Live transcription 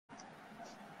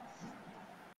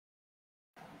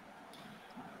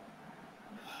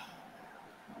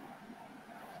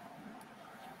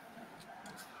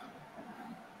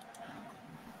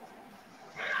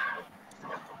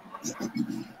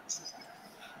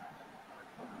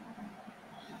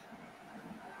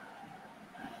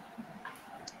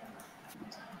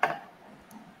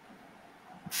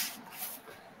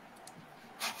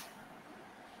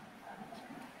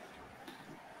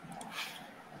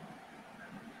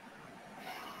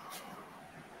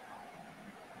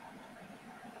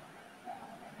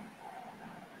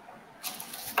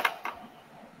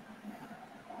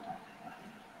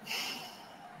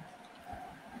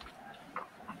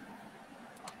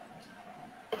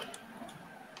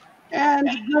And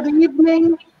good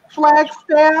evening,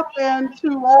 Flagstaff, and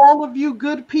to all of you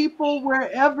good people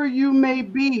wherever you may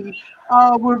be.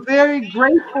 We're very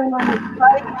grateful and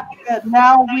excited that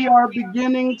now we are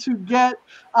beginning to get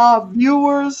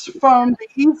viewers from the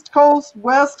East Coast,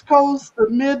 West Coast, the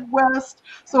Midwest.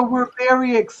 So we're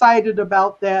very excited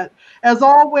about that. As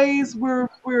always, we're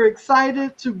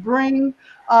excited to bring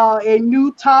a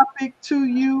new topic to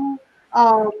you.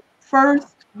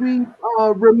 First, we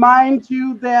remind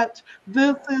you that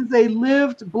this is a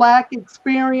lived Black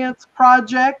experience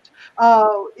project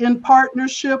in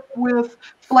partnership with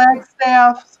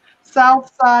Flagstaff's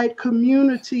Southside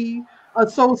Community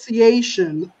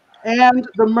Association and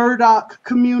the Murdoch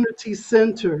Community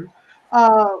Center.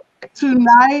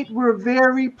 Tonight, we're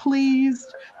very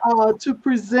pleased to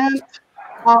present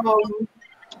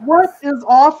what is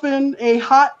often a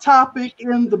hot topic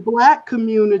in the Black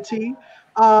community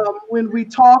when we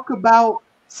talk about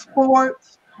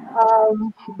sports.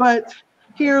 But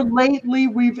here lately,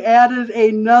 we've added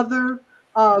another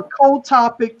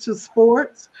co-topic to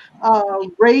sports,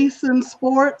 race in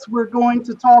sports. We're going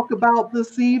to talk about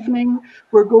this evening.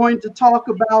 We're going to talk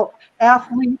about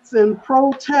athletes in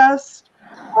protest.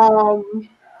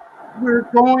 We're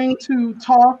going to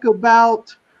talk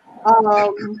about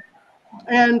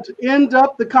and end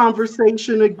up the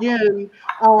conversation again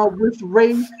with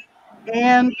race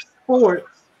and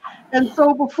sports. And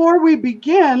so before we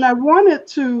begin, I wanted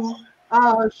to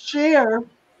share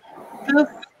this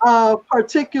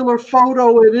particular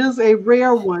photo. It is a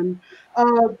rare one.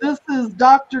 This is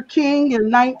Dr. King in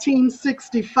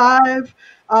 1965,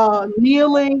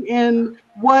 kneeling in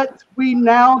what we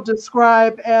now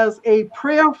describe as a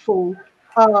prayerful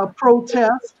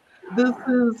protest. This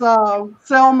is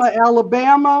Selma,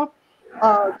 Alabama,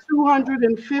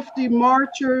 250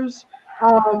 marchers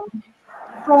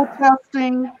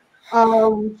protesting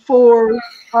for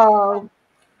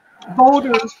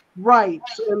voters'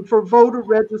 rights and for voter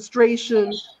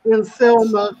registration in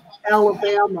Selma,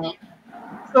 Alabama.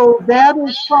 So that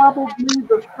is probably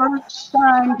the first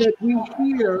time that we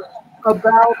hear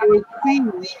about or see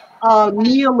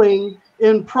kneeling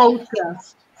in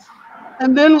protest.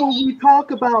 And then when we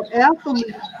talk about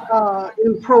athletes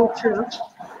in protest,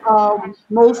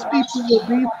 most people will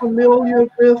be familiar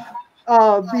with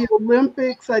the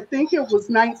Olympics. I think it was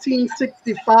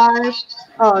 1965.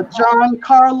 John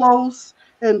Carlos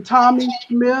and Tommy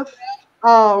Smith,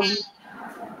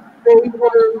 they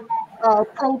were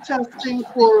protesting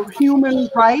for human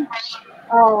rights.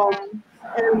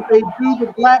 And they do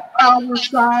the Black Power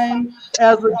sign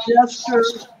as a gesture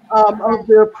of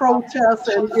their protest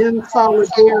and in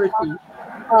solidarity.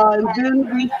 And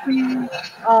then we see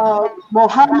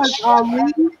Muhammad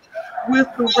Ali with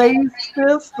the raised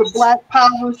fist, the Black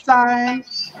Power sign.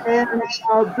 And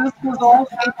this was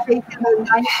also taken in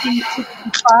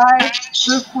 1965.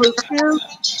 This was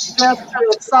his gesture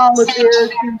of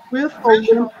solidarity with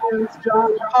Olympians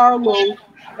John Carlos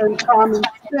and Tommy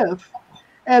Smith.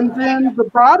 And then the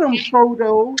bottom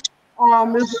photo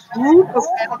is a group of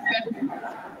athletes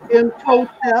in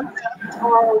protest.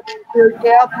 They're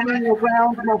gathering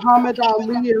around Muhammad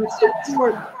Ali in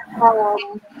support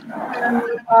and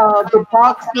the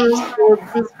boxer, or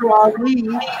Mr. Ali,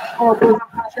 was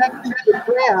projected the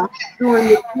draft during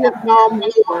the Vietnam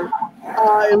War.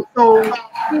 And so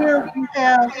here we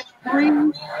have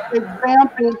three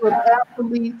examples of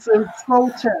athletes in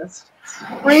protest.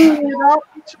 Bringing it up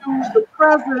to the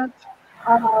present,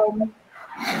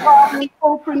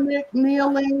 Kaepernick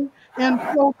kneeling in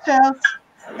protest,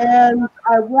 and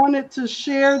I wanted to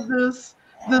share this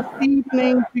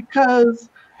evening because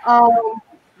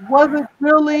was it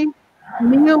really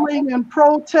kneeling in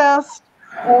protest,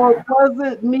 or was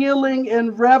it kneeling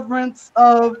in reverence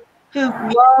of his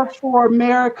love for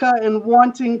America and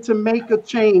wanting to make a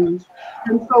change?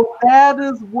 And so that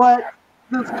is what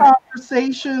this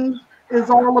conversation is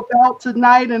all about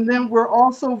tonight. And then we're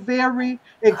also very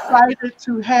excited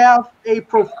to have a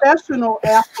professional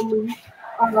athlete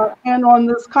in on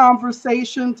this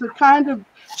conversation to kind of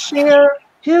share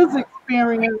his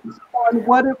experience on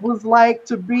what it was like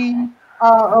to be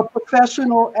a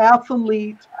professional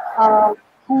athlete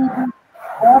who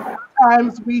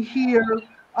oftentimes we hear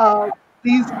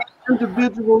these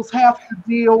individuals have to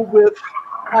deal with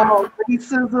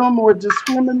racism or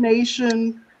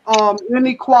discrimination,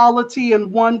 inequality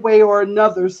in one way or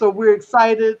another. So we're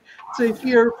excited to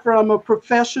hear from a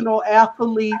professional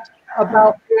athlete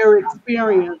about their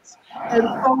experience. And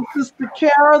so, Sister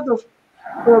Kara,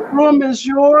 the room is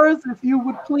yours. If you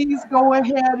would please go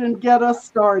ahead and get us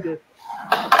started.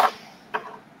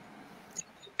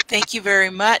 Thank you very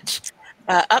much.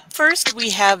 Up first, we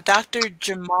have Dr.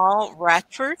 Jamal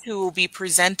Ratford, who will be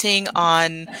presenting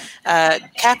on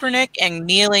Kaepernick and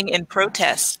kneeling in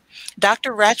protest.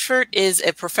 Dr. Ratford is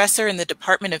a professor in the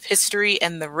Department of History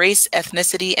and the Race,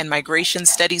 Ethnicity, and Migration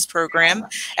Studies program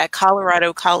at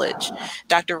Colorado College.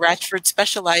 Dr. Ratford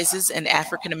specializes in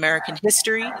African American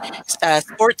history,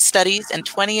 sports studies, and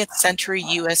 20th century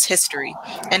U.S. history,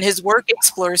 and his work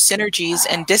explores synergies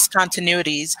and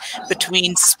discontinuities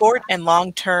between sport and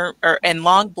long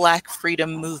Black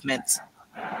freedom movements.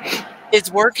 His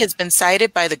work has been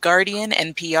cited by The Guardian,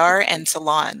 NPR, and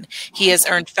Salon. He has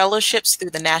earned fellowships through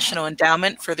the National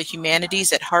Endowment for the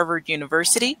Humanities at Harvard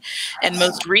University, and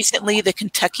most recently, the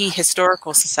Kentucky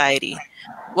Historical Society.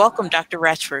 Welcome, Dr.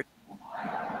 Ratford.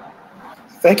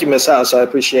 Thank you, Ms. House. I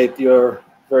appreciate your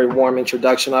very warm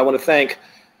introduction. I want to thank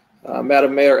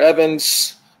Madam Mayor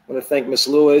Evans. I want to thank Ms.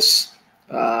 Lewis.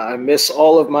 I miss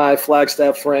all of my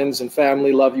Flagstaff friends and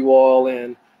family. Love you all,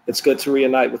 and it's good to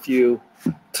reunite with you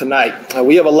tonight.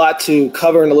 We have a lot to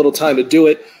cover and a little time to do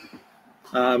it,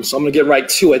 so I'm going to get right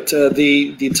to it.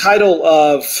 The title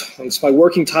of, it's my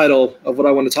working title of what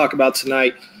I want to talk about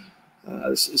tonight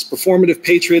is Performative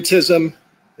Patriotism,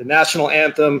 the National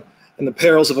Anthem, and the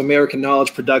Perils of American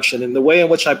Knowledge Production. And the way in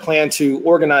which I plan to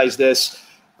organize this,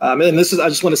 and this is, I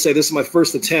just want to say this is my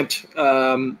first attempt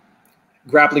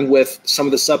grappling with some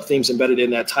of the sub-themes embedded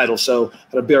in that title, so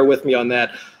bear with me on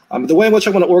that. The way in which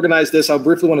I want to organize this, I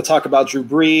briefly want to talk about Drew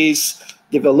Brees,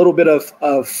 give a little bit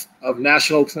of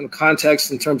national context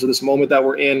in terms of this moment that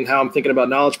we're in, how I'm thinking about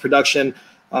knowledge production,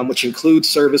 which includes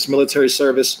service, military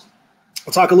service.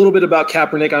 I'll talk a little bit about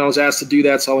Kaepernick. I was asked to do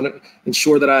that, so I want to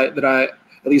ensure that I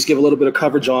at least give a little bit of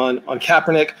coverage on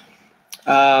Kaepernick.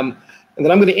 And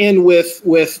then I'm going to end with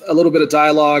a little bit of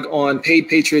dialogue on paid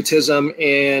patriotism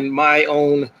and my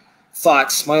own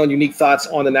thoughts, my own unique thoughts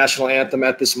on the national anthem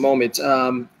at this moment,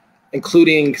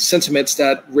 including sentiments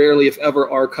that rarely, if ever,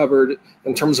 are covered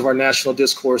in terms of our national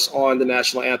discourse on the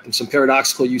national anthem, some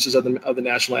paradoxical uses of the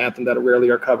national anthem that rarely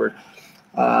are covered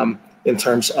in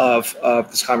terms of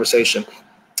this conversation.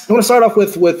 I want to start off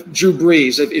with Drew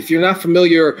Brees. If you're not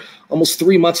familiar, almost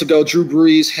 3 months ago, Drew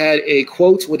Brees had a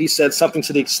quote, what he said, something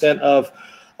to the extent of,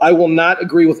 "I will not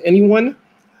agree with anyone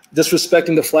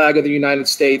disrespecting the flag of the United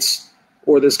States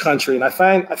or this country." And I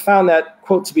found that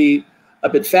quote to be a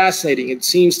bit fascinating. It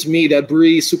seems to me that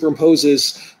Brees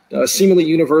superimposes a seemingly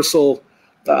universal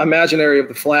imaginary of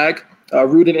the flag,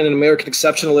 rooted in an American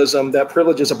exceptionalism that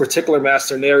privileges a particular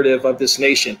master narrative of this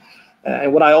nation.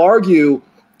 And what I argue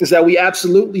is that we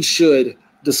absolutely should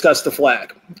discuss the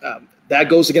flag. That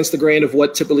goes against the grain of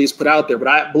what typically is put out there, but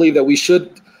I believe that we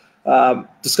should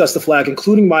discuss the flag,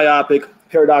 including myopic,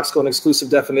 paradoxical, and exclusive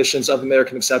definitions of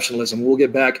American exceptionalism. We'll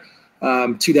get back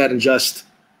to that in just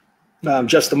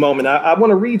a moment. I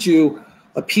want to read you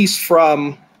a piece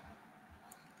from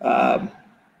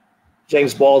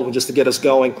James Baldwin just to get us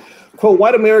going. Quote,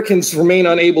 "White Americans remain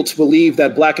unable to believe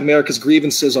that Black America's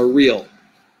grievances are real.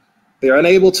 They are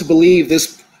unable to believe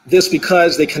this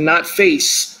because they cannot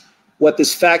face what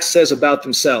this fact says about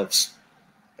themselves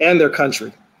and their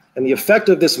country. And the effect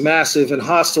of this massive and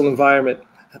hostile environment,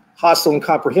 hostile in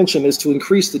comprehension, is to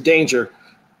increase the danger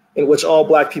in which all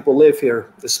Black people live here,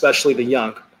 especially the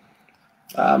young."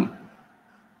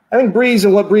 I think Brees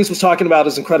and what Brees was talking about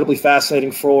is incredibly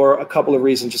fascinating for a couple of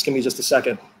reasons. Just give me just a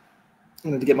second. I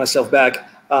need to get myself back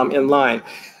in line.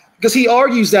 Because he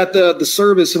argues that the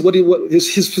service and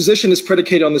his position is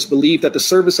predicated on this belief that the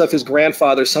service of his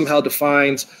grandfather somehow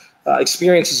defines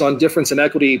experiences on difference and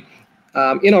equity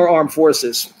in our armed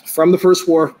forces from the First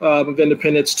War of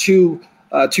Independence to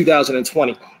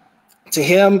 2020. To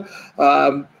him,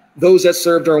 those that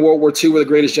served during World War II were the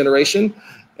greatest generation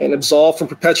and absolved from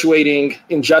perpetuating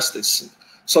injustice.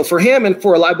 So for him and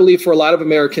I believe for a lot of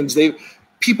Americans,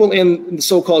 people in the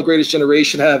so-called greatest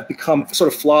generation have become sort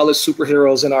of flawless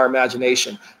superheroes in our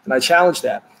imagination. And I challenge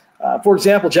that. For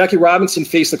example, Jackie Robinson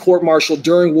faced a court-martial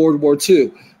during World War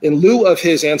II in lieu of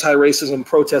his anti-racism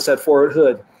protests at Fort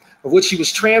Hood, of which he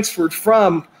was transferred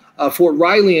from Fort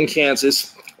Riley in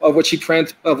Kansas, of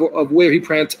where he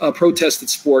protested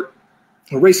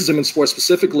racism in sports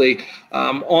specifically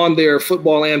on their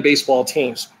football and baseball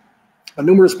teams.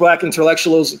 Numerous black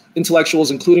intellectuals,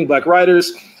 including black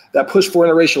writers that pushed for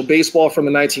interracial baseball from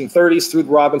the 1930s through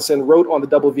Robinson, wrote on the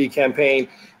Double V campaign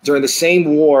during the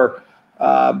same war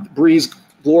Breeze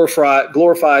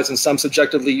glorifies in some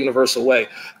subjectively universal way.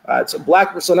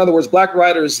 So in other words, black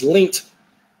writers linked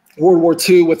World War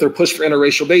II with their push for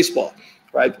interracial baseball,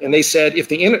 right? And they said, if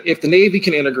the Navy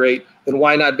can integrate, then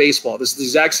why not baseball? This is the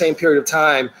exact same period of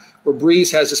time where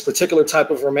Breeze has this particular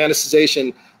type of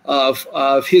romanticization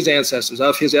of his ancestors,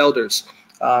 of his elders.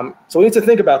 So we need to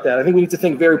think about that. I think we need to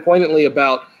think very poignantly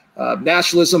about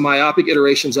nationalism, myopic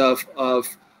iterations of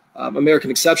American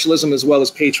exceptionalism, as well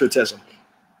as patriotism.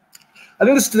 I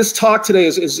think this talk today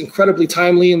is incredibly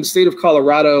timely. In the state of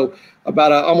Colorado,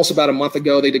 almost about a month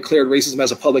ago, they declared racism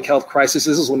as a public health crisis.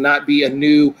 This will not be a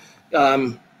new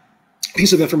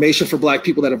piece of information for black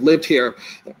people that have lived here.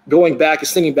 Thinking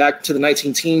back to the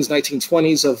 19-teens,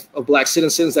 1920s of black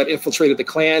citizens that infiltrated the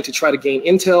Klan to try to gain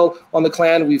intel on the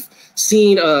Klan. We've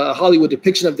seen a Hollywood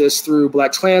depiction of this through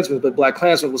Black Klansmen, but Black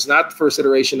Klansmen was not the first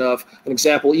iteration of an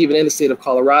example, even in the state of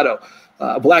Colorado.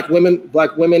 Black women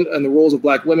and the roles of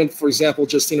black women, for example,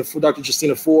 Dr.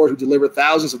 Justina Ford, who delivered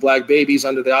thousands of black babies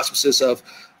under the auspices of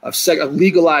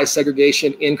legalized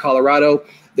segregation in Colorado.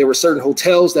 There were certain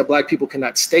hotels that black people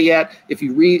cannot stay at. If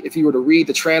you were to read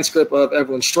the transcript of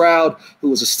Evelyn Stroud, who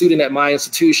was a student at my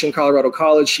institution, Colorado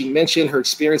College, she mentioned her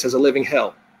experience as a living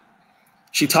hell.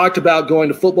 She talked about going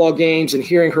to football games and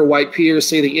hearing her white peers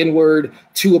say the N-word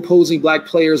to opposing black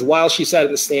players while she sat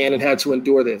in the stand and had to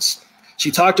endure this. She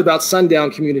talked about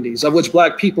sundown communities of which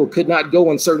black people could not go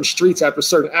on certain streets after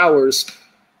certain hours.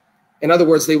 In other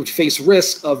words, they would face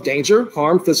risk of danger,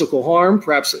 harm, physical harm,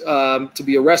 perhaps to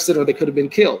be arrested, or they could have been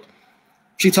killed.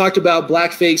 She talked about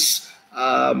blackface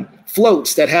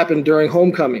floats that happened during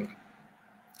homecoming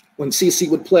when CC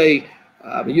would play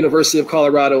the University of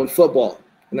Colorado in football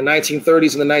in the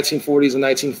 1930s and the 1940s and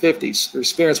 1950s. Their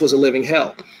experience was a living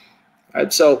hell.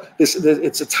 Right, so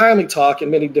it's a timely talk in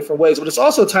many different ways, but it's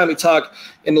also a timely talk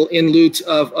in lieu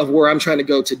of where I'm trying to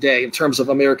go today in terms of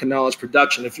American knowledge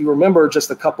production. If you remember,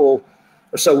 just a couple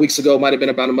or so weeks ago, might have been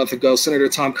about a month ago, Senator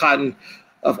Tom Cotton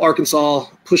of Arkansas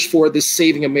pushed forward this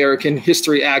Saving American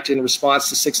History Act in response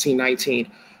to 1619,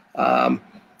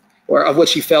 or of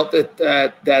which he felt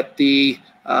that the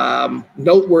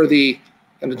noteworthy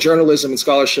and the journalism and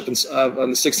scholarship on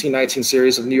the 1619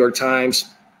 series of the New York Times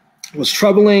was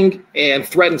troubling and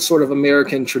threatened sort of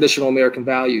traditional American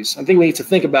values. I think we need to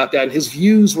think about that. And his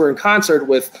views were in concert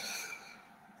with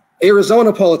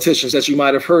Arizona politicians that you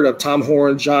might have heard of, Tom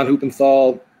Horn, John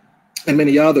Huppenthal, and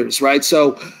many others, right?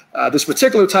 So this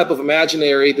particular type of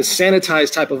imaginary, the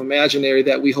sanitized type of imaginary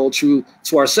that we hold true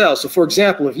to ourselves. So for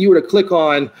example, if you were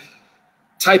to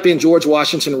type in George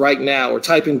Washington right now, or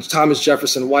type in Thomas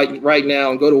Jefferson right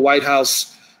now and go to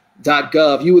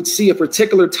whitehouse.gov, you would see a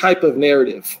particular type of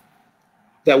narrative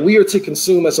that we are to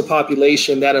consume as a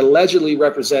population that allegedly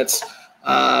represents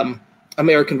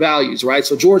American values, right?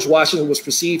 So George Washington was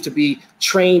perceived to be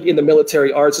trained in the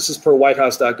military arts. This is per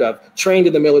whitehouse.gov, trained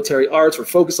in the military arts, or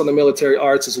focused on the military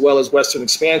arts as well as Western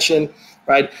expansion,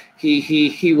 right?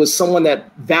 He was someone that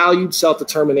valued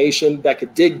self-determination, that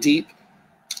could dig deep.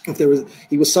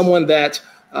 He was someone that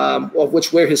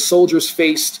where his soldiers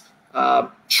faced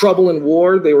trouble in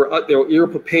war. They were ill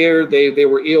prepared. They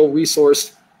were ill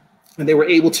resourced. And they were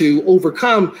able to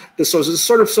overcome this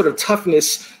sort of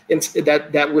toughness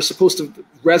that we're supposed to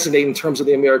resonate in terms of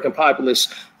the American populace.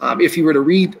 If you were to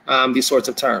read these sorts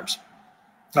of terms,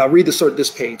 read this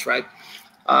page, right?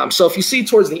 So if you see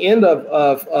towards the end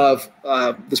of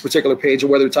this particular page, or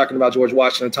whether we're talking about George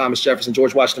Washington, Thomas Jefferson,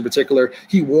 George Washington in particular,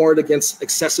 he warned against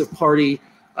excessive party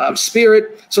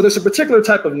spirit. So there's a particular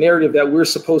type of narrative that we're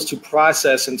supposed to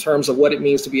process in terms of what it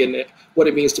means to be an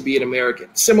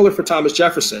American. Similar for Thomas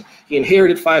Jefferson. He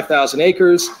inherited 5,000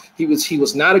 acres. He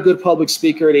was not a good public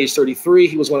speaker at age 33.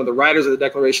 He was one of the writers of the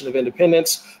Declaration of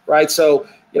Independence, right? So,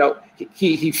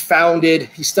 he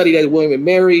studied at William and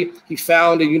Mary. He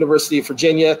founded University of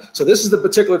Virginia. So this is the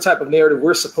particular type of narrative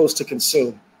we're supposed to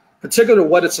consume, particularly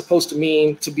what it's supposed to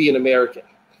mean to be an American.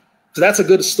 So that's a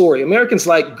good story. Americans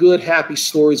like good, happy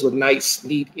stories with nice,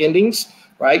 neat endings,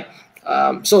 right?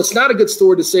 So it's not a good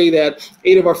story to say that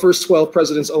 8 of our first 12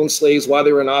 presidents owned slaves while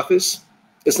they were in office.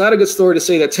 It's not a good story to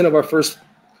say that 10 of our first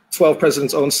 12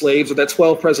 presidents owned slaves, or that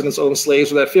 12 presidents owned slaves,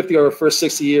 or that 50 of our first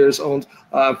 60 years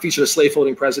featured a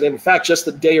slave-holding president. In fact, just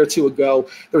a day or two ago,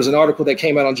 there was an article that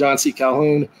came out on John C.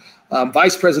 Calhoun,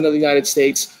 Vice President of the United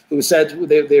States, who said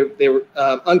they were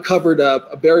uncovered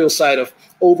a burial site of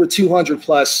over 200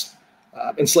 plus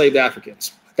enslaved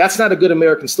Africans. That's not a good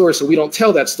American story, so we don't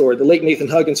tell that story. The late Nathan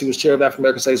Huggins, who was chair of African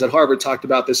American Studies at Harvard, talked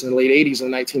about this in the late 80s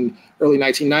and early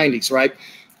 1990s, right?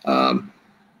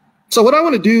 So what I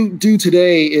want to do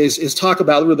today is talk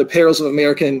about the perils of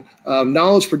American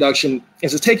knowledge production,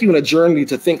 and to take you on a journey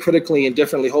to think critically and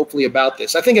differently, hopefully, about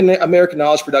this. I think American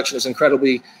knowledge production is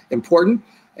incredibly important,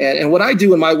 and what I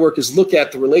do in my work is look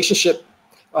at the relationship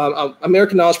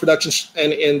American knowledge production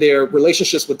and their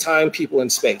relationships with time, people,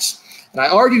 and space. And I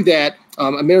argue that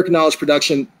American knowledge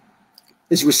production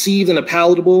is received in a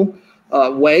palatable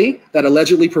way that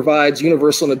allegedly provides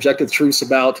universal and objective truths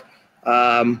about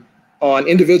on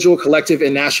individual, collective,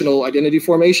 and national identity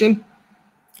formation,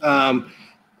 and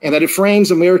that it frames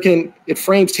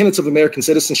tenets of American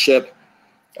citizenship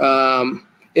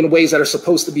in ways that are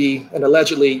supposed to be and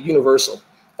allegedly universal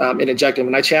and objective.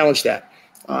 And I challenge that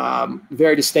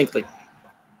very distinctly.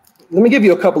 Let me give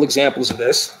you a couple examples of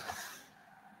this.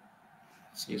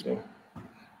 Excuse me.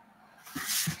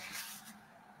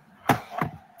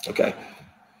 Okay.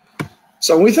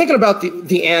 So when we're thinking about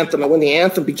the anthem, and when the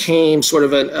anthem became sort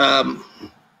of a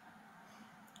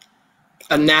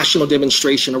national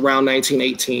demonstration around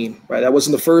 1918, right? That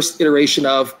wasn't the first iteration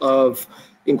of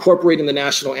incorporating the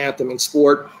national anthem in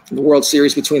sport. In the World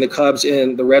Series between the Cubs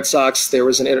and the Red Sox, there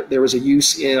was a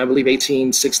use in, I believe,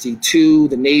 1862.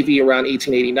 The Navy around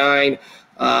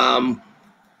 1889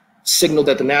 signaled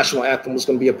that the national anthem was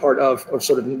going to be a part of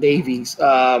sort of Navy's,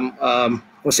 I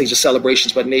won't say just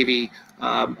celebrations, but Navy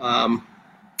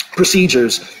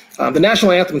procedures. The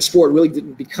national anthem in sport really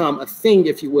didn't become a thing,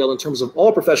 if you will, in terms of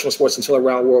all professional sports until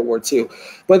around World War II.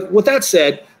 But with that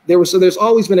said, there's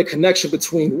always been a connection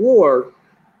between war,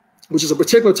 which is a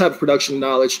particular type of production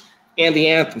knowledge, and the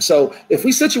anthem. So if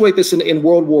we situate this in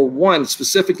World War I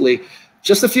specifically,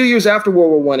 just a few years after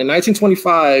World War I, in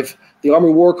 1925, the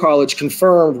Army War College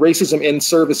confirmed racism in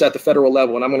service at the federal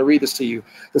level. And I'm going to read this to you.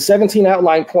 The 17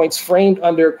 outline points framed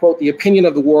under, quote, the opinion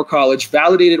of the War College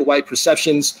validated white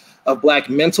perceptions of Black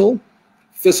mental,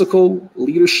 physical,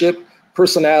 leadership,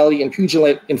 personality, and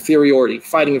pugilant inferiority,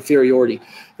 fighting inferiority,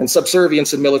 and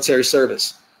subservience in military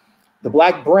service. The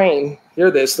Black brain,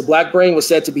 hear this, the Black brain was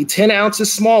said to be 10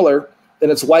 ounces smaller than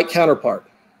its white counterpart.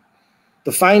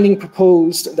 The finding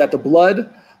proposed that the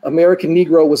blood American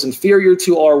Negro was inferior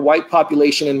to our white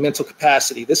population in mental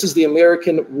capacity. This is the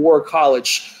American War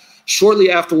College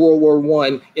shortly after World War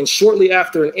I, and shortly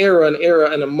after an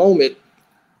era and a moment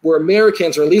where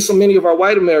Americans, or at least so many of our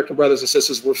white American brothers and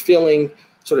sisters, were feeling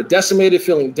sort of decimated,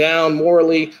 feeling down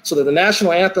morally, so that the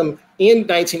national anthem in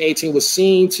 1918 was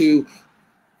seen to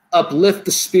uplift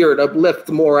the spirit, uplift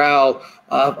the morale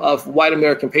of white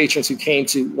American patrons who came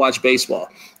to watch baseball.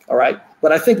 All right.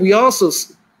 But I think we also,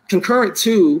 concurrent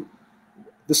to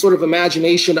the sort of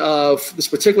imagination of this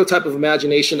particular type of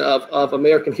imagination of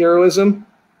American heroism,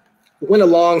 went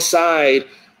alongside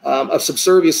of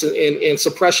subservience and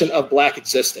suppression of Black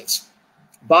existence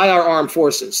by our armed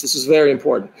forces. This is very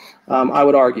important, I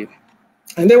would argue.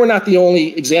 And they were not the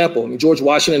only example. I mean, George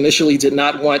Washington initially did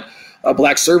not want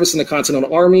Black service in the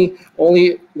Continental Army.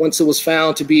 Only once it was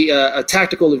found to be a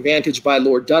tactical advantage by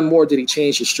Lord Dunmore did he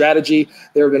change his strategy.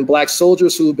 There have been Black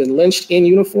soldiers who have been lynched in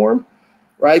uniform,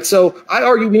 right? So I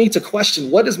argue we need to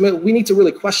question we need to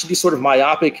really question these sort of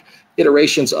myopic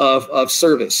iterations of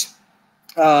service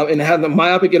and have the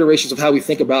myopic iterations of how we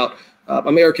think about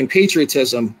American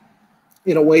patriotism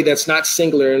in a way that's not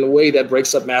singular, in a way that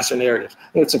breaks up master narrative.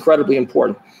 I think it's incredibly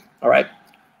important. All right.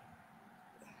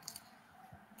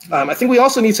 I think we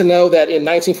also need to know that in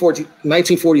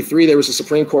 1943, there was a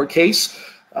Supreme Court case.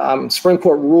 Supreme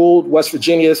Court ruled West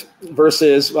Virginia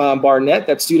versus Barnett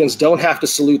that students don't have to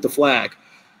salute the flag.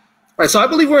 All right, so I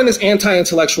believe we're in this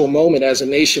anti-intellectual moment as a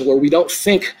nation where we don't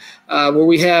think, where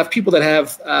we have people that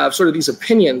have sort of these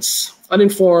opinions,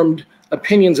 uninformed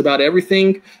opinions about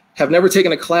everything, have never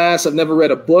taken a class, have never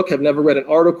read a book, have never read an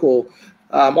article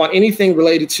on anything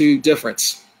related to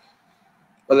difference.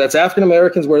 Whether that's African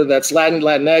Americans, whether that's Latin,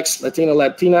 Latinx, Latino,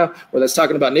 Latina, whether that's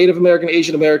talking about Native American,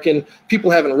 Asian American, people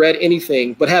haven't read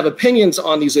anything, but have opinions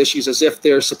on these issues as if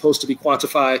they're supposed to be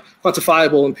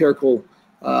quantifiable, empirical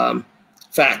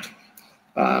fact.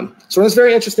 So in this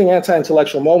very interesting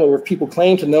anti-intellectual moment where people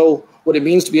claim to know what it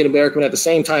means to be an American, and at the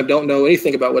same time don't know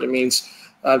anything about what it means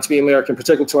to be American,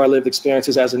 particularly to our lived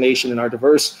experiences as a nation and our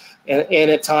diverse and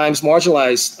at times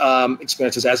marginalized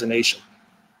experiences as a nation.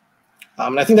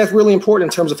 And I think that's really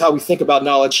important in terms of how we think about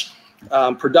knowledge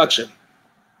production.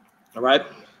 All right. I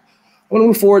want to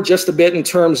move forward just a bit in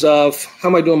terms of, how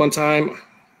am I doing on time?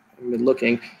 I've been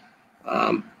looking.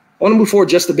 I want to move forward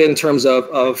just a bit in terms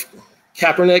of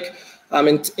Kaepernick.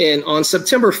 And on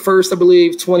September 1st, I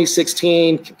believe,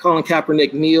 2016, Colin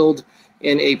Kaepernick kneeled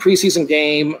in a preseason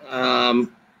game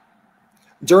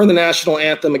during the national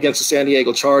anthem against the San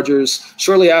Diego Chargers.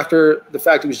 Shortly after the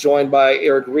fact, he was joined by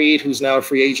Eric Reed, who's now a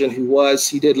free agent,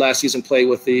 he did last season play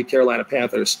with the Carolina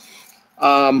Panthers.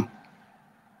 And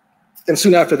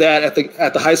soon after that,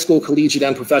 at the high school, collegiate,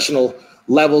 and professional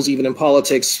levels, even in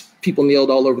politics, people kneeled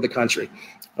all over the country.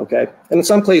 Okay, and in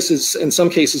some cases,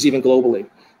 even globally.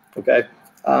 Okay,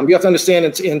 you have to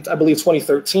understand, in I believe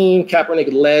 2013,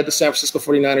 Kaepernick led the San Francisco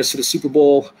 49ers to the Super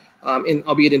Bowl,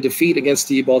 albeit in defeat against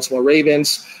the Baltimore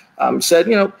Ravens. Said,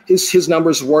 his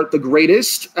numbers weren't the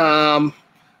greatest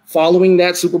following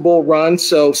that Super Bowl run.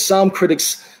 So some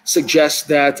critics suggest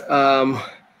that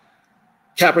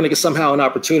Kaepernick is somehow an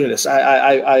opportunist.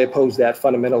 I oppose that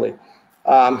fundamentally.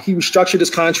 He restructured his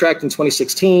contract in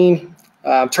 2016,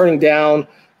 turning down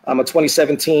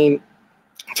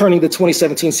turning the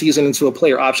 2017 season into a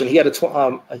player option. He had a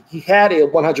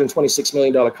 $126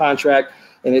 million contract,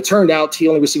 and it turned out he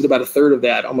only received about a third of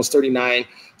that, almost $39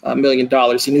 million.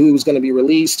 He knew he was going to be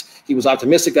released. He was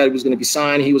optimistic that he was going to be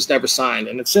signed. He was never signed.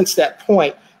 And since that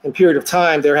point, in period of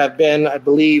time, there have been, I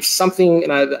believe, this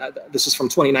is from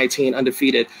 2019,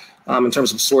 undefeated in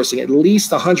terms of sourcing, at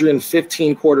least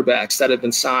 115 quarterbacks that have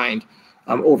been signed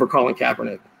over Colin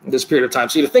Kaepernick in this period of time.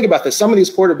 So you have to think about this. Some of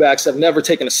these quarterbacks have never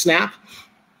taken a snap.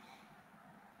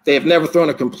 They have never thrown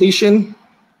a completion,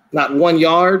 not 1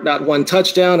 yard, not one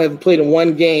touchdown, haven't played in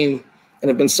one game and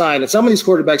have been signed. And some of these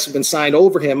quarterbacks have been signed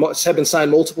over him, have been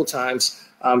signed multiple times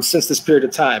since this period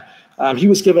of time. He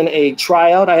was given a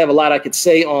tryout. I have a lot I could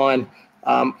say on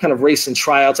kind of race and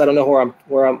tryouts. I don't know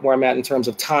where I'm at in terms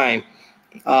of time.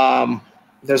 And I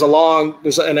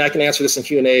can answer this in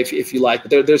Q&A if you like,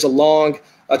 but there's a long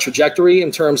trajectory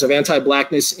in terms of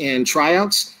anti-blackness and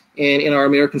tryouts. And in our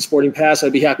American sporting past,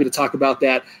 I'd be happy to talk about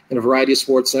that in a variety of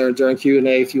sports during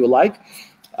Q&A if you would like.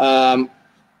 But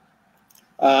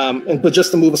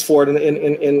just to move us forward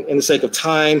in the sake of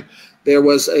time, there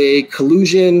was a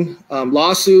collusion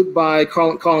lawsuit by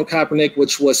Colin Kaepernick,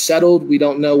 which was settled. We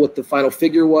don't know what the final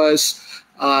figure was.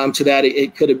 To that,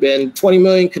 it could have been 20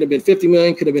 million, could have been 50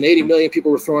 million, could have been 80 million. People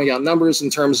were throwing out numbers in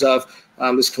terms of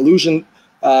this collusion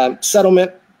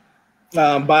settlement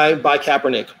by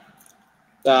Kaepernick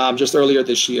just earlier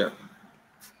this year.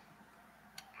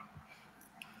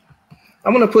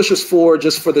 I'm going to push us forward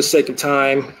just for the sake of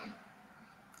time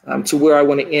to where I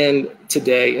want to end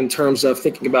today in terms of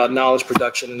thinking about knowledge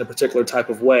production in a particular type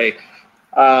of way.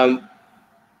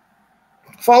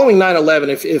 Following 9/11,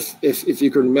 if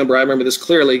you can remember, I remember this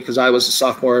clearly because I was a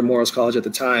sophomore at Morehouse College at the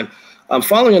time.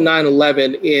 Following a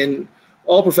 9/11 in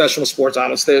all professional sports,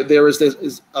 honestly, there is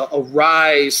a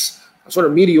rise, a sort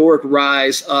of meteoric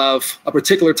rise of a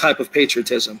particular type of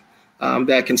patriotism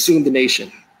that consumed the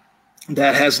nation,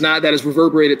 that has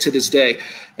reverberated to this day.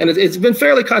 And it's been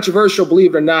fairly controversial,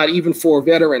 believe it or not, even for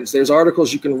veterans. There's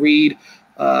articles you can read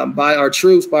by our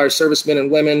troops, by our servicemen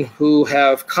and women who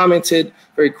have commented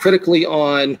very critically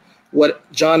on what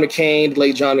John McCain,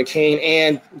 late John McCain,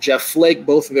 and Jeff Flake,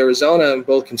 both of Arizona and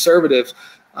both conservative,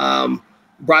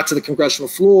 brought to the congressional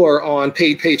floor on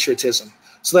paid patriotism.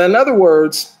 So that, in other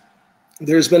words,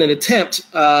 there's been an attempt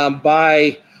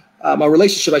by a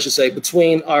relationship, I should say,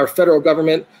 between our federal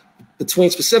government, between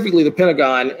specifically the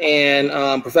Pentagon and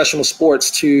professional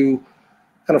sports to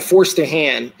kind of force their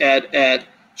hand at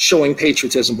showing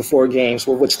patriotism before games,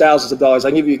 for which thousands of dollars, I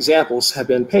can give you examples, have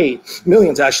been paid,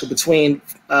 millions actually, between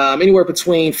anywhere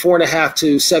between $4.5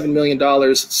 to $7 million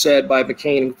said by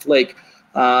McCain and Flake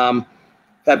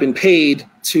have been paid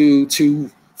to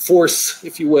force,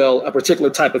 if you will, a particular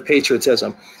type of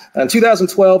patriotism. In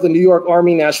 2012, the New York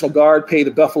Army National Guard paid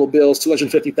the Buffalo Bills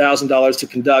 $250,000 to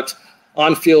conduct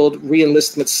on-field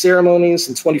re-enlistment ceremonies.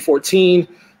 In 2014,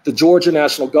 the Georgia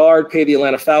National Guard paid the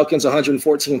Atlanta Falcons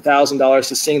 $114,000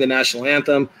 to sing the national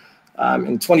anthem.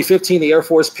 In 2015, the Air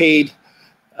Force paid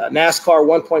NASCAR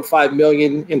 $1.5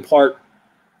 million in part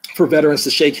for veterans to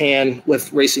shake hand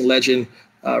with racing legend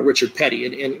Richard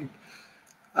Petty. And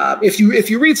if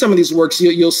you read some of these works,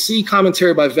 you'll see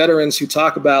commentary by veterans who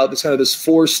talk about this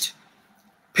forced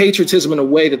patriotism in a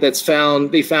way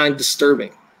they find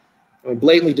disturbing,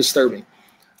 blatantly disturbing.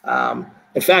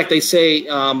 In fact, they say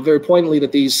very pointedly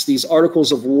that these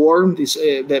articles of war,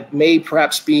 that may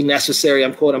perhaps be necessary,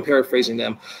 I'm paraphrasing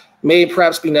them, may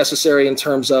perhaps be necessary in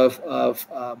terms of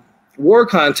war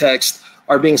context,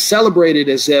 are being celebrated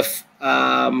as if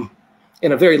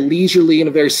in a very leisurely, in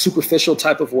a very superficial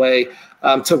type of way,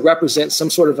 to represent some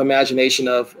sort of imagination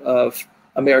of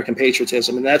American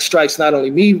patriotism. And that strikes not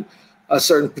only me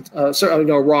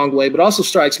a wrong way, but also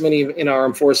strikes many in our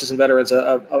armed forces and veterans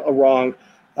a wrong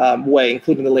way,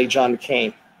 including the late John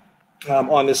McCain,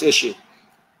 on this issue.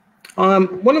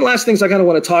 One of the last things I kind of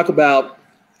want to talk about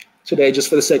today, just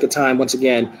for the sake of time, once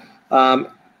again,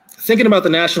 thinking about the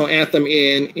national anthem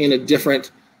in a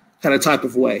different kind of type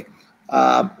of way,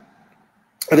 I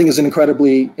think is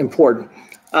incredibly important.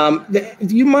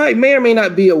 You may or may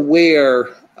not be aware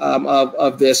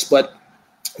of this, but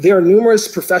there are numerous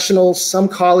professional, some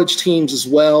college teams as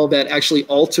well, that actually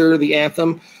alter the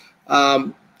anthem.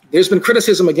 There's been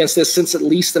criticism against this since at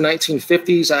least the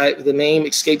 1950s. The name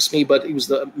escapes me, but he was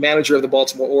the manager of the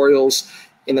Baltimore Orioles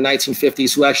in the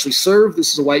 1950s who actually served.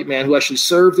 This is a white man who actually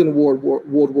served in World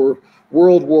War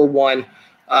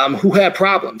I, who had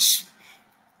problems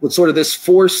with sort of this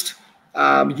forced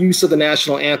use of the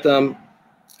national anthem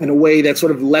in a way that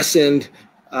sort of lessened,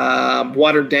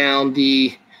 watered down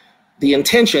the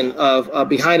intention of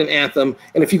behind an anthem.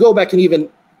 And if you go back and even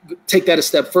take that a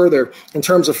step further, in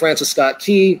terms of Francis Scott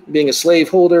Key being a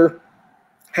slaveholder,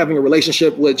 having a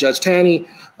relationship with Judge Taney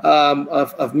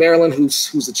of Maryland,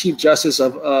 who's the Chief Justice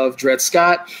of Dred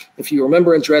Scott. If you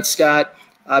remember in Dred Scott,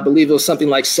 I believe it was something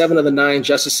like 7 of the 9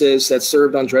 justices that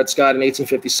served on Dred Scott in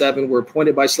 1857 were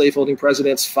appointed by slaveholding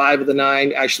presidents. 5 of the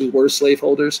 9 actually were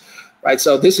slaveholders. Right,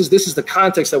 so this is the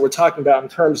context that we're talking about in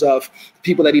terms of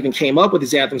people that even came up with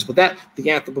these anthems. But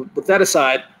that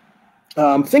aside,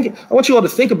 I want you all to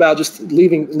think about, just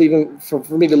leaving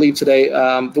for me to leave today,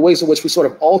 the ways in which we sort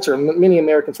of alter. Many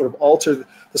Americans sort of alter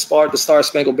the Star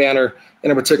Spangled Banner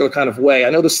in a particular kind of way. I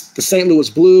know the St. Louis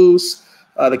Blues,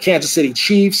 the Kansas City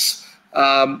Chiefs.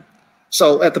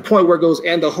 So at the point where it goes,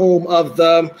 and the home of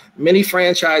the, many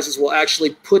franchises will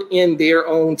actually put in their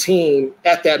own team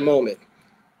at that moment.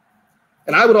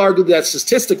 And I would argue that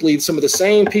statistically, some of the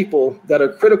same people that are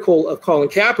critical of Colin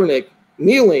Kaepernick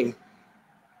kneeling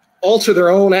alter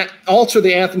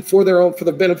the anthem for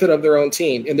the benefit of their own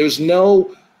team. And there's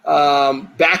no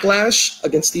backlash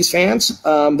against these fans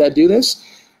that do this.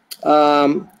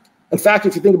 In fact,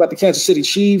 if you think about the Kansas City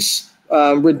Chiefs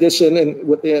rendition,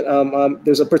 and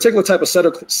there's a particular type of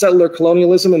settler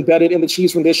colonialism embedded in the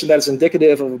Chiefs rendition that is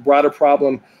indicative of a broader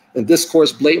problem and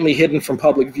discourse blatantly hidden from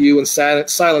public view and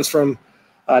silence from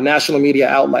national media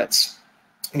outlets.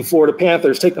 The Florida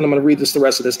Panthers, I'm going to read the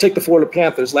rest of this. Take the Florida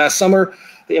Panthers. Last summer,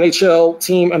 the NHL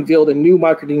team unveiled a new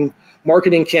marketing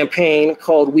campaign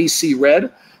called We See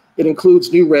Red. It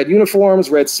includes new red uniforms,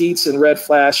 red seats, and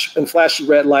flashy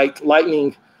red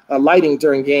lighting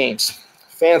during games.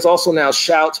 Fans also now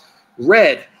shout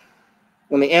 "Red"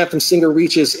 when the anthem singer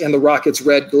reaches in the Rockets'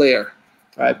 red glare.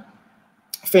 Right?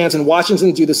 Fans in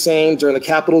Washington do the same during the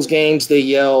Capitals games. They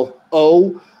yell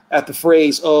 "Oh" at the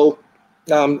phrase "Oh."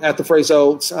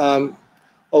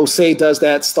 Oh, say does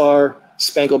that Star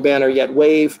Spangled Banner yet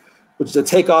wave, which is a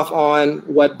takeoff on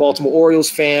what Baltimore Orioles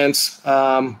fans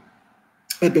have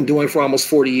been doing for almost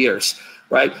 40 years,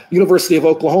 right? University of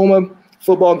Oklahoma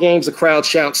football games, the crowd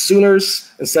shouts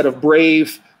Sooners instead of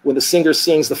Brave when the singer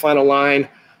sings the final line,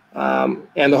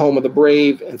 and the home of the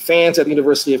Brave. And fans at the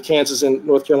University of Kansas and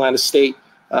North Carolina State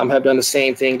have done the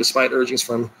same thing despite urgings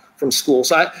from school.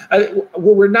 So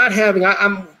what we're not having,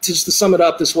 I'm just to sum it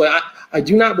up this way, I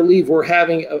do not believe we're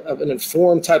having an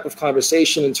informed type of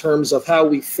conversation in terms of how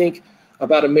we think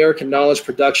about American knowledge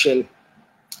production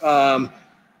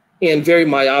in very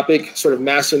myopic, sort of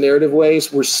master narrative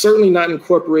ways. We're certainly not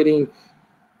incorporating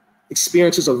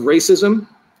experiences of racism,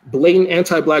 blatant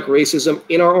anti-Black racism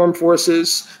in our armed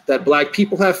forces that Black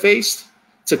people have faced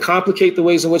to complicate the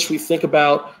ways in which we think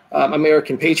about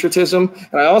American patriotism.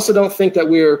 And I also don't think that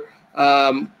we're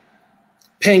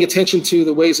paying attention to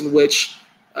the ways in which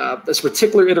this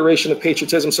particular iteration of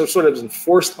patriotism sort of is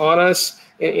enforced on us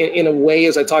in a way,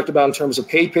 as I talked about, in terms of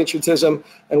paid patriotism.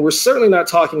 And we're certainly not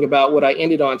talking about what I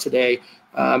ended on today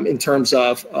in terms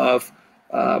of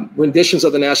renditions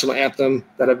of the national anthem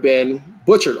that have been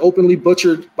openly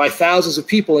butchered by thousands of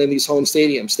people in these home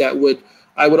stadiums that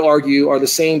I would argue are the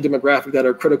same demographic that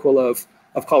are critical of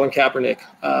Colin Kaepernick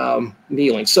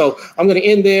kneeling. So I'm going to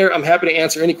end there. I'm happy to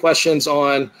answer any questions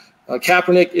on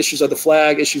Kaepernick, issues of the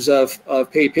flag, issues of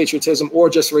paid patriotism, or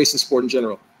just race and sport in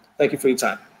general. Thank you for your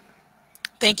time.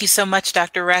 Thank you so much,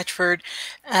 Dr. Ratchford.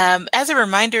 As a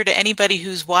reminder to anybody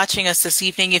who's watching us this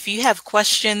evening, if you have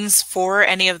questions for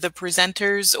any of the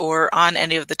presenters or on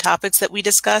any of the topics that we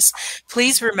discuss,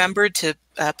 please remember to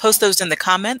post those in the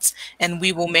comments, and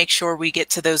we will make sure we get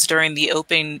to those during the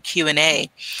open Q&A.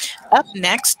 Up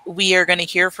next, we are going to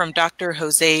hear from Dr.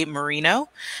 Jose Marino,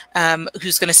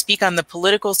 who's going to speak on the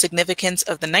political significance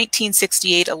of the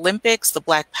 1968 Olympics, the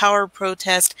Black Power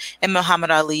protest, and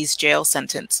Muhammad Ali's jail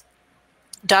sentence.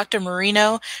 Dr.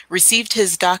 Marino received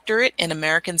his doctorate in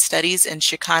American Studies and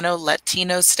Chicano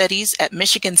Latino Studies at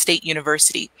Michigan State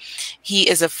University. He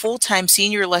is a full-time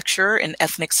senior lecturer in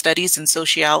ethnic studies and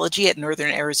sociology at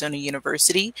Northern Arizona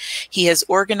University. He has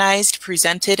organized,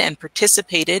 presented, and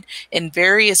participated in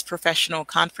various professional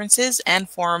conferences and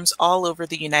forums all over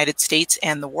the United States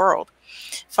and the world.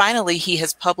 Finally, he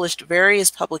has published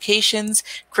various publications,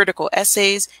 critical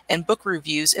essays, and book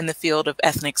reviews in the field of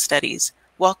ethnic studies.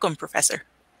 Welcome, Professor.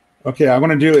 Okay, what I'm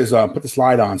going to do is put the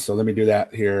slide on. So let me do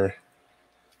that here.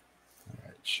 All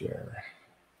right, share.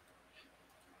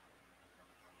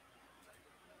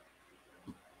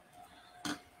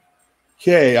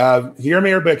 Okay, hear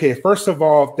me, everybody. Okay, first of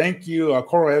all, thank you,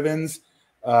 Coral Evans,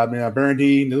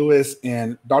 Bernadine Lewis,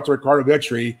 and Dr. Ricardo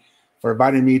Guthrie for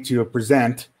inviting me to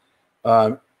present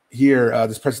here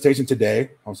this presentation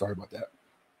today. I'm sorry about that.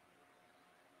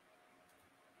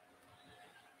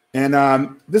 And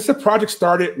this is a project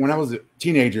started when I was a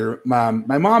teenager. My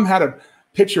mom had a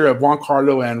picture of Juan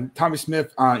Carlo and Tommy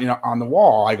Smith on the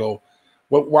wall. I go,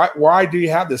 well, why do you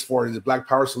have this for? Is it Black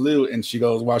Power salute? And she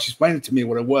goes, well, she explained it to me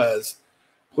what it was,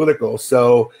 political.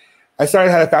 So I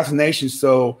started had a fascination.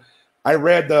 So I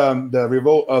read the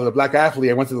Revolt of the Black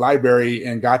Athlete. I went to the library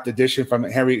and got the edition from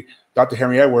Dr.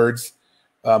 Henry Edwards'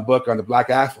 book on the Black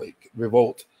Athlete,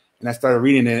 Revolt. And I started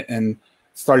reading it and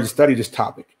started to study this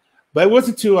topic. But it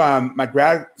wasn't to my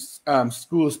grad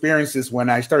school experiences when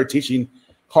I started teaching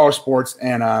college sports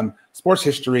and sports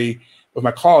history with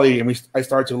my colleague, and I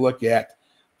started to look at,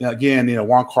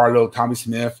 Juan Carlo, Tommy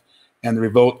Smith, and the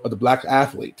Revolt of the Black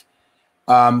Athlete.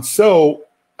 So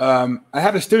I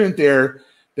had a student there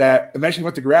that eventually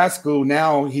went to grad school.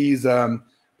 Now he's a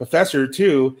professor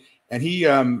too, and he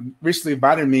recently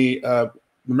invited me. The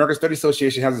American Studies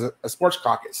Association has a sports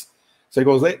caucus. So he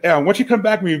goes, why don't you come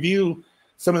back and review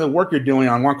some of the work you're doing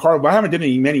on Juan Carlo, but I haven't done it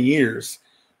in many years,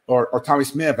 or Tommy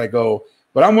Smith. I go,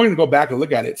 but I'm willing to go back and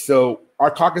look at it. So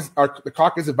the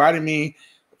caucus invited me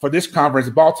for this conference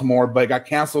in Baltimore, but it got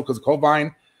canceled because of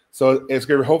COVID. So it's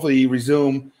going to hopefully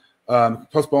resume,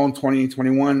 postpone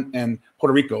 2021 and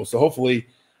Puerto Rico. So hopefully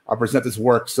I'll present this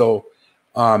work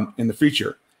in the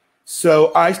future.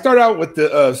 So I start out with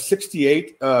the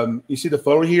 68. You see the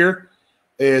photo here.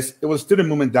 It was a student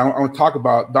movement that I want to talk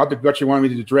about. Dr. Guthrie wanted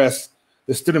me to address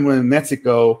the student movement in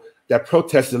Mexico that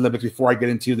protested the Olympics before I get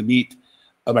into the meat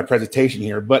of my presentation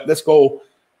here. But let's go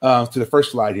to the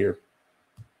first slide here.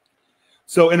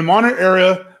 So in the modern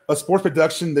era of sports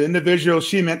production, the individual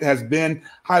achievement has been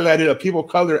highlighted of people of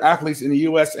color athletes in the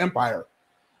U.S. empire.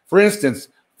 For instance,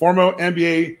 former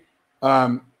NBA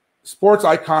sports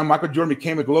icon Michael Jordan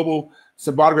became a global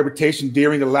symbolic reputation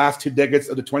during the last 2 decades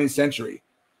of the 20th century.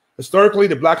 Historically,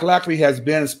 the Black athlete has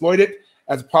been exploited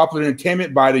as popular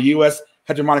entertainment by the U.S.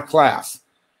 hegemonic class.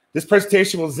 This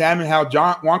presentation will examine how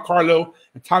Juan Carlo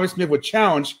and Tommy Smith would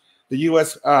challenge the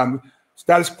U.S.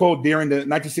 Status quo during the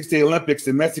 1968 Olympics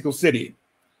in Mexico City,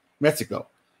 Mexico.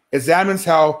 Examines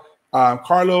how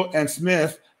Carlo and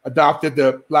Smith adopted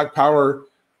the Black Power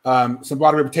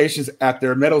symbolic reputations at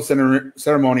their medal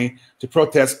ceremony to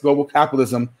protest global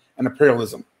capitalism and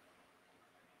imperialism.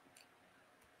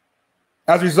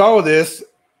 As a result of this,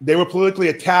 they were politically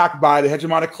attacked by the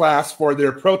hegemonic class for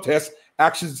their protest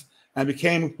actions and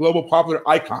became global popular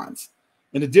icons.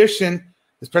 In addition,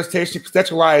 this presentation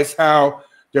contextualized how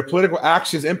their political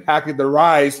actions impacted the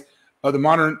rise of the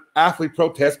modern athlete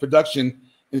protest production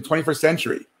in the 21st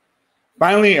century.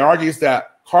 Finally, it argues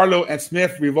that Carlo and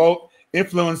Smith revolt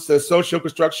influenced the social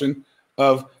construction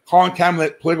of Colin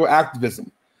Kaepernick political activism.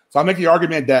 So I'll make the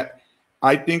argument that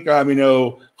I think,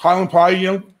 Colin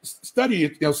probably,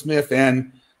 studied, Smith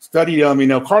and studied,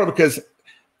 Carlo, because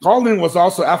Colin was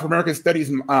also African-American studies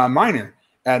minor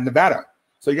at Nevada.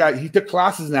 So he took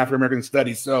classes in African-American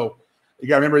studies. So you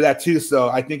got to remember that too. So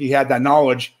I think he had that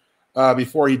knowledge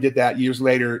before he did that years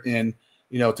later in,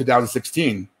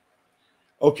 2016.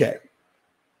 Okay.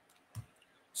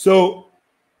 So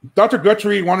Dr.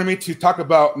 Guthrie wanted me to talk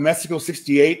about Mexico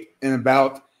 68 and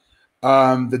about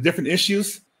the different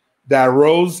issues that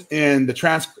arose in the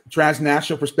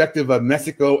transnational perspective of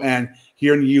Mexico and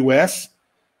here in the U.S.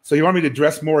 So he wanted me to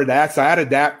address more of that. So I added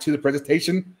that to the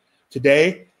presentation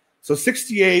today. So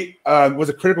 68 was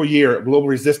a critical year of global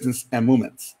resistance and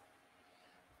movements.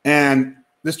 And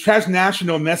this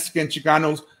transnational Mexican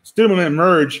Chicano student movement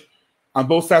emerged on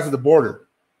both sides of the border.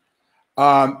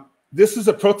 This is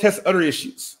a protest of other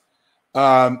issues.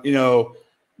 In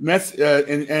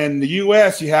the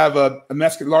U.S., you have a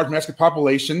large Mexican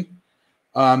population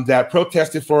that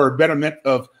protested for betterment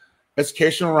of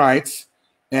educational rights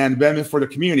and betterment for the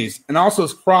communities. And also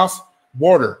it's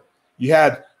cross-border. You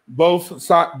had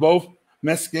both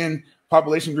Mexican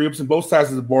population groups on both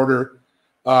sides of the border,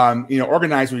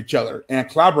 organize with each other and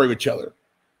collaborate with each other.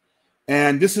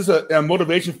 And this is a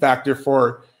motivation factor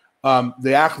for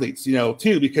the athletes,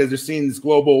 too, because they're seeing this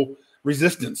global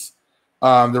resistance,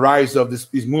 the rise of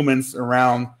these movements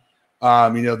around,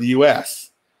 the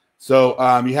U.S. So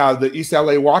you have the East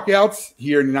LA walkouts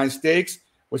here in the United States,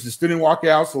 which is student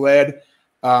walkouts led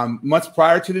months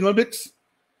prior to the Olympics,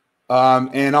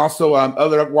 and also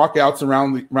other walkouts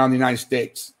around the United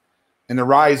States, and the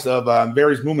rise of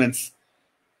various movements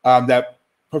that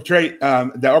portray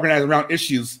that organize around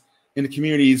issues in the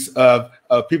communities of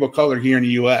people of color here in the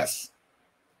U.S.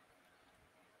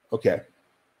 Okay.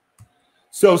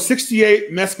 So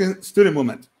 68 Mexican student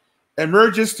movement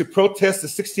emerges to protest the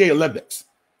 68 Olympics.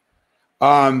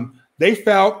 They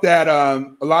felt that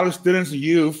a lot of students and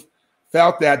youth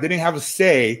felt that they didn't have a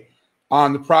say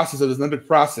on the process of this Olympic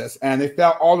process, and they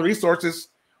felt all the resources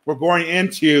were going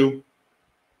into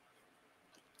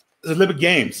the Olympic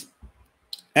Games,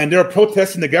 and they were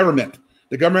protesting the government.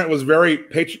 The government was very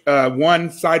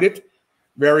one-sided,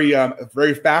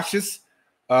 very fascist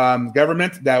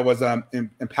government that was in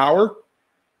power.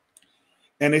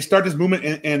 And they started this movement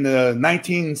in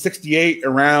 1968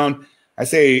 around, I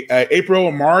say, April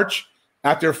or March,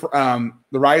 after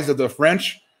the rise of the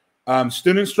French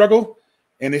student struggle.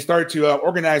 And they started to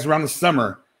organize around the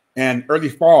summer and early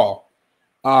fall.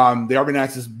 They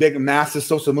organized this big, massive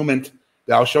social movement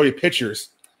that I'll show you pictures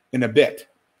in a bit.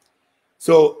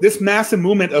 So this massive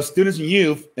movement of students and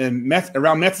youth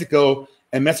around Mexico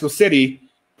and Mexico City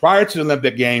prior to the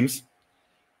Olympic Games,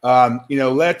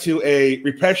 led to a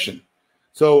repression.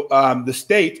 So the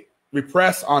state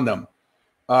repressed on them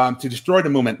to destroy the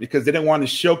movement because they didn't want to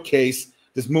showcase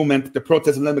this movement, the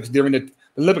protest Olympics during the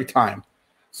Olympic time.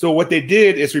 So what they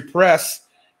did is repress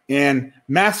and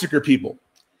massacre people.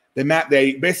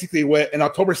 They basically went in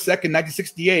October 2nd,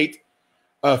 1968,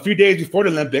 a few days before the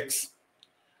Olympics.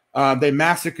 They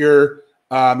massacre,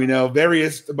 about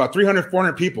 300,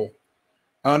 400 people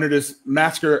under this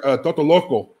massacre, Toto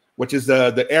Loco, which is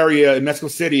the area in Mexico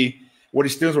City where the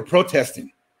students were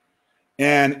protesting.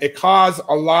 And it caused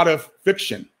a lot of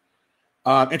friction.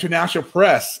 International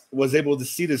press was able to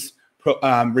see this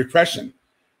repression.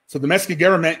 So the Mexican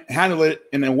government handled it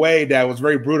in a way that was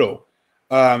very brutal.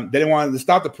 They didn't want to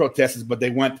stop the protesters, but they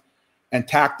went and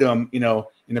attacked them, in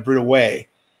a brutal way.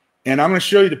 And I'm going to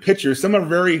show you the pictures. Some are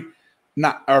very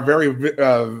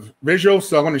visual,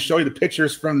 so I'm going to show you the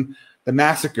pictures from the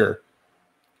massacre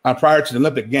prior to the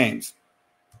Olympic Games.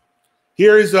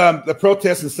 Here is the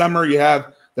protest in summer. You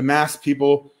have the mass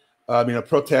people,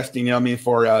 protesting,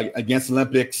 for against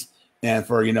Olympics and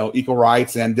for equal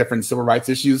rights and different civil rights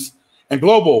issues. And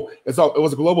global, it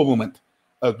was a global movement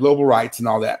of global rights and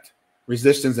all that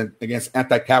resistance against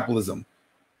anti-capitalism.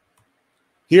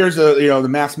 Here's the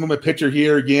mass movement picture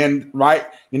here again, right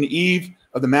in the eve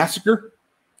of the massacre.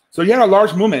 So you had a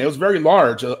large movement. It was very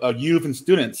large of youth and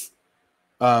students,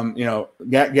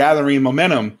 gathering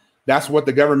momentum. That's what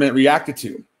the government reacted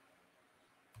to.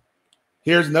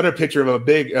 Here's another picture of a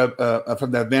big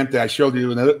from the event that I showed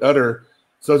you. Another.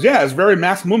 So yeah, it's very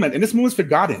mass movement, and this movement's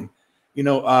forgotten. In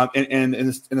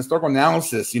historical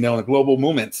analysis, in the global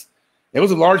movements, it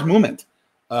was a large movement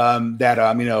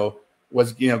that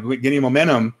was getting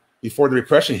momentum before the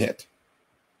repression hit.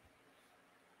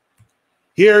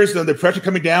 Here's the depression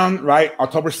coming down, right?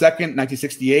 October 2nd,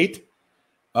 1968.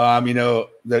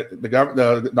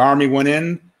 The army went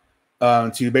in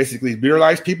to basically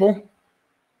brutalize people.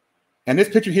 And this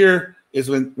picture here is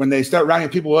when they start rounding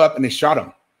people up and they shot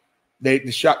them.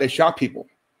 They shot people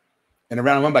and they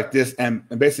rounded them up like this. And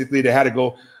basically they had to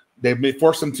go, they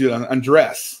forced them to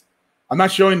undress. I'm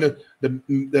not showing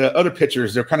the other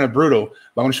pictures. They're kind of brutal,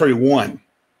 but I'm going to show you one.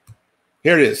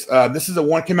 Here it is. This is the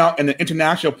one that came out in the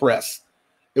international press.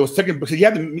 It was taken because you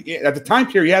had at the time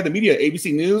period, you had the media,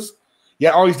 ABC News. You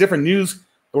had all these different news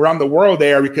around the world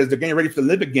there because they're getting ready for the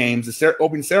Olympic Games, the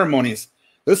opening ceremonies.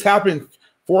 This happened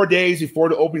 4 days before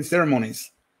the opening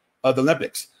ceremonies of the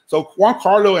Olympics. So Juan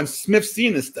Carlo and Smith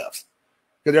seeing this stuff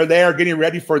because they're there getting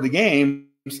ready for the games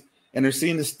and they're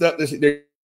seeing this stuff. They're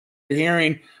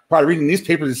hearing, probably reading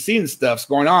newspapers and seeing stuff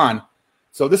going on.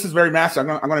 So this is very massive.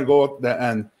 I'm going to go up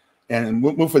and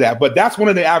move for that. But that's one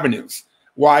of the avenues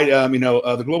why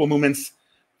the global movements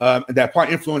that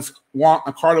probably influenced Juan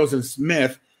Carlos and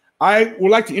Smith. I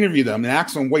would like to interview them and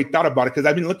ask them what he thought about it because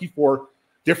I've been looking for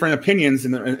different opinions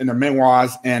in their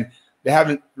memoirs, and they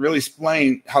haven't really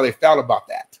explained how they felt about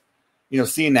that.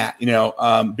 Seeing that,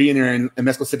 being there in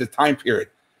Mexico City time period.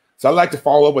 So I'd like to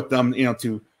follow up with them,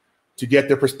 to get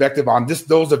their perspective on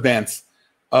those events.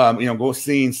 Go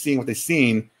seeing what they've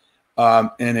seen,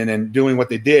 and doing what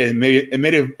they did.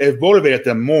 It motivated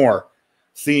them more,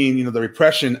 seeing, you know, the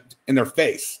repression in their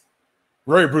face,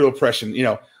 very brutal oppression, you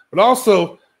know, but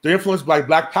also they're influenced by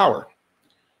Black Power.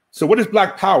 So what is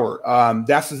Black Power?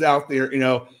 That's just out there, you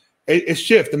know, it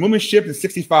shifted. The movement shifted in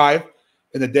 '65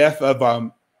 in the death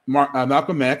of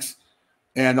Malcolm X,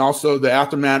 and also the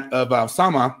aftermath of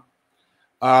Sama.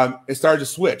 It started to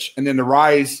switch, and then the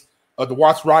rise of the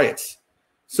Watts riots.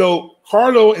 So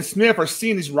Carlo and Smith are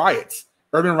seeing these riots,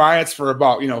 urban riots, for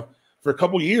about, you know, for a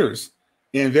couple years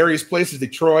in various places,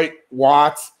 Detroit,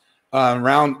 Watts,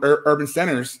 around urban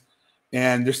centers,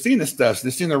 and they're seeing this stuff.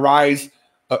 They're seeing the rise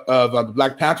of the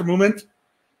Black Panther movement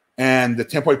and the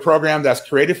 10-point program that's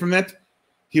created from it.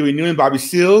 Huey Newton, Bobby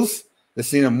Seals, they're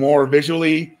seeing it more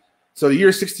visually. So the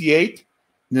year '68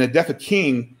 and the death of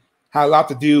King had a lot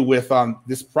to do with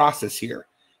this process here.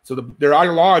 So their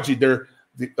ideology,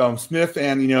 Smith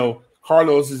and, you know,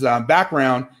 Carlos's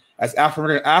background as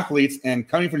African-American athletes and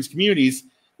coming from these communities,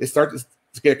 they start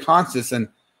to get a conscious, and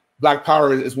Black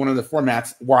Power is one of the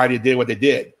formats why they did what they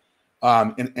did,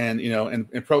 and you know,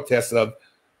 in protest of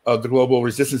the global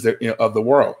resistance that, you know, of the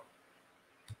world.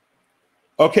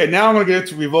 Okay, now I'm going to get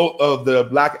to revolt of the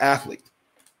Black athlete.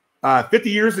 50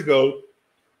 years ago,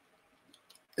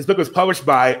 this book was published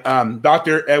by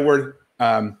Dr. Edwards.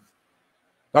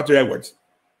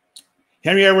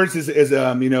 Henry Edwards is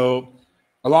you know,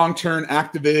 a long-term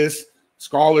activist,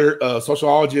 scholar,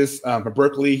 sociologist from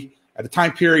Berkeley. At the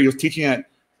time period, he was teaching at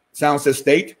San Jose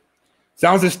State.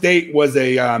 San Jose State was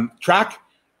a track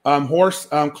horse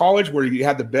college where you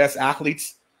had the best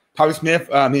athletes. Tommy Smith,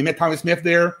 he met Tommy Smith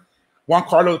there. Juan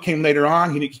Carlos came later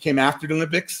on. He came after the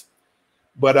Olympics,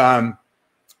 but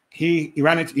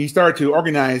he started to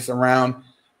organize around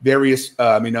various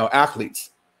you know,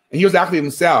 athletes, and he was an athlete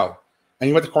himself. And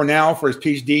he went to Cornell for his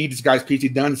PhD. He just got his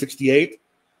PhD done in '68.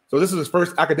 So this is his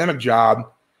first academic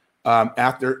job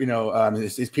after, you know,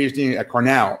 his PhD at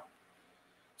Cornell.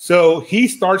 So he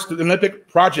starts the Olympic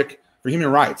Project for Human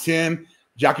Rights. Him,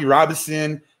 Jackie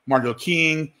Robinson, Martin Luther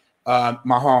King,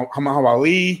 Muhammad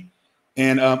Ali,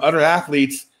 and other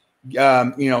athletes, you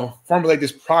know, formulate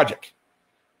this project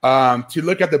to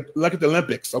look at the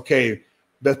Olympics. Okay,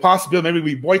 the possibility maybe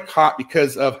we boycott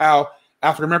because of how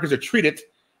African Americans are treated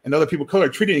and other people of color are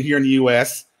treated here in the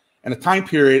U.S. and a time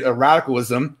period of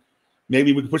radicalism.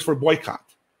 Maybe we could push for a boycott.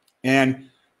 And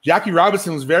Jackie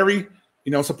Robinson was very,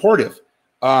 you know, supportive,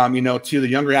 you know, to the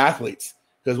younger athletes,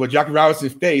 because what Jackie Robinson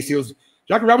faced,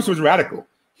 Jackie Robinson was radical.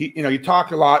 He, you know, he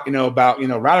talked a lot, you know, about, you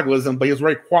know, radicalism, but he was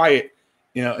very quiet,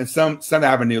 you know, in some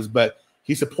avenues, but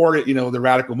he supported, you know, the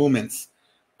radical movements.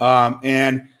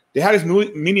 And they had this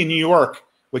meeting in New York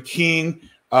with King,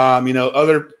 you know,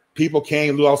 other people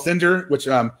came, Lou Alcindor, which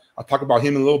I'll talk about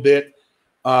him in a little bit,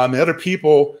 and other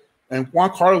people. And Juan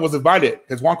Carlos was invited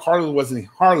because Juan Carlos was in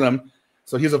Harlem,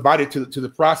 so he was invited to the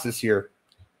process here.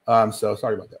 So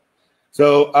sorry about that.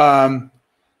 So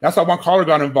that's how Juan Carlos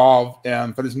got involved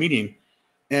for this meeting,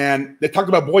 and they talked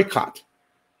about boycott.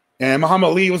 And Muhammad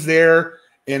Ali was there,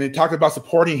 and they talked about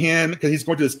supporting him because he's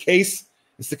going through his case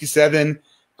in '67.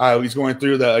 He's going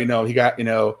through the, you know, he got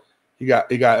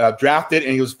drafted,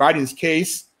 and he was fighting his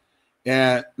case.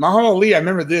 And Muhammad Ali, I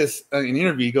remember this in an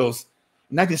interview. He goes,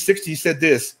 in 1960, he said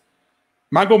this: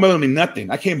 "My gold medal mean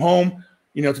nothing. I came home,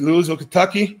 you know, to Louisville,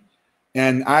 Kentucky,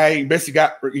 and I basically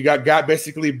got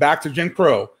basically back to Jim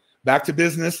Crow, back to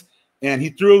business." And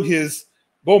he threw his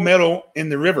gold medal in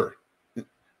the river,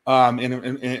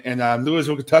 in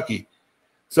Louisville, Kentucky.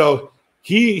 So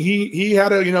he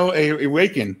had a, you know, a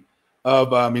awakening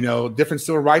of you know, different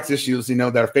civil rights issues, you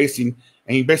know, that are facing,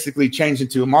 and he basically changed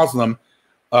into a Muslim.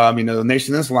 You know, the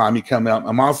Nation of Islam, become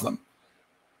a Muslim.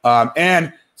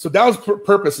 And so that was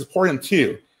purpose, supporting him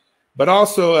too. But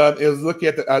also it was looking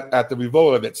at the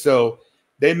revolt of it. So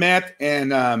they met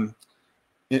in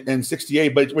 '68,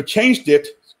 but what changed it,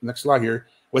 next slide here,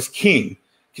 was King.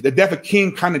 The death of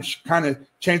King kind of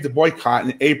changed the boycott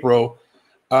in April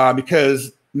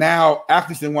because now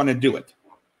athletes didn't want to do it.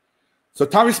 So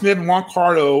Tommy Smith and Juan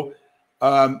Carlo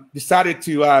decided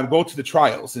to go to the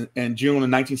trials in June of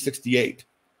 1968.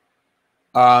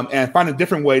 And find a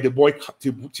different way to boycott,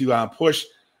 to push,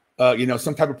 you know,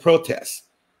 some type of protest.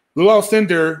 Lou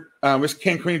Alcindor, which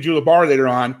came Kareem Abdul-Jabbar later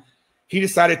on, he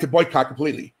decided to boycott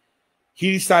completely.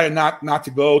 He decided not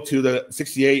to go to the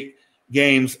 '68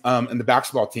 games in the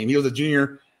basketball team. He was a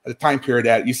junior at the time period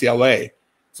at UCLA,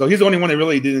 so he's the only one that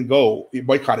really didn't go. He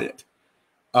boycotted it.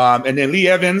 And then Lee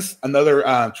Evans,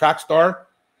 another track star,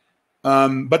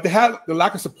 but they had the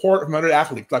lack of support from other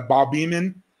athletes like Bob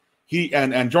Beamon.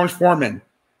 And George Foreman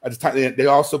at the time, they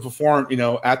also performed, you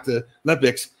know, at the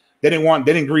Olympics. They didn't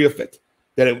agree with it.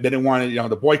 that they didn't want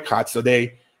the boycott, so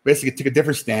they basically took a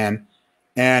different stand.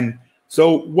 And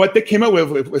so what they came up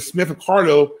with Smith and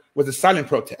Carlo was a silent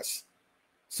protest.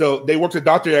 So they worked with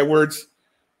Dr. Edwards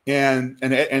and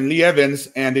Lee Evans,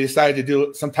 and they decided to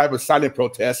do some type of silent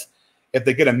protest if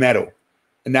they get a medal.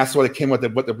 And that's why they came with the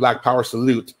Black Power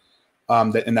salute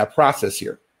in that process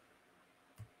here.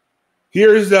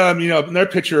 Here's another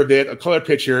picture of it, a color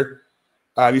picture.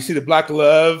 You see the black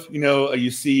love,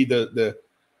 you see the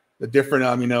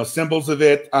different symbols of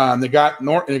it. They got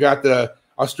the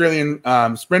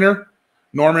Australian sprinter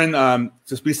Norman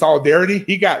to be solidarity.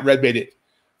 He got red baited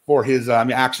for his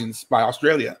actions by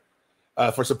Australia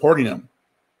for supporting him.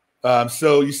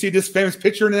 So you see this famous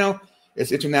picture now.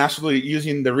 It's internationally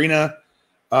using the arena,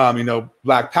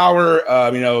 Black Power,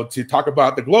 to talk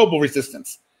about the global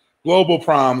resistance, global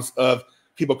problems of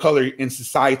people of color in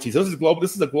society. So this is global.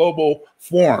 This is a global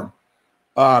forum,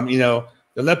 the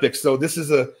Olympics. So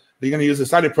they're going to use a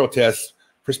silent protest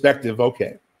perspective.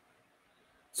 Okay.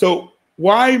 So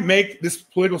why make this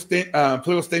political statement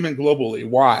globally?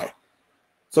 Why?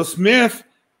 So Smith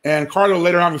and Carlo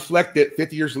later on reflected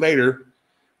 50 years later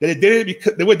that they did it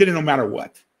because they did it no matter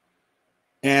what.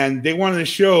 And they wanted to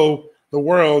show the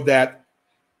world that,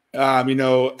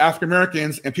 African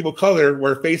Americans and people of color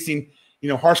were facing,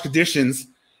 harsh conditions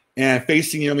and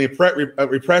facing, repression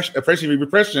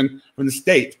from the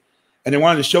state. And they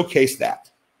wanted to showcase that.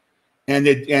 And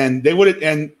they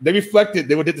reflected,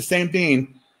 they did the same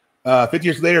thing 50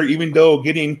 years later, even though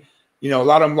getting, a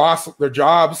lot of them lost their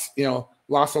jobs,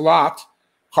 lost a lot.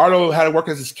 Carlo had to work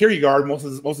as a security guard most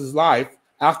of his life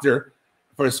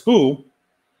for his school.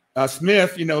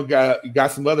 Smith,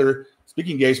 got some other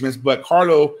speaking engagements, but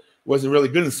Carlo wasn't really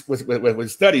good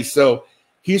with studies, so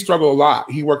he struggled a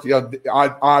lot. He worked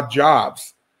odd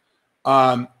jobs.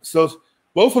 So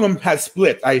both of them had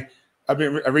split. I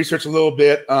researched a little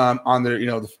bit on their,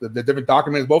 the different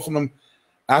documents. Both of them,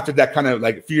 after that, kind of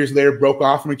like a few years later, broke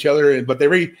off from each other, but they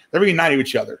reunited with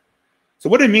each other. So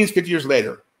what it means 50 years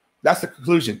later, that's the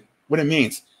conclusion. What it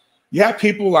means. You have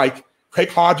people like Craig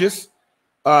Hodges,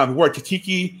 who wore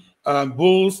Tatiki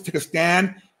Bulls, took a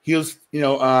stand. He was, he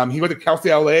went to Cal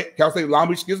State Long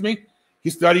Beach, He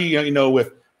studied,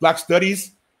 with Black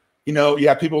Studies. You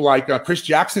have people like Chris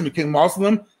Jackson became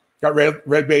Muslim, got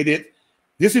red baited.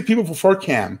 These are people before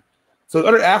Cam. So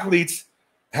other athletes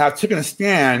have taken a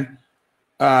stand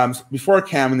before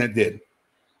Cam and that did.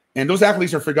 And those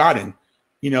athletes are forgotten,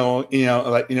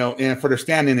 and for their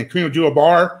standing. And Kareem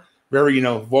Abdul-Jabbar, very,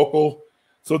 vocal.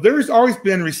 So there's always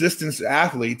been resistance to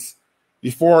athletes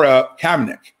before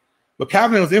Kaepernick. But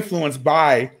Kaepernick was influenced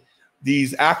by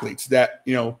these athletes that,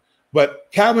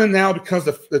 but Kaepernick now becomes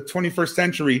the 21st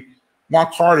century Juan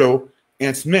Carlo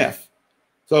and Smith.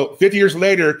 So 50 years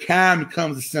later, Cam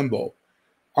becomes a symbol.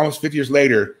 Almost 50 years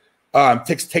later,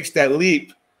 takes that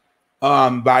leap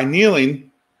by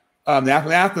kneeling the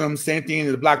national anthem, same thing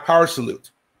in the Black Power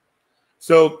salute.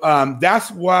 So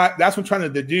that's what I'm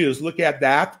trying to do is look at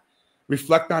that,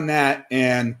 reflect on that,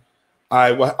 and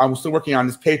I'm still working on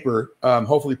this paper,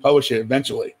 hopefully publish it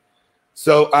eventually.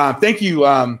 So thank you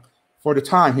for the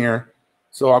time here.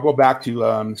 So I'll go back to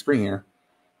the screen here,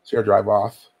 share drive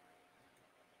off.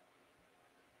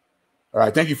 All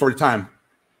right, thank you for the time.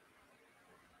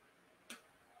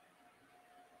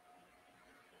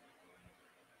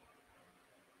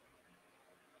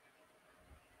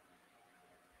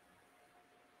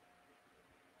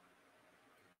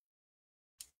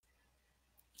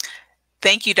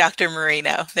 Thank you, Dr.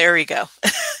 Moreno. There we go.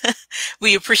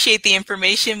 We appreciate the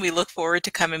information. We look forward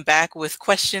to coming back with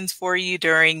questions for you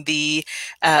during the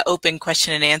open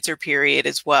question and answer period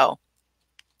as well.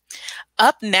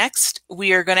 Up next,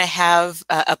 we are going to have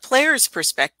a player's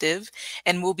perspective,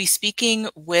 and we'll be speaking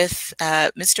with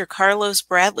Mr. Carlos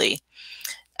Bradley.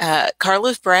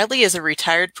 Carlos Bradley is a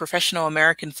retired professional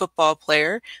American football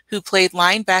player who played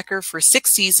linebacker for 6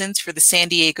 seasons for the San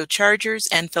Diego Chargers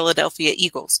and Philadelphia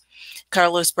Eagles.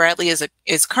 Carlos Bradley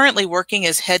is currently working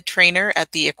as head trainer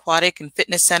at the Aquatic and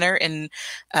Fitness Center in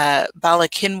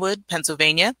Ballackinwood,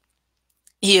 Pennsylvania.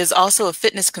 He is also a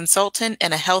fitness consultant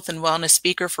and a health and wellness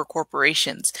speaker for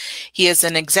corporations. He is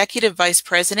an executive vice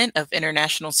president of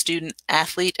International Student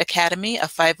Athlete Academy, a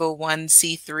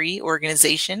 501c3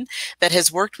 organization that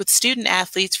has worked with student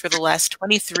athletes for the last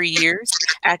 23 years,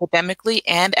 academically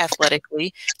and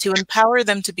athletically, to empower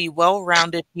them to be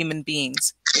well-rounded human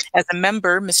beings. As a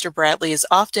member, Mr. Bradley is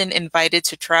often invited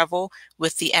to travel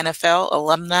with the NFL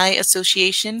Alumni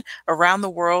Association around the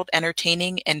world,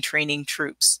 entertaining and training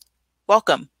troops.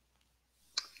 Welcome.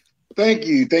 Thank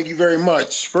you. Thank you very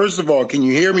much. First of all, can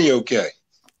you hear me okay?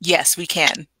 Yes, we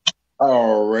can.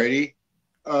 All righty.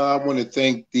 I want to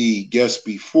thank the guests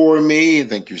before me and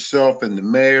thank yourself and the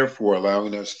mayor for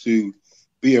allowing us to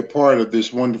be a part of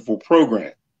this wonderful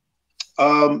program.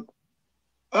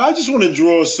 I just want to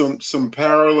draw some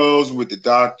parallels with the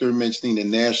doctor mentioning the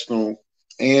national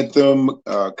anthem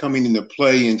coming into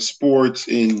play in sports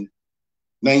in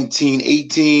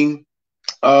 1918.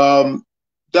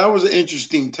 That was an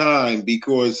interesting time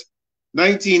because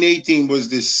 1918 was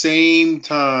the same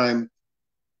time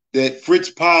that Fritz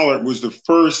Pollard was the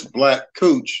first black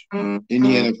coach in the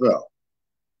NFL.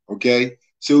 Okay.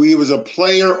 So he was a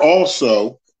player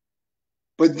also.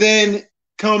 But then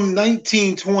come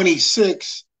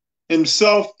 1926,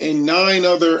 himself and 9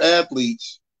 other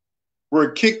athletes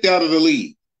were kicked out of the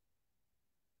league.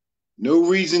 No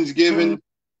reasons given,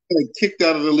 kicked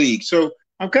out of the league. So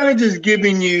I'm kind of just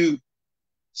giving you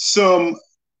some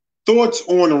thoughts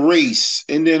on race,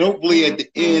 and then hopefully at the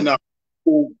end I'll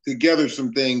pull together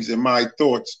some things and my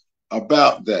thoughts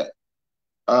about that.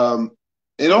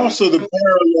 And also the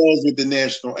parallels with the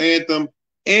national anthem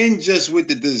and just with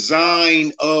the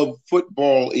design of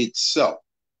football itself.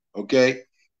 Okay.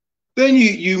 Then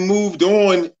you moved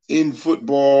on in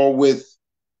football with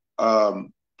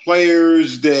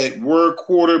players that were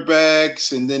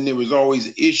quarterbacks, and then there was always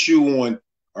an issue on,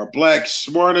 are blacks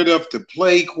smart enough to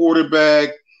play quarterback?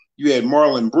 You had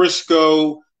Marlon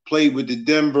Briscoe, played with the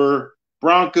Denver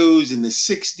Broncos in the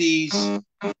 60s.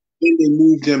 Then they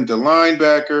moved him to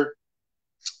linebacker.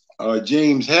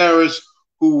 James Harris,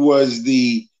 who was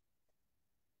the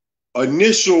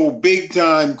initial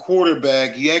big-time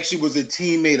quarterback. He actually was a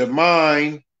teammate of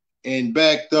mine and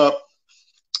backed up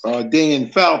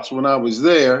Dan Fouts when I was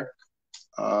there.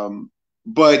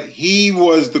 But he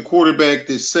was the quarterback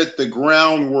that set the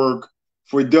groundwork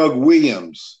for Doug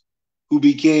Williams, who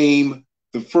became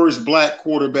the first black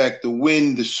quarterback to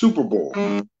win the Super Bowl,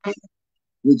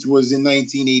 which was in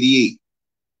 1988.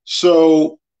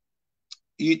 So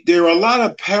there are a lot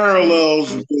of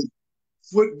parallels with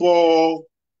football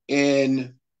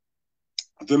and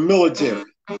the military.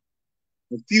 A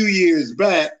few years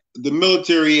back, the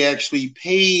military actually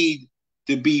paid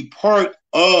to be part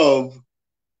of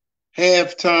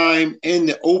halftime and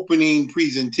the opening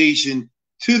presentation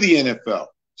to the NFL.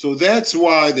 So that's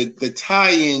why the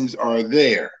tie-ins are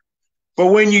there. But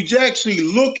when you actually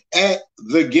look at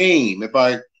the game, if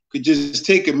I could just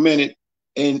take a minute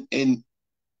and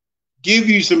give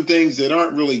you some things that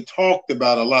aren't really talked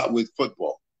about a lot with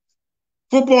football.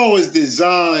 Football is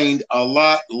designed a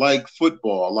lot like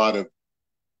football. A lot of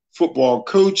football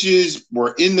coaches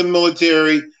were in the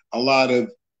military. A lot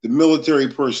of the military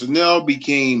personnel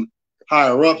became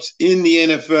higher ups in the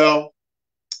NFL.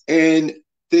 And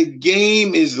the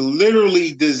game is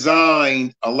literally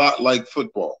designed a lot like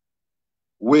football,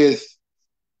 with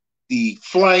the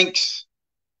flanks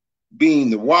being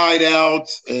the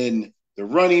wideouts and the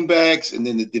running backs and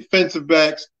then the defensive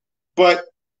backs. But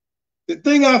the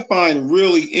thing I find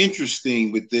really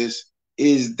interesting with this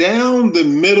is down the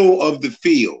middle of the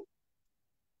field,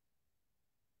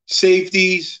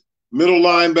 safeties, middle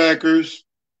linebackers,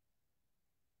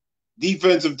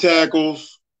 defensive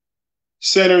tackles,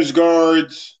 centers,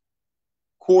 guards,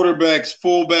 quarterbacks,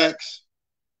 fullbacks,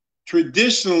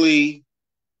 traditionally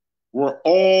were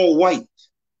all white.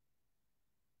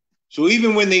 So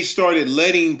even when they started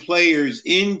letting players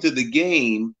into the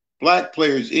game, black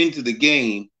players into the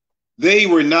game, they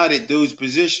were not at those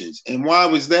positions. And why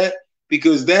was that?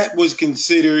 Because that was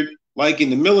considered, like in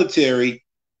the military,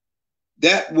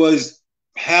 that was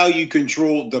how you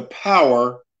controlled the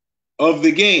power of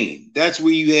the game. That's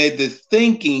where you had the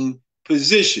thinking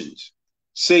positions.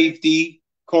 Safety,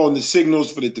 calling the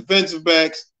signals for the defensive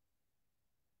backs.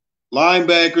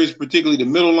 Linebackers, particularly the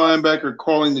middle linebacker,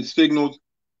 calling the signals.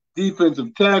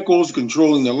 Defensive tackles,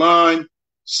 controlling the line.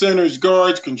 Centers,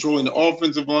 guards, controlling the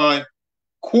offensive line.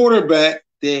 Quarterback,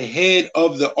 the head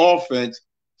of the offense.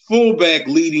 Fullback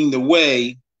leading the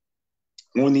way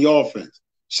on the offense.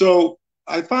 So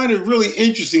I find it really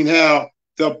interesting how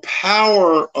the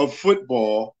power of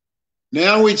football,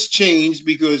 now it's changed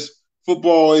because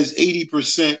football is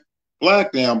 80%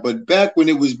 black now, but back when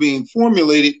it was being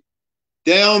formulated,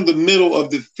 down the middle of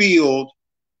the field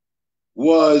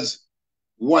was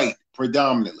white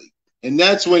predominantly. And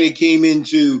that's when it came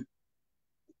into,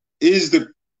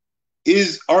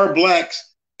 are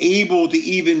blacks able to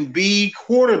even be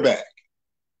quarterback?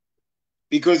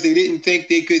 Because they didn't think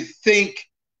they could think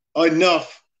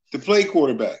enough to play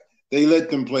quarterback. They let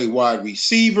them play wide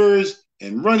receivers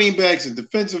and running backs and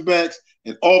defensive backs.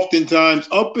 And oftentimes,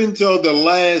 up until the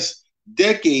last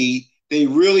decade, they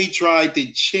really tried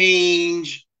to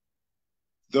change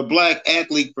the black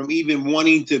athlete from even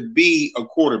wanting to be a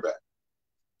quarterback.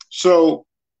 So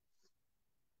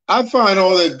I find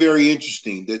all that very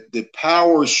interesting, that the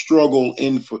power struggle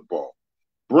in football,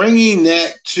 bringing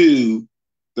that to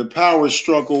the power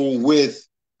struggle with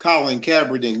Colin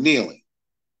Kaepernick kneeling.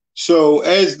 So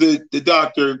as the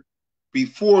doctor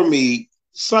before me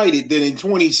cited, that in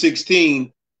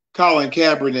 2016, Colin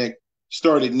Kaepernick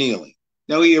started kneeling.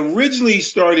 Now, he originally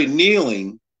started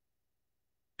kneeling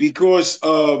because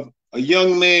of a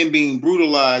young man being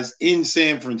brutalized in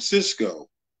San Francisco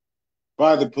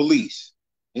by the police.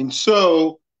 And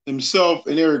so himself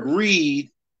and Eric Reed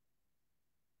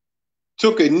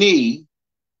took a knee,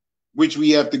 which we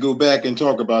have to go back and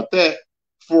talk about that,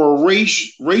 for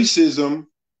racism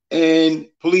and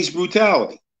police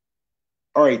brutality.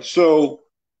 All right, so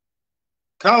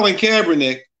Colin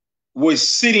Kaepernick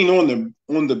was sitting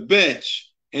on the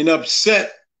bench and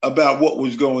upset about what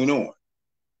was going on.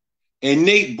 And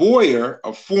Nate Boyer,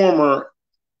 a former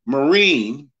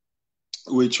Marine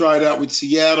who had tried out with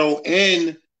Seattle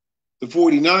and the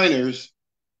 49ers,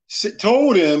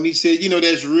 told him, he said, you know,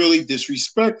 that's really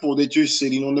disrespectful that you're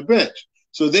sitting on the bench.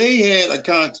 So they had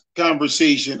a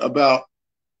conversation about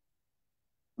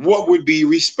what would be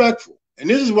respectful. And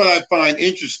this is what I find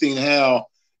interesting, how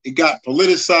it got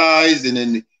politicized. And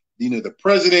then, you know, the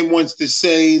president wants to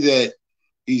say that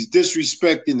he's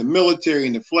disrespecting the military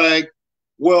and the flag.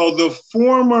 Well, the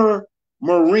former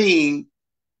Marine,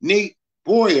 Nate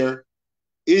Boyer,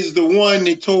 is the one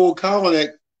that told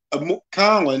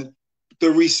Colin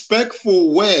the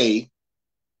respectful way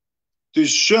to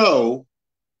show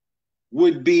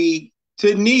would be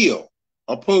to kneel,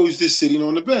 opposed to sitting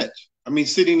on the bench. I mean,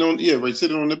 sitting on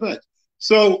the bench.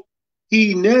 So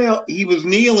he was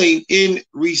kneeling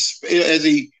as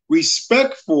a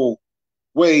respectful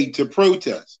way to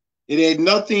protest. It had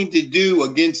nothing to do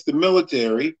against the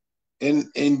military, and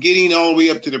getting all the way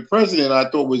up to the president, I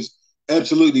thought was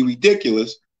absolutely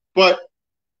ridiculous. But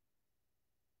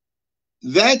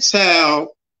that's how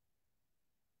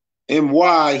and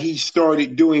why he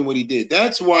started doing what he did.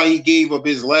 That's why he gave up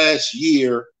his last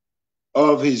year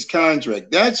of his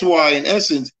contract. That's why, in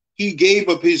essence, he gave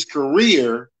up his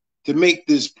career to make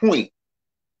this point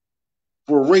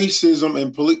for racism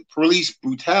and police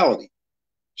brutality.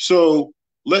 So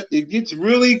it gets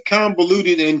really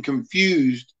convoluted and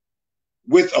confused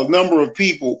with a number of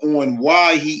people on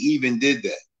why he even did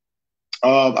that.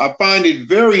 I find it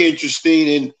very interesting,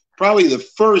 and probably the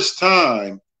first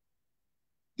time.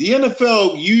 The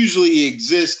NFL usually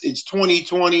exists, it's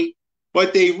 2020,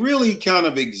 but they really kind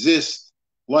of exist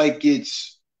like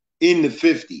it's in the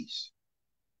 50s.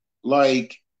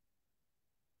 Like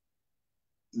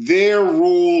their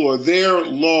rule or their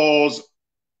laws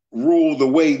rule the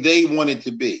way they want it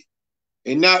to be,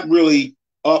 and not really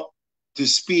up to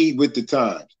speed with the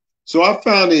times. So I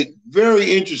found it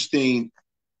very interesting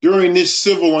during this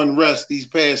civil unrest these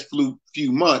past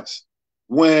few months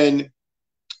when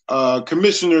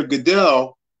Commissioner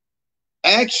Goodell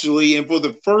actually, and for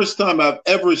the first time I've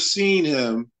ever seen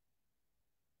him,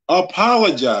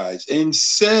 apologize and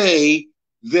say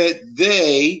that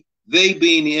they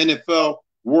being the NFL,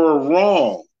 were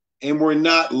wrong and were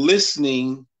not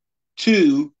listening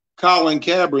to Colin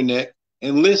Kaepernick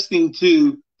and listening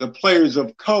to the players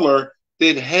of color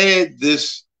that had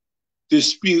this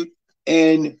dispute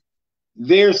and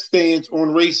their stance on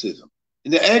racism.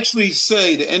 And to actually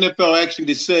say, the NFL actually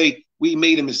to say we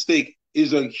made a mistake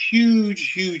is a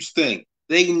huge, huge thing.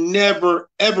 They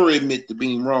never, ever admit to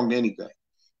being wrong to anything.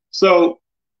 So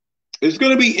it's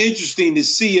going to be interesting to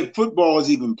see if football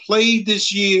is even played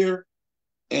this year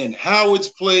and how it's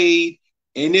played,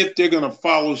 and if they're going to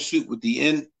follow suit with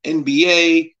the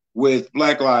NBA, with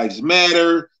Black Lives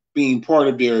Matter being part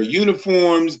of their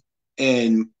uniforms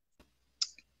and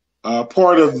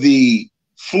part of the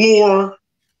floor.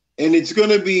 And it's going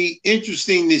to be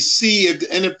interesting to see if the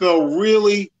NFL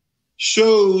really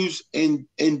shows and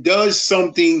does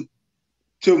something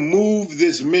to move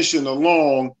this mission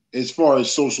along as far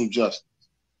as social justice.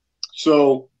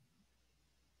 So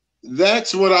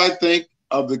that's what I think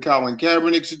of the Colin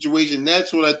Kaepernick situation.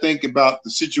 That's what I think about the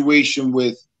situation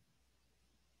with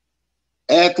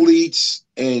athletes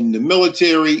and the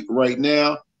military right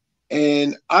now.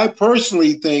 And I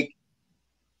personally think,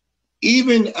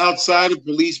 even outside of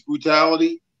police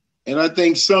brutality, and I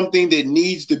think something that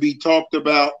needs to be talked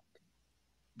about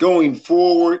going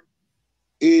forward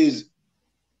is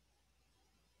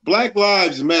Black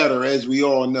Lives Matter, as we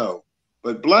all know,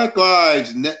 but Black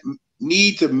lives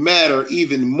need to matter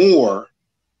even more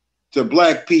to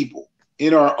Black people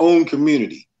in our own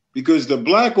community, because the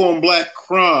Black on Black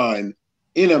crime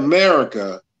in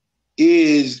America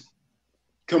is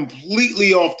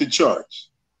completely off the charts.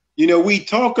 You know, we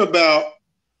talk about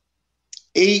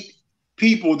 8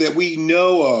 people that we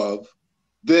know of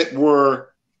that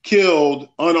were killed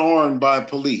unarmed by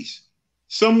police.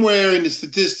 Somewhere in the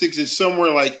statistics, it's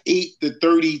somewhere like 8 to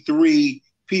 33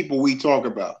 people we talk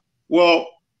about. Well,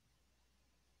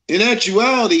 in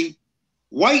actuality,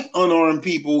 white unarmed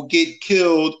people get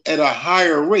killed at a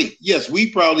higher rate. Yes,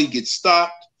 we probably get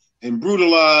stopped and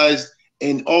brutalized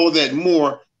and all of that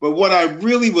more. But what I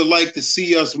really would like to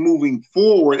see us moving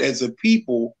forward as a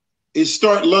people is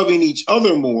start loving each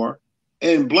other more,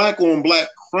 and black on black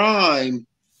crime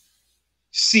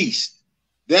ceased.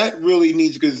 That really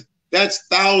needs, because that's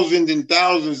thousands and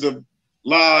thousands of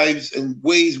lives and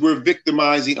ways we're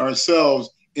victimizing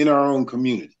ourselves in our own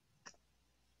community.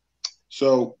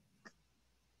 So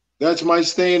that's my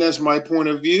stand, that's my point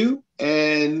of view,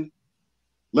 and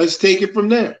let's take it from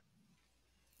there.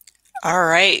 All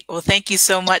right. Well, thank you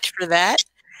so much for that.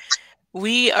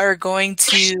 We are going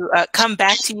to come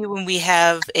back to you when we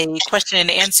have a question and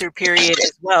answer period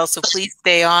as well. So please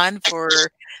stay on for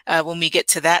when we get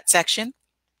to that section.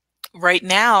 Right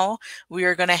now, we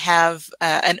are going to have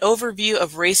an overview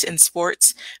of race in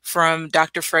sports from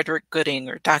Dr. Frederick Gooding,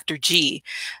 or Dr. G.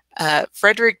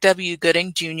 Frederick W.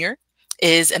 Gooding, Jr.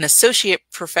 is an associate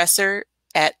professor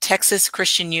at Texas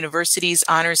Christian University's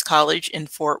Honors College in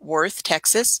Fort Worth,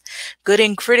 Texas.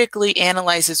 Gooding critically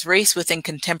analyzes race within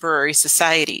contemporary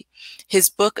society. His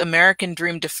book, American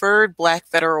Dream Deferred: Black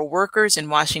Federal Workers in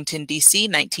Washington, D.C.,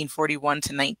 1941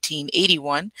 to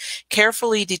 1981,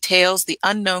 carefully details the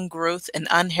unknown growth and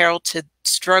unheralded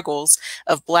struggles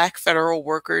of Black federal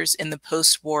workers in the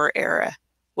post-war era.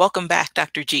 Welcome back,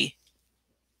 Dr. G.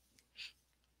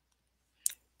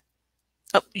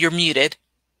 Oh, you're muted.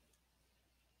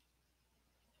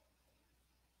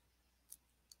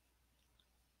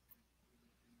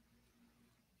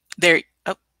 There.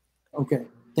 Oh. Okay.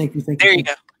 Thank you. Thank you. There you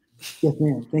go. Yes,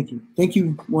 ma'am. Thank you. Thank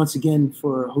you once again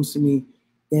for hosting me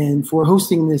and for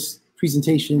hosting this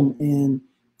presentation, and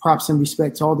props and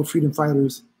respect to all the freedom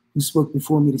fighters who spoke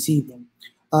before me this evening.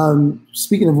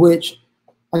 Speaking of which,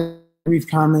 I have brief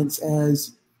comments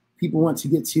as people want to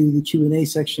get to the Q&A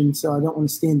section, so I don't want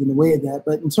to stand in the way of that.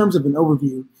 But in terms of an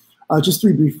overview, just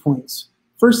 3 brief points.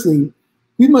 Firstly,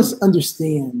 we must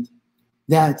understand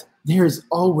that there's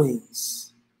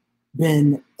always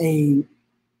been a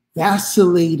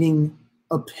vacillating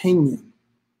opinion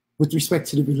with respect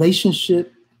to the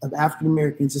relationship of African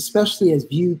Americans, especially as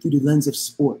viewed through the lens of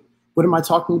sport. What am I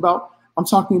talking about? I'm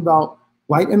talking about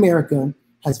white America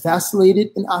has vacillated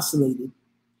and oscillated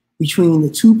between the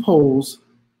 2 poles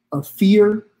of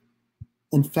fear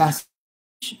and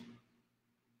fascination.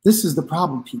 This is the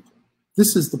problem, people.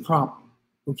 This is the problem,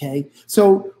 okay?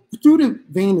 So through the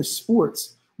vein of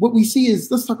sports, what we see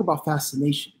is, let's talk about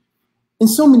fascination. In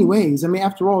so many ways, I mean,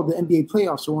 after all, the NBA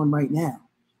playoffs are on right now.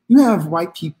 You have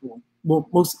white people, well,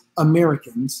 most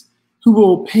Americans, who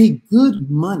will pay good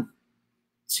money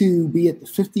to be at the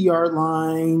 50-yard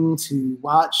line, to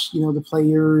watch, the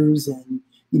players, and,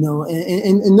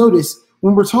 and notice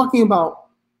when we're talking about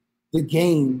the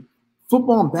game,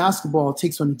 football and basketball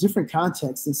takes on a different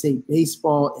context than, say,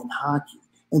 baseball and hockey,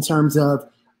 in terms of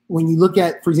when you look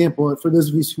at, for example, for those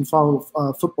of you who follow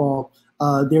football,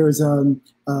 there's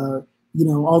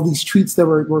all these tweets that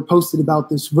were posted about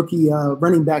this rookie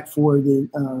running back for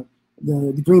the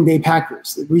Green Bay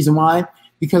Packers. The reason why?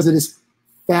 Because of this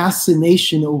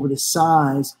fascination over the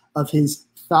size of his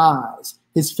thighs,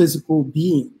 his physical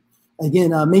being.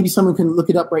 Again, maybe someone can look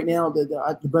it up right now.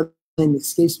 The brother's name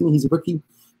escapes me. He's a rookie.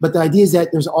 But the idea is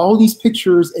that there's all these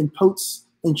pictures and posts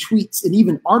and tweets and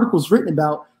even articles written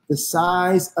about the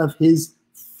size of his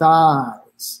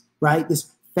thighs, right?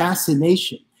 This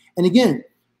fascination. And again,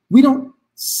 we don't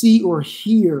see or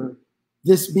hear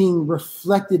this being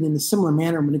reflected in a similar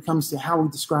manner when it comes to how we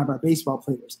describe our baseball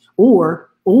players, or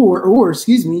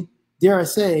excuse me, dare I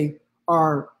say,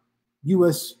 our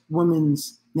U.S.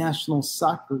 women's national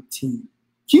soccer team.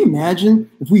 Can you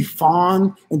imagine if we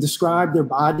fawned and described their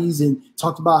bodies and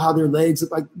talked about how their legs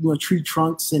look like tree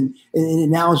trunks and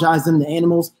analogized them to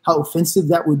animals, how offensive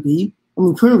that would be? I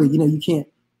mean, clearly, you can't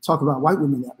talk about white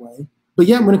women that way. But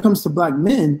yet when it comes to black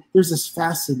men, there's this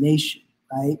fascination,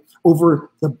 right,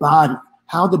 over the body,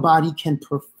 how the body can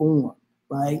perform,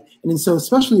 right? And so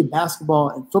especially in basketball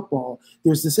and football,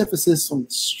 there's this emphasis on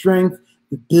the strength,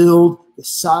 the build, the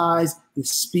size, the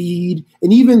speed.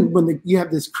 And even when you have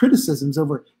this criticisms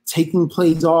over taking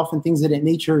plays off and things of that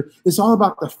nature, it's all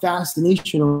about the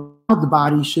fascination of how the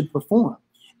body should perform.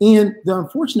 And the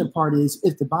unfortunate part is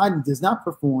if the body does not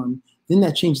perform, then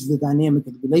that changes the dynamic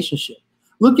of the relationship.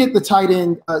 Look at the tight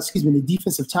end, the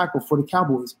defensive tackle for the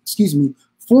Cowboys,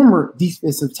 former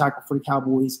defensive tackle for the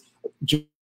Cowboys, John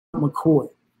McCoy.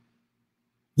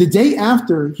 The day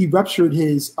after he ruptured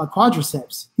his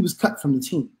quadriceps, he was cut from the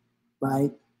team,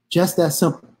 right? Just that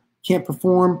simple. Can't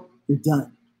perform, you're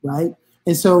done, right?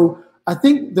 And so I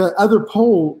think the other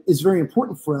pole is very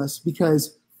important for us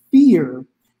because fear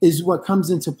is what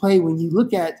comes into play when you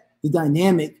look at the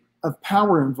dynamic of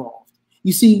power involved.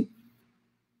 You see,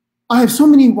 I have so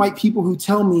many white people who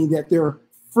tell me that they're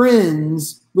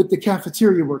friends with the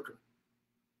cafeteria worker.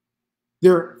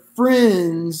 They're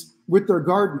friends with their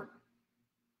gardener.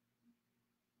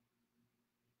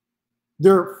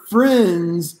 They're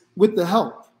friends with the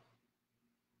help.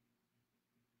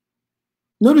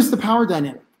 Notice the power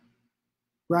dynamic,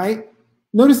 right?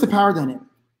 Notice the power dynamic.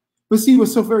 But see,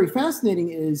 what's so very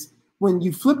fascinating is when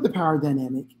you flip the power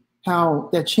dynamic, how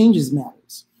that changes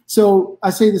matters. So I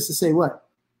say this to say what?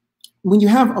 When you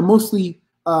have a mostly,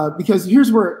 because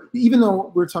here's where, even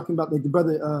though we're talking about like the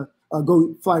brother,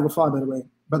 go fly, by the way,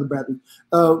 Brother Bradley,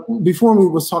 before we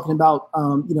was talking about,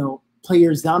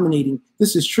 players dominating,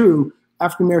 this is true.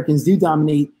 African Americans do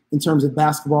dominate in terms of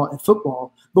basketball and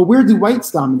football, but where do whites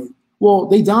dominate? Well,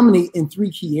 they dominate in three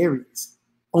key areas: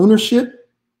 ownership,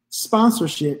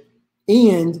 sponsorship,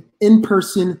 and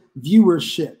in-person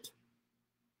viewership,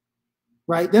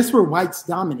 right? That's where whites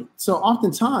dominate. So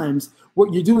oftentimes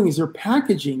what you're doing is you're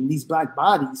packaging these black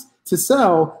bodies to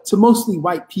sell to mostly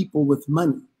white people with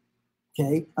money,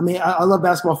 okay? I mean, I love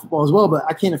basketball, football as well, but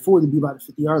I can't afford to be by the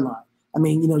 50-yard line. I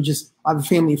mean, just I have a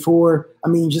family of four. I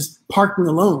mean, just parking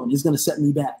alone is going to set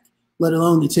me back, let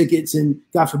alone the tickets and,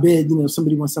 God forbid,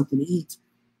 somebody wants something to eat,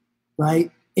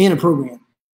 right? And a program.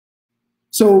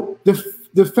 So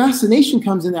the fascination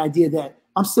comes in the idea that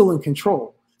I'm still in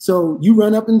control. So you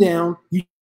run up and down, you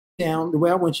down the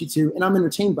way I want you to, and I'm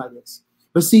entertained by this.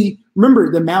 But see,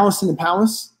 remember the malice in the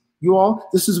palace, you all?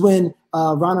 This is when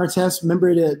Ron Artest,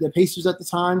 remember the Pacers at the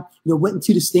time, went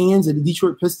into the stands of the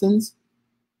Detroit Pistons.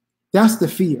 That's the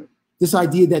fear. This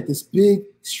idea that this big,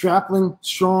 strapping,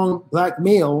 strong black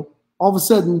male all of a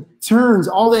sudden turns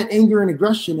all that anger and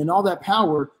aggression and all that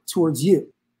power towards you.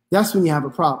 That's when you have a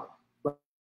problem. Right?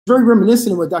 Very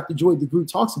reminiscent of what Dr. Joy DeGroot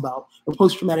talks about, of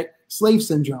post-traumatic slave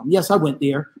syndrome. Yes, I went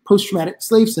there. Post-traumatic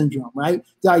slave syndrome, right?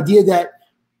 The idea that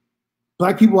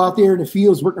black people out there in the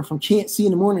fields working from can't see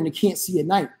in the morning to can't see at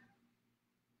night.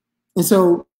 And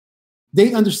so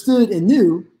they understood and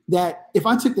knew that if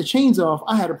I took the chains off,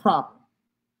 I had a problem.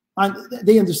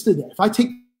 They understood that. If I take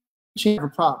the chains, I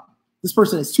have a problem. This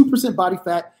person has 2% body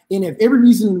fat and have every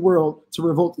reason in the world to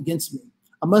revolt against me.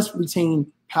 I must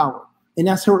retain power. And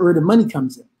that's where the money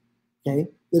comes in, okay?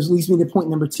 This leads me to point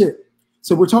number 2.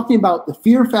 So we're talking about the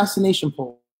fear and fascination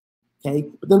pole, okay?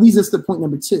 But that leads us to point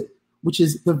number 2, which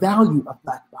is the value of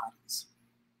black bodies.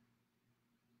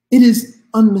 It is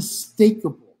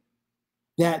unmistakable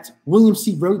that William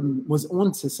C. Roden was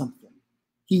onto something.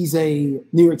 He's a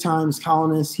New York Times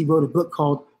columnist. He wrote a book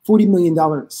called $40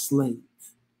 Million Slave.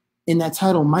 And that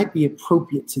title might be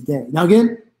appropriate today. Now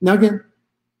again,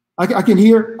 I can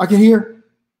hear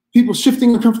people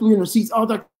shifting uncomfortably in their seats. Oh,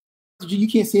 Dr. G, you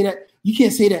can't say that. You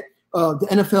can't say that the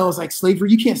NFL is like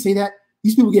slavery. You can't say that.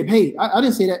 These people get paid. I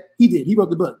didn't say that. He did. He wrote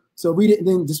the book. So read it and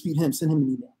then dispute him. Send him an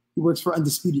email. He works for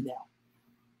Undisputed now.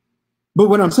 But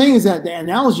what I'm saying is that the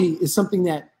analogy is something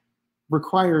that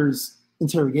requires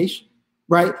interrogation,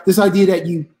 right? This idea that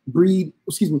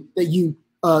you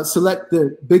select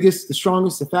the biggest, the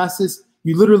strongest, the fastest.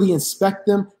 You literally inspect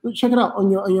them. Check it out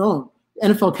on your own.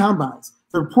 NFL combines.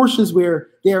 There are portions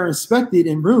where they are inspected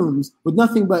in rooms with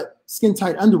nothing but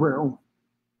skin-tight underwear on,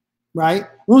 right?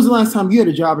 When was the last time you had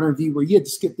a job interview where you had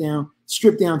to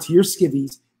strip down to your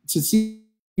skivvies to see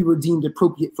if you were deemed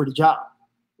appropriate for the job,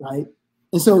 right?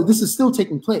 And so this is still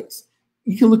taking place.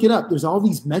 You can look it up. There's all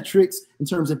these metrics in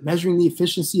terms of measuring the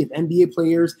efficiency of NBA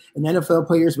players and NFL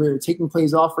players, whether they're taking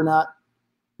plays off or not.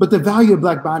 But the value of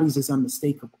black bodies is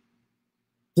unmistakable.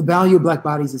 The value of black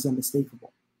bodies is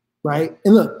unmistakable, right?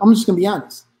 And look, I'm just going to be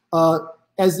honest.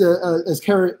 As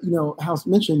Kara, House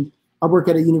mentioned, I work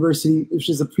at a university, which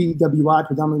is a pre-WI,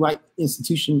 predominantly white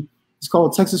institution. It's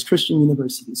called Texas Christian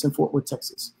University. It's in Fort Worth,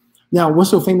 Texas. Now,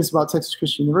 what's so famous about Texas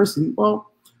Christian University? Well,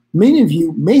 many of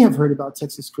you may have heard about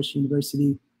Texas Christian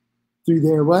University through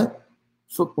their what?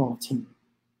 Football team.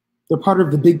 They're part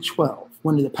of the Big 12,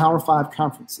 one of the Power 5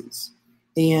 conferences.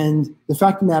 And the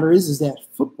fact of the matter is that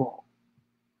football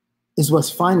is what's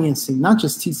financing not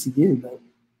just TCU, but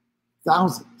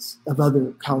thousands of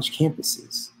other college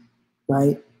campuses,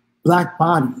 right? Black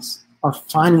bodies are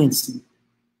financing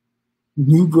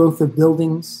new growth of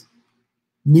buildings,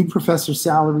 new professor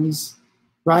salaries,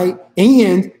 right?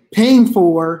 And paying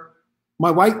for my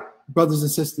white brothers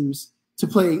and sisters to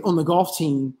play on the golf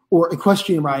team or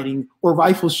equestrian riding or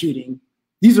rifle shooting.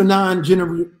 These are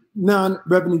non-gender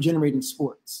non-revenue generating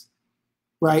sports,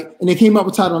 right? And they came up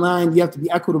with Title IX, you have to be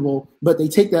equitable, but they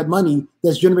take that money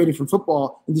that's generated from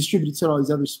football and distribute it to all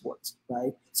these other sports,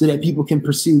 right? So that people can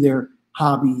pursue their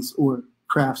hobbies or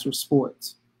crafts or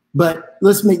sports. But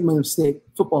let's make no mistake,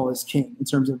 football is king in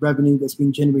terms of revenue that's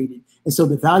being generated. And so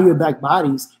the value of black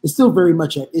bodies is still very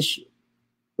much at issue,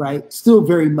 right? Still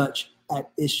very much at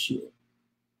issue,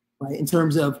 right? In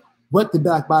terms of what the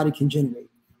black body can generate.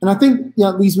 And I think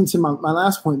that leads me to my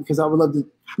last point, because I would love to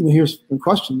hear some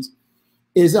questions,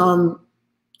 is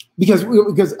because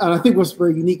and I think what's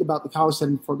very unique about the college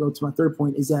setting, before I go to my third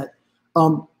point, is that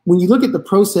when you look at the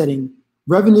pro setting,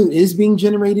 revenue is being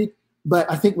generated.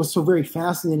 But I think what's so very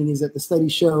fascinating is that the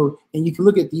studies show, and you can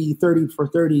look at the 30 for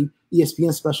 30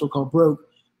 ESPN special called Broke,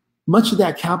 much of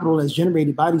that capital that's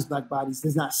generated by these black bodies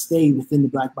does not stay within the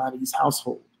black body's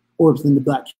household or within the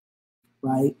black,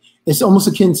 right? It's almost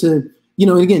akin to,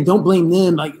 and again, don't blame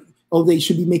them like, oh, they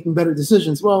should be making better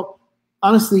decisions. Well,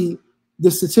 honestly,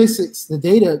 the statistics, the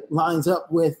data lines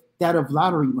up with that of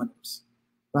lottery winners,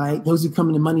 right? Those who come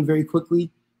into money very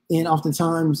quickly, and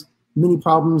oftentimes many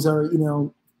problems are,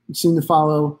 soon to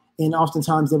follow, and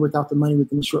oftentimes they're without the money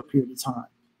within a short period of time,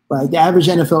 right? The average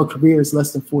NFL career is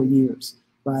less than 4 years,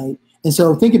 right? And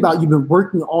so think about, you've been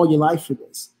working all your life for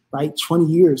this, right? 20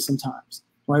 years sometimes,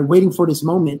 right? Waiting for this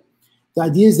moment. The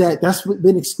idea is that that's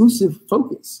been exclusive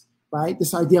focus, right?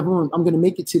 This idea of, I'm going to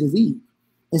make it to the league.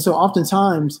 And so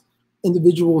oftentimes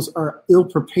individuals are ill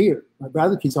prepared. My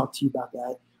brother can talk to you about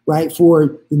that, right?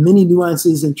 For the many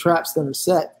nuances and traps that are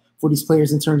set for these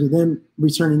players in terms of them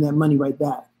returning that money right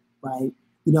back. Right.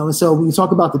 And so when you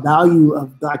talk about the value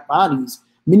of black bodies,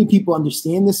 many people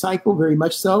understand this cycle very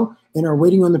much so, and are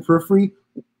waiting on the periphery,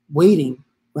 waiting,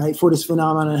 right, for this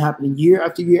phenomenon happening year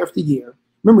after year after year.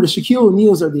 Remember, the Shaquille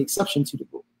O'Neals are the exception to the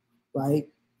rule, right?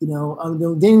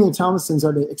 The Daniel Thomasons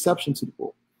are the exception to the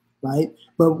rule, right?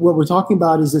 But what we're talking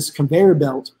about is this conveyor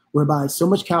belt whereby so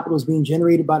much capital is being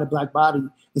generated by the black body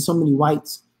and so many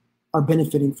whites are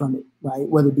benefiting from it, right?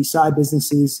 Whether it be side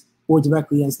businesses or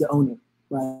directly as the owner,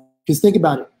 right? Because think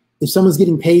about it. If someone's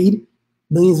getting paid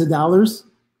millions of dollars,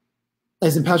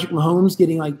 as in Patrick Mahomes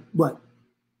getting like, what,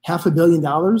 $500 million?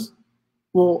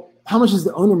 Well, how much is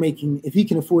the owner making if he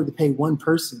can afford to pay one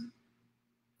person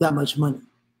that much money,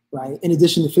 right? In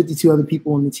addition to 52 other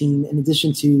people on the team, in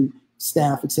addition to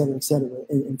staff, et cetera,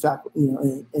 and faculty,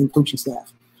 and coaching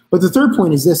staff. But the third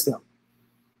point is this, though.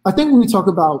 I think when we talk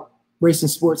about race and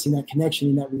sports and that connection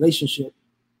and that relationship,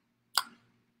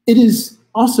 it is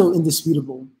also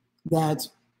indisputable that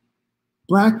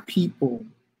Black people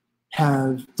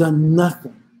have done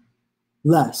nothing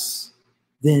less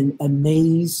than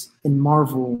amaze and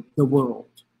marvel the world.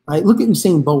 Right? Look at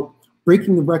Usain Bolt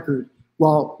breaking the record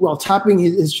while tapping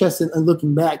his chest and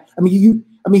looking back. I mean,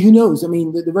 who knows? I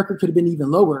mean, the record could have been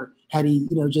even lower had he,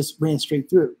 just ran straight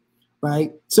through.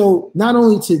 Right? So not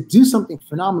only to do something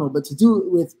phenomenal, but to do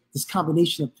it with this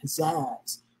combination of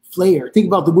pizzazz, flair. Think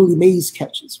about the Willie Mays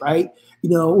catches, right?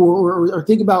 Or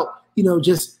think about,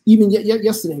 just even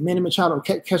yesterday, Manny Machado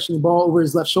catching the ball over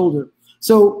his left shoulder.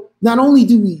 So not only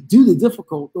do we do the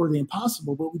difficult or the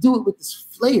impossible, but we do it with this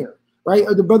flair, right?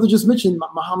 Or the brother just mentioned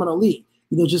Muhammad Ali,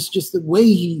 just the way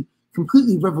he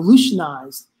completely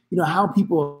revolutionized, how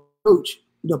people approach,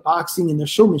 boxing and their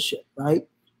showmanship, right?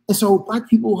 And so Black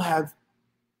people have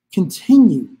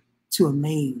continued to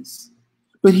amaze.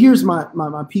 But here's my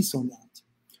piece on that,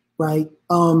 right?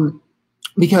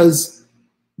 Because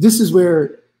this is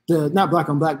where the not Black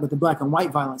on Black, but the Black on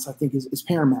white violence, I think, is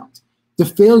paramount. The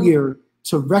failure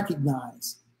to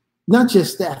recognize not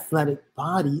just the athletic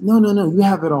body. No, you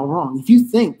have it all wrong. If you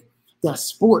think that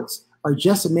sports are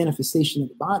just a manifestation of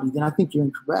the body, then I think you're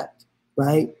incorrect,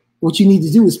 right? What you need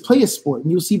to do is play a sport,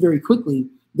 and you'll see very quickly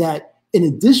that in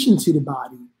addition to the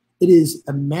body, it is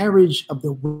a marriage of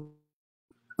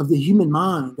the human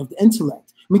mind, of the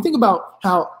intellect. I mean, think about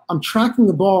how I'm tracking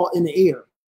the ball in the air.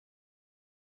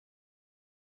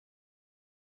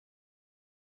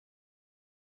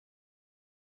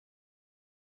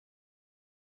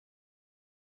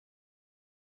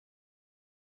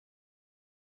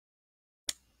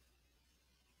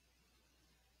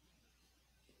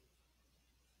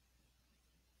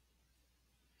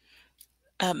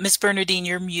 Ms. Bernardine,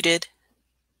 you're muted.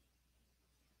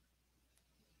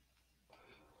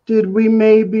 Did we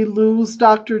maybe lose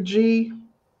Dr. G?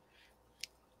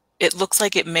 It looks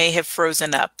like it may have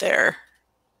frozen up there.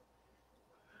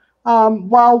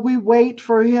 While we wait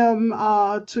for him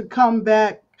to come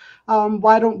back,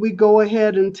 why don't we go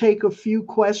ahead and take a few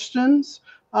questions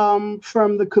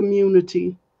from the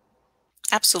community?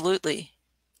 Absolutely.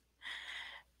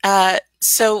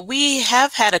 So we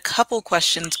have had a couple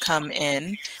questions come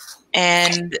in,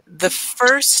 and the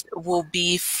first will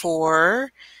be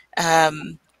for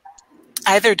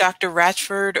either Dr.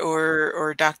 Ratchford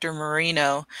or Dr.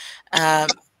 Marino,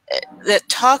 that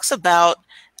talks about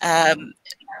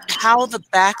how the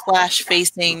backlash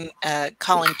facing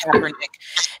Colin Kaepernick,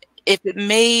 if it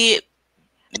may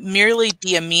merely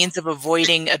be a means of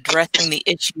avoiding addressing the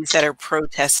issues that are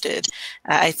protested.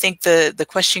 I think the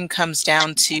question comes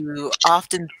down to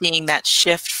often seeing that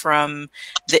shift from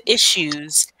the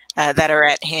issues that are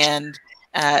at hand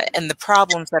and the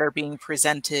problems that are being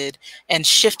presented, and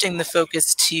shifting the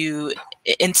focus to,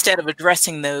 instead of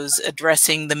addressing those,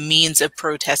 addressing the means of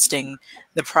protesting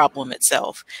the problem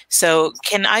itself. So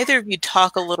can either of you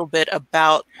talk a little bit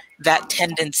about that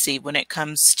tendency when it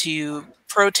comes to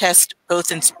protest, both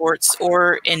in sports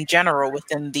or in general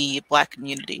within the Black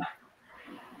community?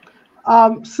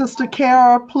 Sister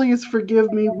Kara, please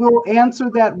forgive me. We'll answer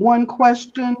that one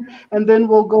question, and then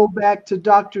we'll go back to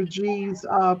Dr. G's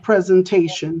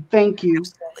presentation. Thank you.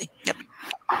 Absolutely. Yep.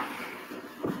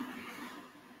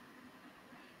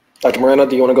 Dr. Moreno,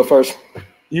 do you want to go first?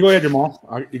 You go ahead,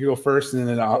 Jamal. You can go first, and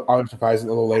then I'll emphasize it a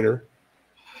little later.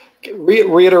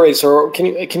 Reiterate, sir.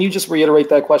 Can you just reiterate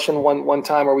that question one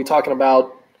time? Are we talking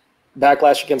about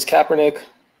backlash against Kaepernick?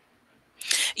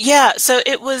 Yeah, so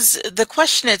it was, the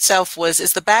question itself was,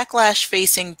 is the backlash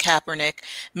facing Kaepernick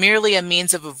merely a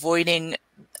means of avoiding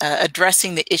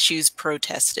addressing the issues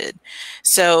protested?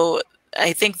 So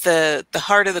I think the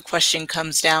heart of the question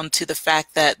comes down to the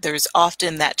fact that there's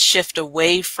often that shift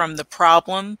away from the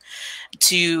problem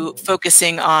to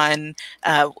focusing on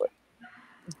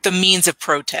the means of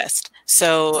protest.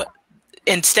 So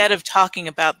instead of talking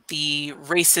about the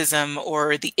racism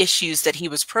or the issues that he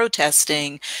was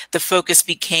protesting, the focus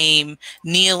became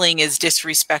kneeling is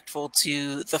disrespectful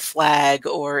to the flag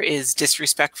or is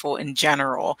disrespectful in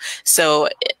general. So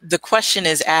the question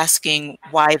is asking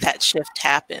why that shift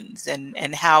happens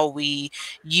and how we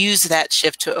use that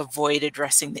shift to avoid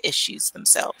addressing the issues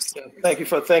themselves. Yeah, thank you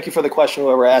for the question,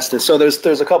 whoever asked it. So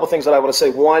there's a couple things that I want to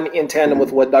say. One, in tandem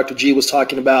with what Dr. G was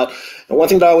talking about. And one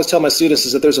thing that I always tell my students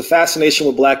is that there's a fascination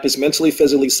with Blackness mentally,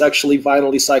 physically, sexually,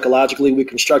 violently, psychologically. We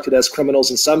constructed as criminals,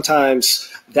 and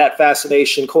sometimes that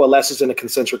fascination coalesces in a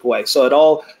concentric way.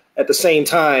 So at the same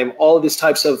time, all of these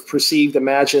types of perceived,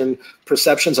 imagined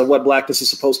perceptions of what Blackness is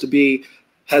supposed to be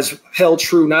has held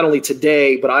true not only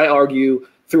today, but I argue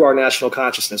through our national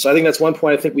consciousness. So I think that's one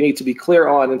point I think we need to be clear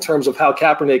on in terms of how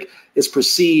Kaepernick is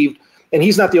perceived. And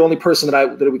he's not the only person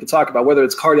that we could talk about, whether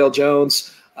it's Cardale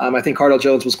Jones. I think Cardale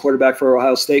Jones was quarterback for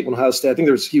Ohio State. When Ohio State, I think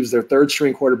he was their third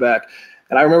string quarterback.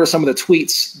 And I remember some of the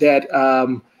tweets that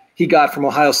he got from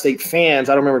Ohio State fans.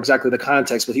 I don't remember exactly the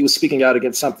context, but he was speaking out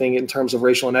against something in terms of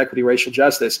racial inequity, racial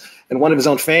justice. And one of his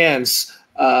own fans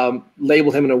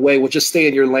labeled him in a way, well, just stay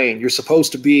in your lane. You're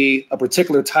supposed to be a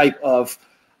particular type of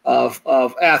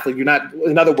athlete. You're not,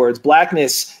 in other words,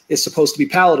 Blackness is supposed to be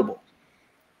palatable.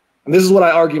 And this is what I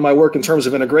argue my work in terms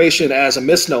of integration as a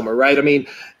misnomer, right? I mean,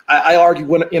 I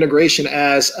argue integration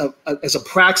as a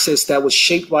praxis that was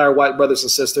shaped by our white brothers and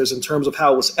sisters in terms of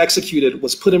how it was executed,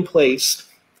 was put in place.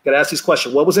 Got to ask these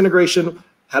questions. What was integration?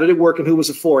 How did it work, and who was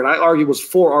it for? And I argue it was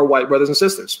for our white brothers and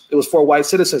sisters. It was for white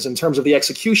citizens in terms of the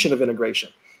execution of integration.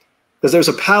 Because there's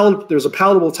a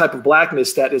palatable type of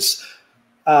Blackness that is,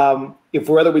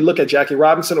 whether we look at Jackie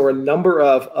Robinson or a number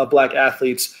of Black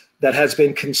athletes, that has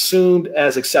been consumed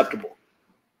as acceptable.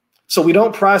 So we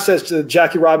don't process the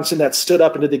Jackie Robinson that stood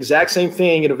up and did the exact same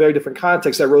thing in a very different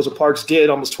context that Rosa Parks did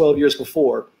almost 12 years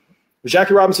before. But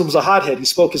Jackie Robinson was a hothead. He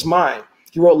spoke his mind.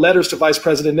 He wrote letters to Vice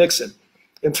President Nixon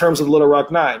in terms of Little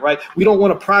Rock Nine, right? We don't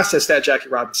want to process that Jackie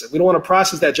Robinson. We don't want to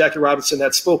process that Jackie Robinson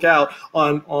that spoke out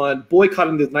on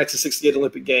boycotting the 1968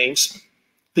 Olympic Games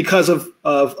because of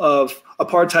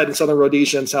apartheid in Southern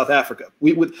Rhodesia and South Africa.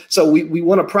 We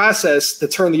want to process the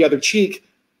turn the other cheek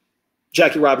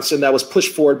Jackie Robinson that was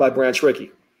pushed forward by Branch Rickey.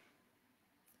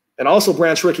 And also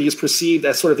Branch Rickey is perceived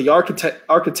as sort of the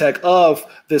architect of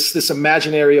this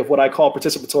imaginary of what I call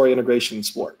participatory integration in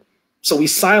sport. So we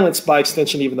silence, by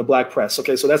extension, even the Black press.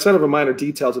 Okay, so that's kind of a minor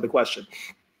detail to the question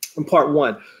in part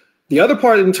one. The other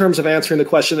part, in terms of answering the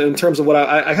question, in terms of what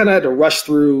I kind of had to rush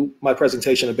through my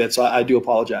presentation a bit, so I do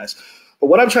apologize. But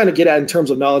what I'm trying to get at in terms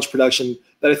of knowledge production,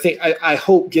 that I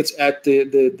hope gets at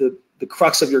the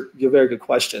crux of your very good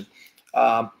question.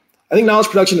 I think knowledge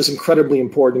production is incredibly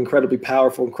important, incredibly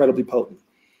powerful, incredibly potent.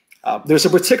 I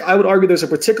would argue there's a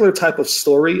particular type of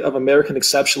story of American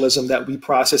exceptionalism that we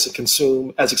process and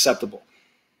consume as acceptable,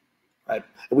 right?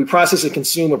 And we process and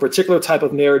consume a particular type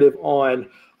of narrative on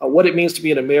what it means to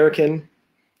be an American,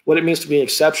 what it means to be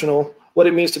exceptional, what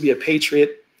it means to be a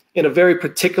patriot, in a very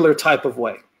particular type of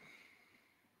way.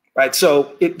 Right.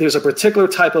 So there's a particular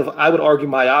type of, I would argue,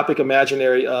 myopic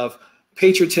imaginary of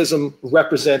patriotism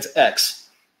represents X,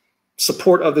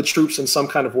 support of the troops in some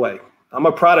kind of way. I'm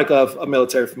a product of a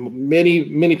military from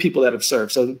many people that have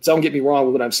served. So don't get me wrong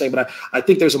with what I'm saying, but I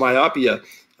think there's a myopia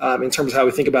in terms of how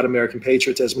we think about American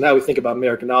patriotism and how we think about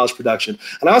American knowledge production.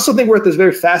 And I also think we're at this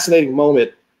very fascinating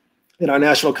moment in our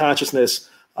national consciousness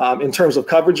in terms of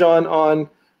coverage on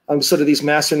sort of these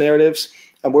master narratives,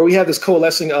 where we have this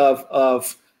coalescing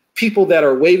of people that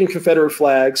are waving Confederate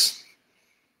flags,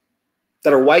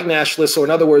 that are white nationalists, or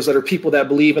in other words, that are people that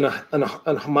believe in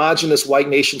a homogenous white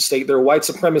nation state. There are white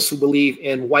supremacists who believe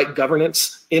in white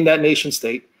governance in that nation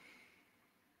state,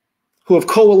 who have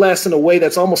coalesced in a way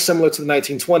that's almost similar to the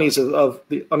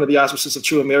 1920s under the auspices of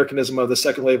true Americanism of the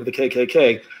second wave of the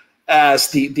KKK as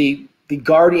the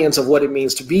guardians of what it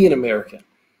means to be an American.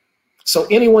 So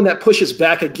anyone that pushes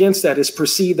back against that is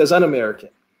perceived as un-American,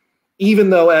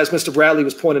 even though, as Mr. Bradley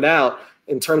was pointed out,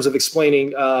 in terms of explaining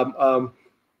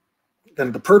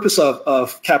the purpose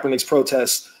of Kaepernick's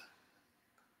protest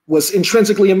was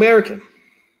intrinsically American.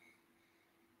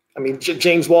 I mean,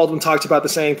 James Baldwin talked about the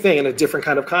same thing in a different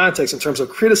kind of context in terms of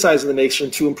criticizing the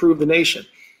nation to improve the nation.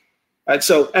 Right?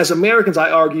 So as Americans, I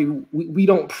argue, we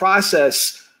don't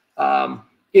process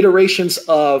iterations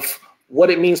of what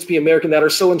it means to be American that are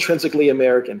so intrinsically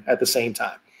American at the same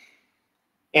time.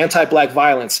 Anti-Black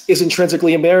violence is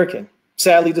intrinsically American,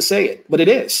 sadly to say it, but it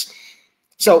is.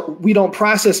 So we don't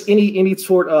process any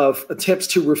sort of attempts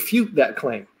to refute that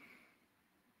claim.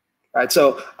 Right.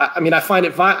 So, I mean, I find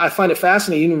it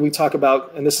fascinating when we talk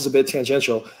about, and this is a bit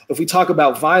tangential, if we talk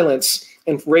about violence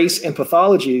and race and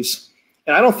pathologies,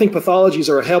 and I don't think pathologies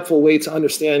are a helpful way to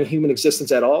understand human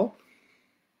existence at all.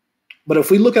 But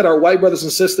if we look at our white brothers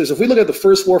and sisters, if we look at the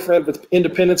first war for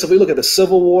independence, if we look at the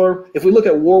Civil War, if we look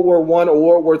at World War I or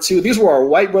World War II, these were our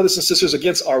white brothers and sisters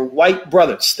against our white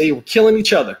brothers. They were killing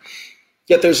each other.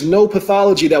 Yet there's no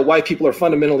pathology that white people are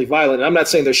fundamentally violent. And I'm not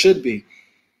saying there should be,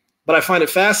 but I find it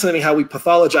fascinating how we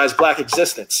pathologize Black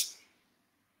existence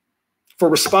for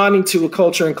responding to a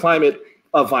culture and climate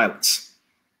of violence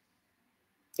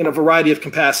in a variety of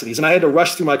capacities. And I had to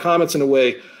rush through my comments in a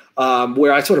way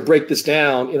where I sort of break this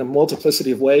down in a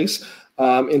multiplicity of ways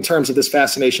in terms of this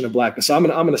fascination of Blackness. So I'm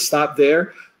gonna stop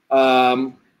there.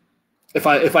 If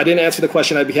I didn't answer the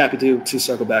question, I'd be happy to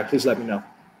circle back. Please let me know.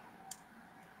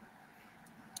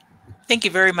 Thank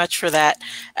you very much for that.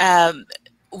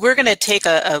 We're going to take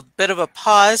a bit of a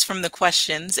pause from the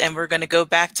questions, and we're going to go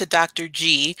back to Dr.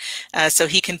 G so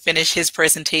he can finish his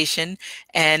presentation.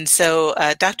 And so,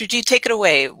 Dr. G, take it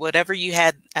away, whatever you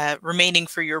had remaining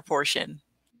for your portion.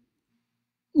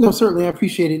 No, certainly. I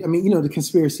appreciate it. I mean, you know, the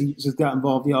conspiracy just got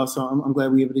involved, y'all, so I'm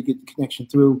glad we were able to get the connection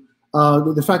through.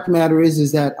 The fact of the matter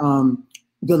is that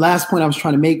the last point I was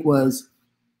trying to make was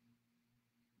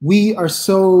we are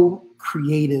so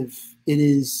creative. It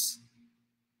is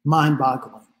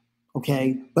mind-boggling,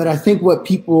 okay? But I think what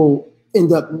people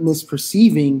end up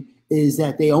misperceiving is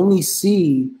that they only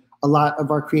see a lot of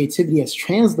our creativity as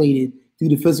translated through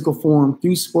the physical form,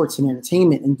 through sports and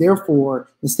entertainment, and therefore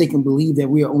mistaken believe that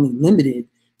we are only limited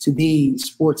to be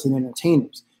sports and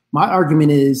entertainers. My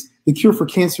argument is the cure for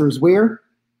cancer is where?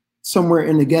 Somewhere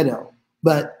in the ghetto.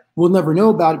 But we'll never know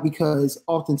about it because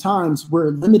oftentimes we're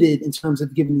limited in terms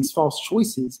of giving these false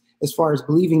choices as far as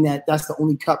believing that that's the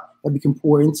only cup that we can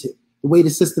pour into. The way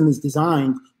the system is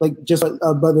designed, like just like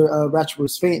Brother Ratchford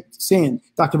was saying,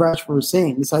 Dr. Ratchford was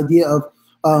saying, this idea of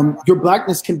your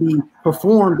Blackness can be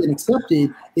performed and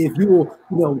accepted if you will,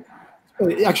 you know,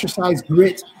 exercise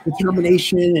grit,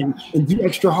 determination, and do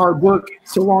extra hard work,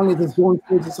 so long as it's going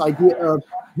towards this idea of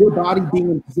your body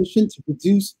being in position to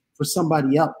produce for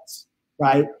somebody else,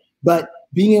 right? But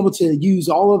being able to use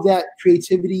all of that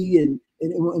creativity and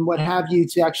what have you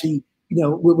to actually, you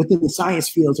know, within the science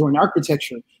fields or in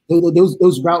architecture,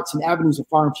 those routes and avenues are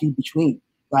far and few between,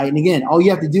 right? And again, all you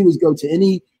have to do is go to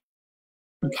any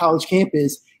college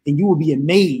campus and you will be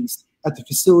amazed at the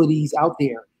facilities out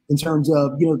there in terms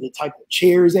of, you know, the type of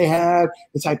chairs they have,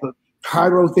 the type of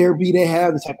cryotherapy they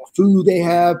have, the type of food they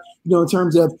have, you know, in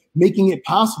terms of making it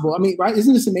possible. I mean, right?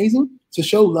 Isn't this amazing to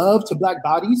show love to Black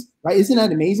bodies, right? Isn't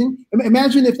that amazing?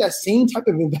 Imagine if that same type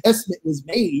of investment was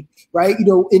made, right, you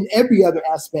know, in every other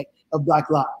aspect of Black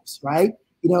lives, right?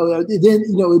 You know, then,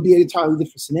 you know, it'd be an entirely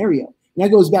different scenario. And that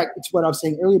goes back to what I was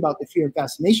saying earlier about the fear and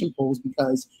fascination polls,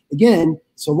 because again,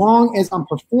 so long as I'm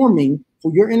performing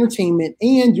for your entertainment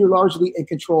and you're largely in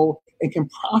control and can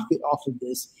profit off of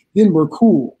this, then we're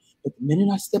cool. But the minute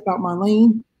I step out my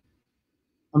lane,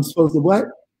 I'm supposed to what?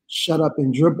 Shut up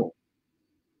and dribble.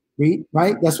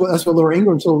 right? That's what Laura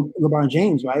Ingraham told LeBron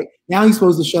James, right? Now he's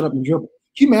supposed to shut up and dribble.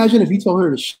 Can you imagine if he told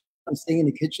her to shut up and stay in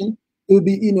the kitchen? It would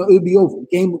be, it would be over.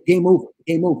 Game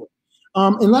over.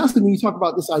 And lastly, when you talk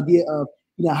about this idea of,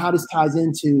 how this ties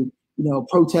into,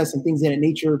 protests and things of that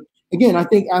nature, again, I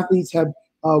think athletes have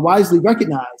wisely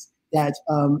recognized that,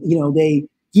 they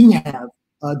do have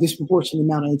a disproportionate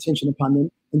amount of attention upon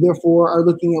them, and therefore are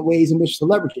looking at ways in which to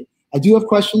leverage it. I do have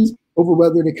questions over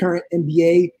whether the current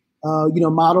NBA,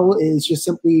 model is just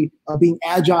simply being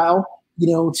agile,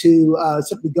 to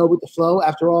simply go with the flow.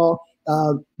 After all,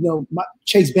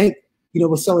 Chase Bank,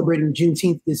 was celebrating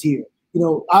Juneteenth this year.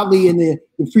 Oddly, in the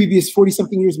previous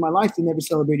 40-something years of my life, they never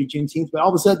celebrated Juneteenth. But all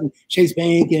of a sudden, Chase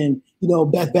Bank and,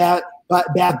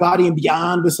 Bad Body and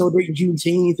Beyond was celebrating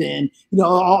Juneteenth. And,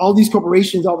 all these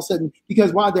corporations, all of a sudden,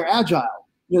 because why? They're agile.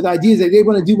 The idea is that they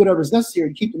want to do whatever is necessary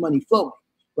to keep the money flowing,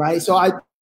 right? So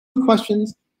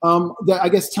questions that I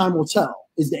guess time will tell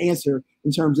is the answer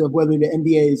in terms of whether the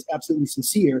NBA is absolutely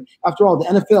sincere. After all, the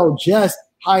NFL just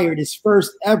hired its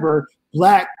first ever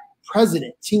Black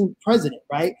team president,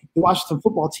 right? The Washington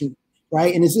football team,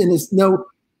 right? And it's no,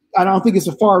 I don't think it's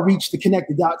a far reach to connect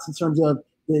the dots in terms of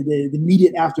the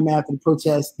immediate aftermath of the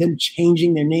protest, them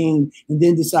changing their name and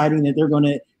then deciding that they're going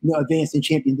to advance and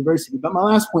champion diversity. But my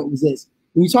last point was this: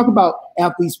 when you talk about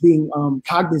athletes being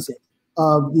cognizant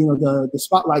of the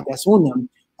spotlight that's on them,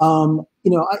 I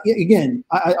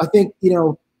think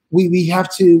we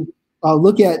have to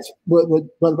look at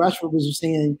what Brother Rashford was just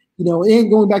saying, and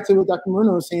going back to what Dr.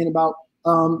 Moreno was saying about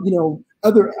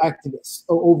other activists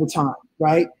over time,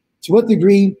 right? To what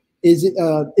degree is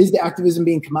the activism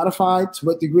being commodified? To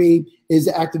what degree is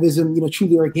the activism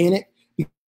truly organic? You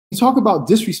talk about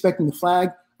disrespecting the flag.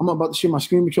 I'm about to share my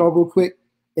screen with y'all real quick,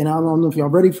 and I don't know if y'all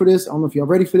ready for this. When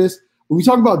we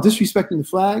talk about disrespecting the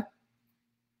flag,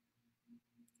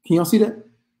 can y'all see that?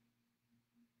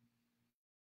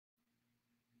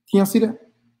 Can y'all see that?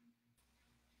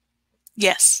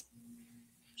 Yes.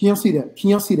 Can y'all see that?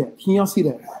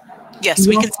 Yes,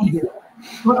 we can see that.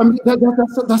 Well, I mean,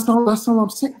 that's all I'm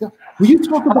saying. When you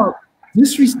talk about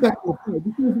disrespectful,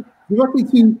 because directly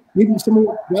to maybe some of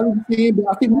what Brother was saying, but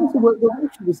I think most of what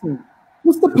Richard was saying.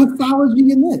 What's the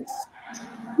pathology in this?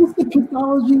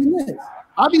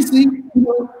 Obviously,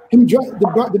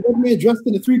 the brother man dressed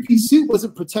in a three-piece suit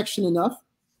wasn't protection enough.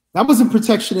 That wasn't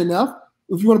protection enough.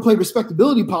 If you want to play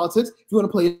respectability politics, if you want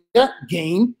to play that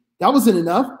game, that wasn't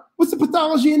enough. What's the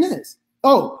pathology in this?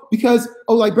 Because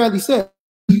like Bradley said,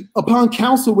 upon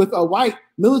counsel with a white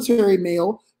military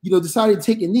male, decided to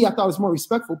take a knee. I thought it was more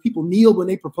respectful. People kneel when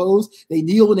they propose. They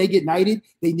kneel when they get knighted.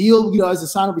 They kneel, as a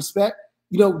sign of respect.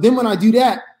 Then when I do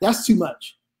that, that's too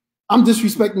much. I'm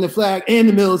disrespecting the flag and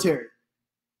the military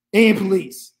and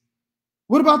police.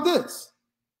 What about this?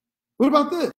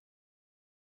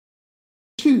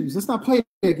 Choose. Let's not play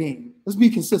that game. Let's be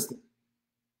consistent.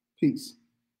 Peace.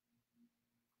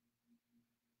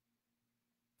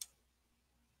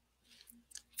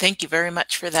 Thank you very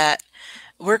much for that.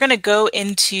 We're going to go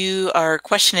into our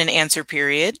question and answer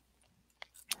period.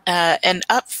 And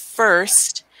up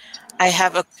first, I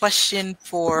have a question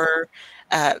for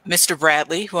Mr.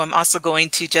 Bradley, who I'm also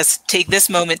going to just take this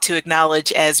moment to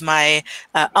acknowledge as my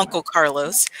Uncle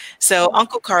Carlos. So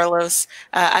Uncle Carlos,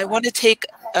 I want to take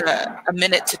a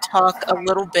minute to talk a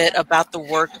little bit about the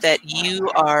work that you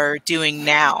are doing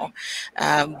now.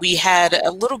 We had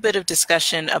a little bit of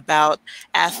discussion about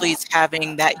athletes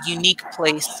having that unique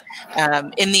place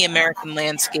in the American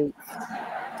landscape.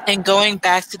 And going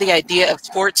back to the idea of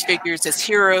sports figures as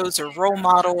heroes or role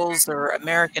models or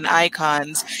American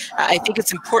icons, I think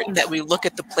it's important that we look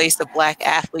at the place of Black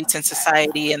athletes in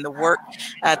society and the work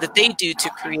that they do to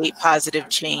create positive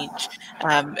change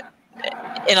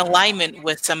in alignment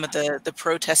with some of the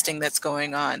protesting that's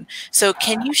going on. So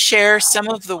can you share some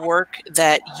of the work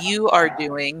that you are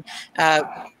doing,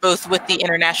 both with the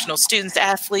International Students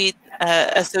Athlete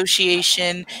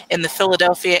Association in the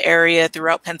Philadelphia area,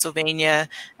 throughout Pennsylvania,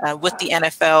 with the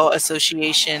NFL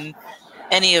Association,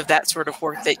 any of that sort of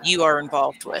work that you are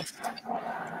involved with?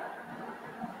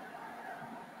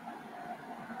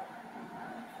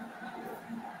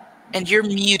 And you're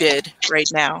muted right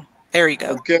now. There you go.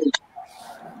 Okay.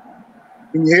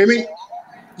 Can you hear me?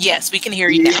 Yes, we can hear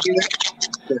you now.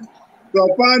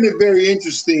 So I find it very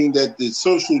interesting that the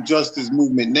social justice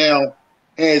movement now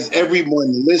has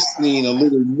everyone listening a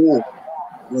little more.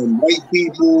 When white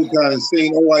people kind of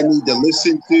saying, oh, I need to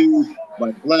listen to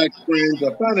my Black friends,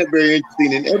 I find it very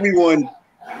interesting, and everyone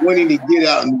wanting to get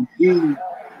out and do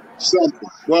something.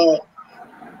 Well,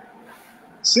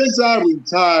 since I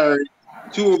retired,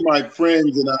 two of my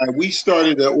friends and I, we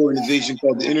started an organization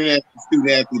called the International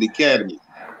Student Athlete Academy,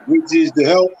 which is to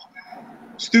help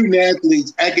student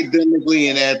athletes academically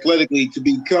and athletically to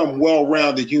become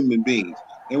well-rounded human beings.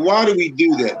 And why do we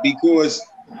do that? Because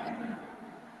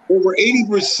over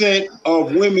 80%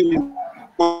 of women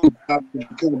in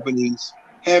companies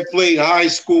have played high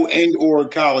school and or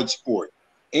college sport.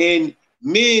 And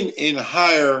men in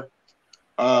higher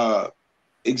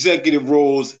executive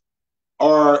roles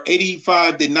are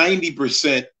 85 to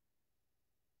 90%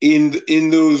 in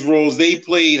those roles. They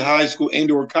played high school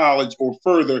and or college or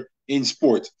further in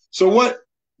sports. So what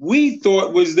we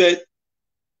thought was that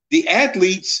the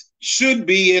athletes should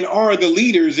be and are the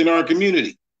leaders in our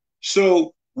community.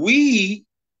 So we,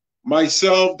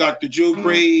 myself, Dr. Joe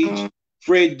Crage,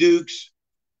 Fred Dukes,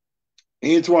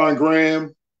 Antoine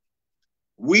Graham,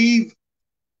 we've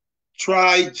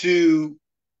tried to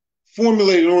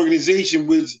formulate an organization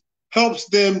which helps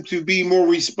them to be more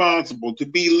responsible, to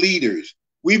be leaders.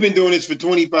 We've been doing this for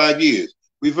 25 years.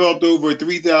 We've helped over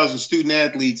 3,000 student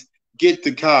athletes get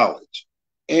to college.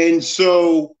 And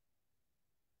so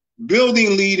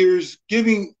building leaders,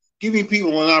 giving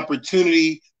people an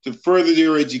opportunity to further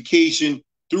their education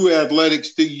through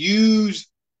athletics, to use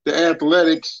the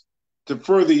athletics to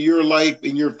further your life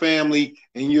and your family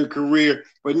and your career,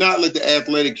 but not let the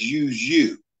athletics use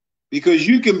you. Because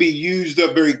you can be used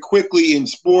up very quickly in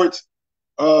sports.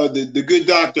 The good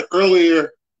doctor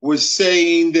earlier was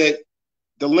saying that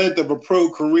the length of a pro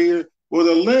career, well,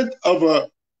 the length of a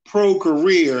pro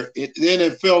career, the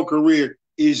NFL career,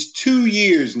 is 2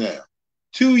 years now.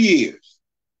 2 years.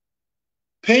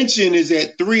 Pension is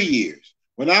at 3 years.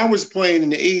 When I was playing in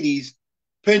the 80s,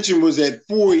 pension was at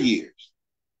 4 years.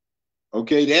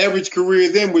 Okay, the average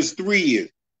career then was 3 years.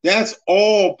 That's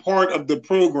all part of the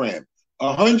program.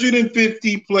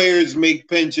 150 players make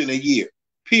pension a year,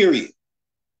 period.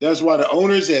 That's why the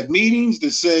owners have meetings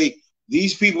to say,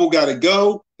 these people got to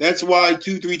go. That's why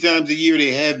 2-3 times a year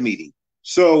they have meetings.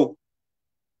 So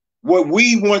what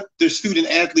we want the student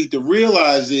athlete to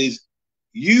realize is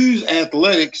use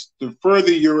athletics to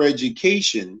further your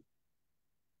education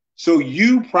so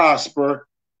you prosper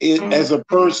as a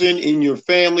person in your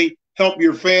family, help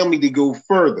your family to go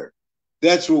further.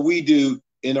 That's what we do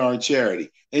in our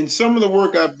charity. And some of the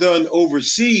work I've done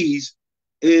overseas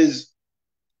is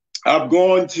I've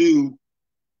gone to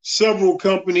several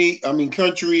countries,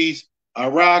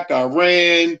 Iraq,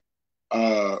 Iran,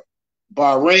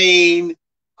 Bahrain,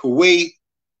 Kuwait,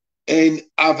 and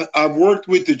I've worked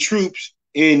with the troops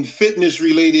in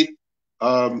fitness-related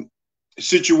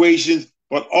situations,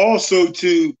 but also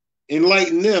to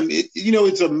enlighten them.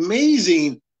 It's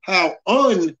amazing how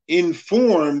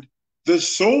uninformed the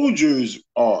soldiers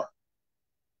are.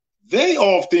 They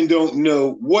often don't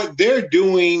know what they're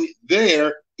doing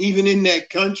there, even in that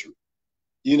country.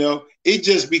 It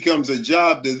just becomes a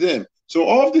job to them. So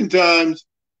oftentimes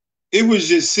it was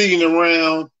just sitting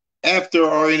around after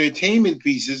our entertainment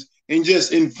pieces and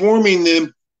just informing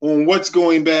them on what's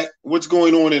going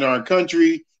on in our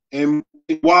country and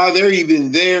why they're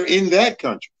even there in that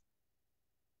country.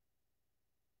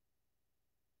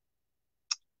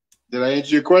 Did I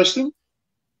answer your question?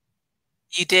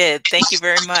 You did. Thank you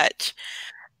very much.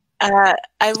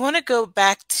 I want to go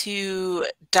back to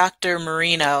Dr.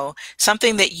 Marino,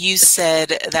 something that you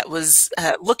said that was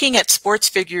looking at sports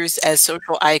figures as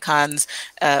social icons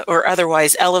or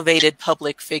otherwise elevated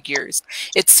public figures.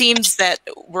 It seems that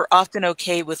we're often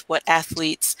okay with what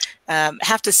athletes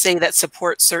have to say that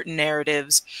support certain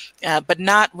narratives, but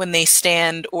not when they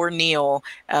stand or kneel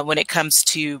when it comes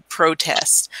to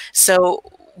protest. So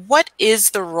what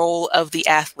is the role of the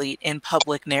athlete in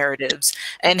public narratives,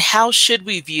 and how should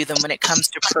we view them when it comes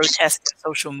to protest and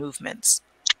social movements?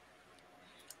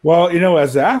 Well,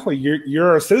 as an athlete,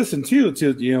 you're a citizen too,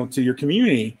 to your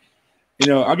community.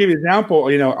 I'll give you an example.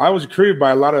 I was recruited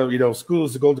by a lot of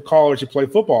schools to go to college to play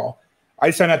football. I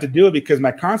decided not to do it because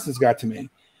my conscience got to me,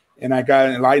 and I got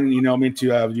enlightened, me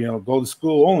to go to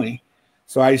school only.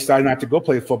 So I decided not to go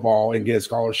play football and get a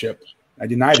scholarship. I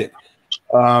denied it.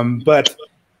 But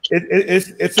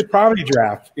it's a poverty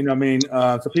draft,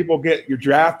 so people you're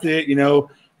drafted,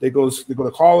 they go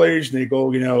to college, and they go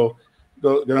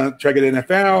gonna try to get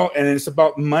NFL, and it's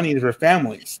about money for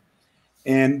families,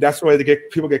 and that's why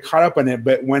people get caught up in it.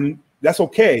 But when that's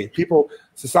okay,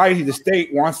 society, the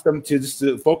state wants them to just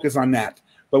to focus on that.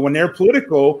 But when they're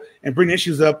political and bring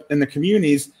issues up in the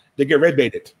communities, they get red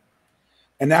baited,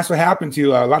 and that's what happened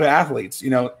to a lot of athletes.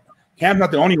 Cam's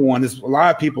not the only one. There's a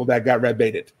lot of people that got red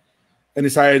baited and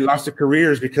decided lost their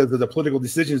careers because of the political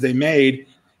decisions they made.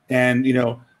 And,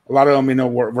 a lot of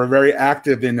them, were very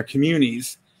active in the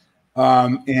communities.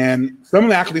 And some of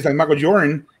the athletes like Michael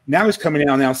Jordan, now he's coming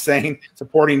out now saying,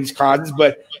 supporting these causes,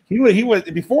 but he was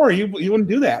before, he wouldn't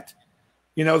do that.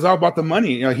 You know, it's all about the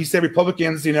money. You know, he said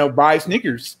Republicans, you know, buy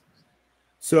sneakers.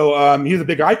 So he was a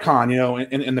big icon, you know,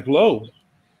 in the globe.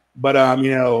 But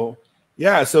you know,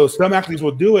 yeah. So some athletes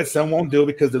will do it, some won't do it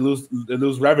because they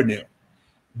lose revenue.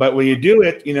 But when you do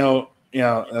it, you know,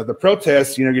 the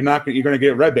protests, you know, you're going to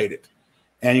get red baited,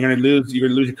 and you're going to lose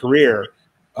your career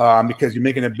because you're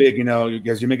making a big, you know,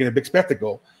 because you're making a big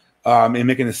spectacle, and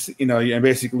making a, you know, and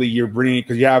basically you're bringing,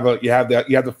 because you have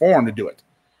the forum to do it,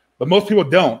 but most people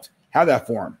don't have that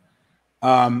forum.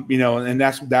 You know, and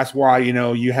that's why, you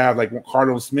know, you have like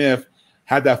Carlos Smith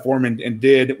had that forum and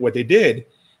did what they did.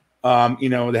 You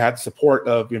know, they had the support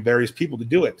of, you know, various people to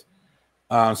do it.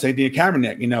 Same thing with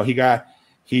Kaepernick. You know, he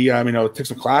you know, took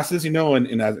some classes, you know, and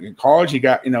in college he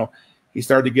got, you know, he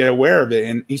started to get aware of it,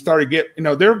 and he started to get, you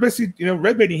know, they're basically, you know,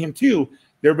 red baiting him too.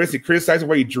 They're basically criticizing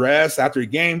the way he dressed after a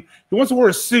game. He wants to wear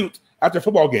a suit after a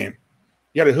football game.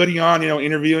 He had a hoodie on, you know,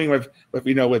 interviewing with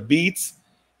you know, with beats.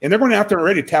 And they're going after him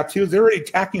already, tattoos. They're already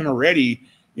attacking him already,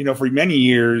 you know, for many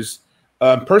years,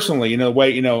 personally, you know,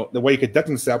 the way he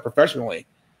conducted himself professionally,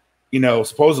 you know,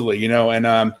 supposedly, you know, and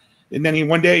then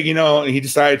one day, you know, he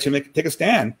decided to take a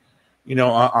stand, you know,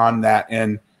 on that.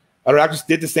 And other actors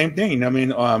did the same thing, you know, I mean,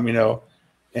 you know,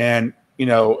 and, you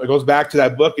know, it goes back to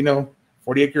that book, you know,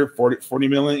 40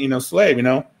 million, you know, slave, you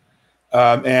know,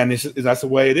 and that's the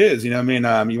way it is, you know, I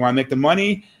mean, you want to make the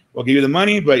money, we'll give you the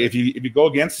money, but if you go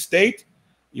against the state,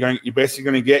 you're basically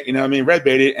going to get, you know, I mean, red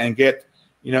baited and get,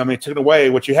 you know, I mean, taken away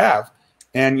what you have.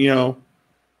 And, you know,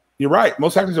 you're right.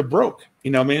 Most actors are broke,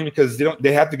 you know, I mean, because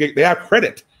they have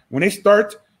credit when they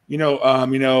start, you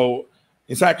know,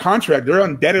 inside contract, they're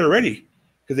indebted already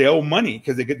because they owe money,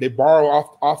 because they borrow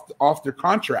off their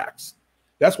contracts.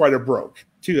 That's why they're broke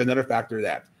too. Another factor of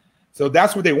that. So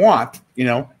that's what they want, you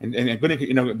know, and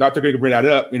you know, Dr. Greg can bring that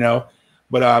up, you know,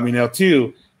 but, you know,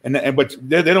 too. But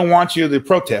they don't want you to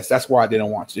protest. That's why they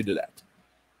don't want you to do that.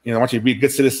 You know, they want you to be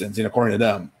good citizens, you know, according to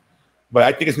them. But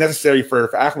I think it's necessary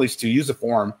for athletes to use the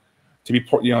forum to be,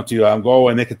 you know, to go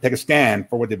and they can take a stand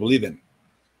for what they believe in.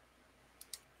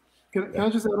 Can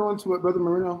I just add on to what Brother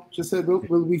Marino just said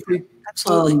really briefly?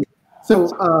 Absolutely.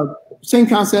 Same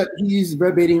concept. He uses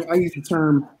red baiting. I use the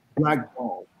term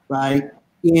blackball, right?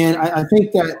 And I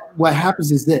think that what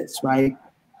happens is this, right?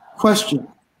 Question.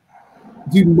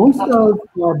 Do most of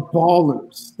our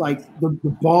ballers, like the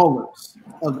ballers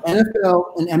of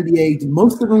NFL and NBA, do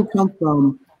most of them come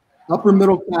from upper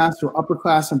middle class or upper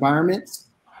class environments?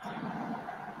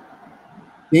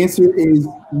 The answer is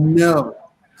no.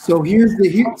 So here's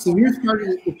part of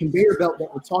the conveyor belt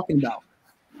that we're talking about.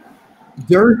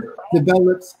 Dirt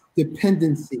develops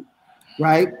dependency,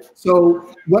 right?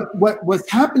 So what's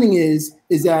happening is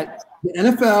that the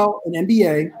NFL and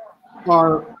NBA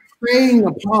are preying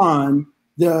upon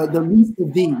the least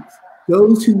of these,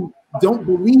 those who don't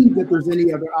believe that there's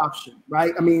any other option,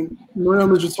 right? I mean, Marino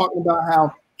was just talking about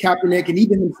how Kaepernick and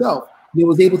even himself, you know,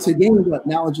 was able to gain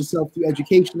knowledge himself through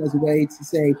education as a way to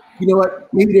say, you know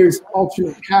what, maybe there's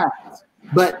alternate paths.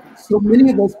 But so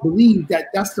many of us believe that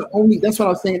that's what I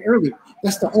was saying earlier.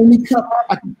 That's the only cup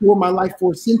I can pour my life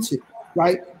force into,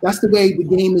 right? That's the way the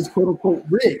game is quote unquote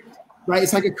rigged, right?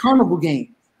 It's like a carnival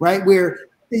game, right? Where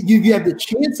you have the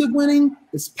chance of winning,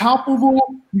 it's palpable.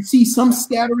 You see some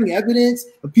scattering evidence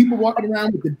of people walking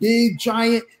around with the big,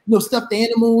 giant, you know, stuffed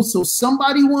animals. So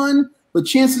somebody won, but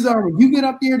chances are when you get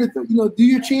up there to, you know, do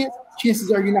your chance,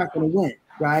 chances are you're not going to win,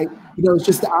 right? You know, it's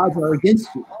just the odds are against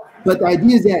you. But the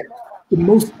idea is that the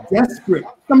most desperate,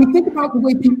 I mean, think about the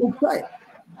way people play.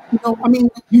 You know, I mean,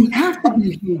 you have to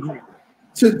be hungry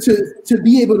to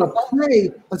be able to play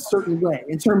a certain way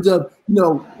in terms of, you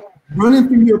know, running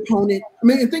through your opponent. I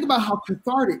mean, and think about how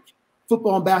cathartic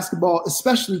football and basketball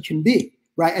especially can be,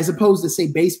 right? As opposed to, say,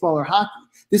 baseball or hockey.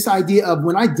 This idea of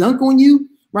when I dunk on you,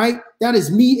 right, that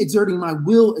is me exerting my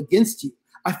will against you.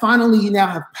 I finally now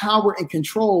have power and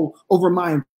control over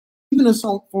my, even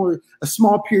for a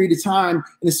small period of time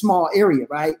in a small area,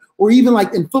 right? Or even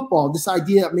like in football, this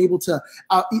idea I'm able to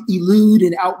elude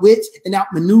and outwit and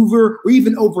outmaneuver or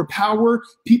even overpower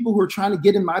people who are trying to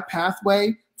get in my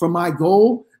pathway for my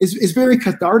goal is very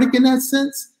cathartic in that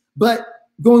sense. But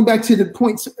going back to the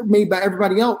points made by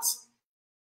everybody else,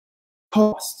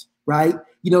 cost, right?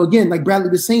 You know, again, like Bradley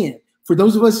was saying, for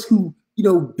those of us who, you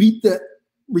know, beat the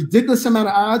ridiculous amount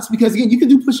of odds, because again, you can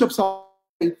do push-ups all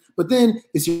day, but then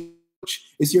it's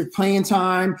your playing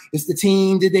time, it's the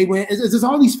team, did they win? There's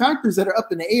all these factors that are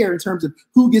up in the air in terms of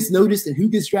who gets noticed and who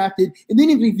gets drafted. And then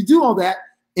even if you do all that,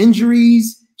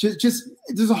 injuries, just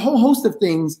there's a whole host of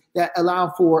things that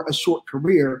allow for a short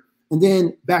career, and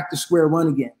then back to square one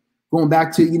again, going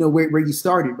back to, you know, where you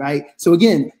started, right? So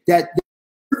again, that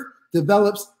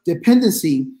develops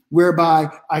dependency, whereby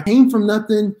I came from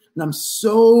nothing and I'm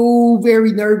so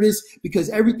very nervous because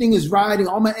everything is riding,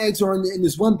 all my eggs are in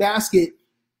this one basket.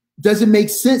 Does it make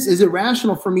sense? Is it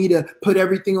rational for me to put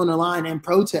everything on the line and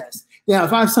protest? Now,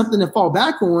 if I have something to fall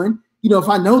back on, if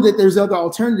I know that there's other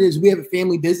alternatives, we have a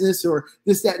family business or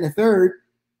this, that, and the third,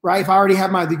 right? If I already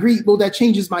have my degree, well, that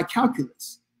changes my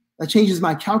calculus.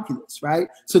 Right?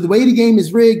 So the way the game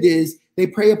is rigged is they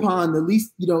prey upon the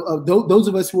least, those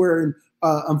of us who are in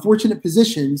unfortunate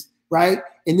positions, right?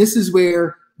 And this is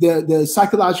where the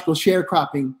psychological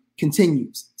sharecropping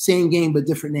continues. Same game, but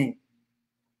different name.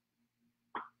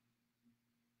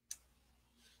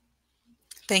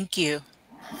 Thank you.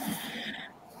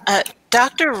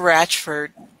 Dr.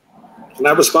 Ratchford. Can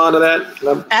I respond to that?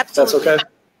 Absolutely. That's okay?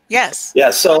 Yes. Yeah,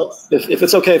 so if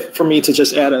it's okay for me to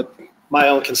just add my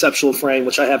own conceptual frame,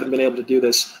 which I haven't been able to do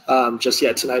this just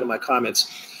yet tonight in my comments.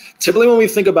 Typically when we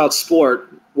think about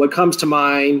sport, what comes to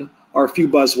mind are a few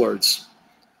buzzwords.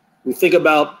 We think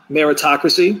about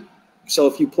meritocracy. So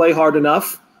if you play hard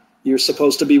enough, you're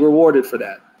supposed to be rewarded for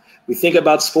that. We think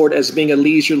about sport as being a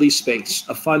leisurely space,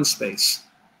 a fun space.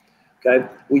 Okay,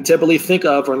 we typically think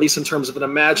of, or at least in terms of an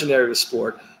imaginary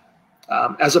sport,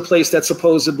 as a place that's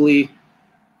supposedly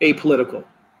apolitical.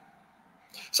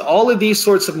 So all of these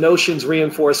sorts of notions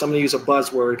reinforce, I'm going to use a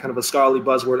buzzword, kind of a scholarly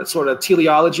buzzword, it's sort of a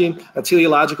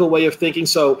teleological way of thinking.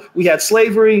 So we had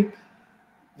slavery,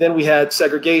 then we had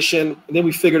segregation, and then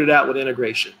we figured it out with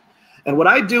integration. And what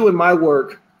I do in my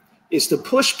work is to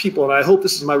push people, and I hope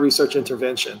this is my research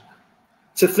intervention,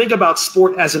 to think about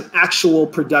sport as an actual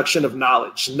production of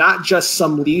knowledge, not just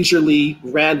some leisurely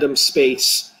random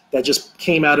space that just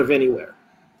came out of anywhere.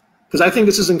 Because I think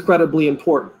this is incredibly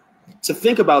important, to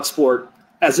think about sport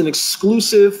as an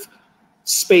exclusive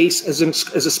space, as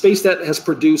a space that has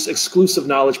produced exclusive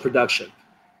knowledge production.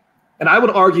 And I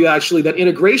would argue actually that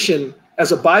integration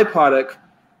as a byproduct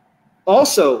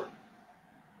also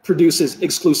produces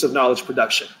exclusive knowledge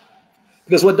production.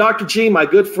 Because what Dr. G, my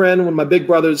good friend, one of my big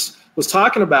brothers, was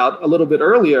talking about a little bit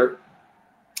earlier,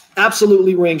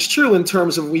 absolutely rings true in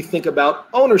terms of we think about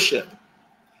ownership.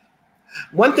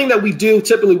 One thing that we do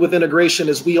typically with integration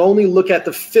is we only look at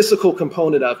the physical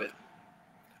component of it.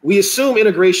 We assume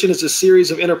integration is a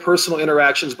series of interpersonal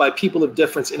interactions by people of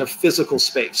difference in a physical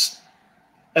space.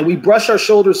 And we brush our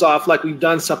shoulders off like we've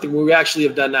done something where we actually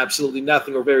have done absolutely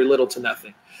nothing or very little to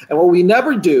nothing. And what we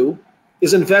never do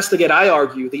is investigate, I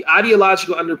argue, the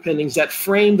ideological underpinnings that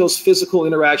frame those physical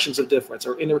interactions of difference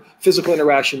or physical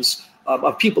interactions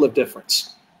of people of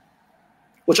difference,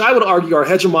 which I would argue are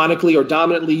hegemonically or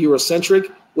dominantly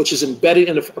Eurocentric, which is embedded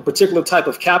in a particular type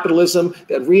of capitalism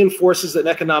that reinforces the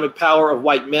economic power of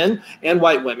white men and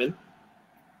white women,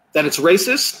 that it's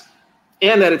racist,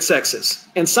 and that it's sexist.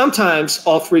 And sometimes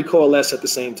all three coalesce at the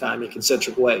same time in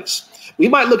concentric ways. We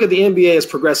might look at the NBA as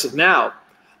progressive now,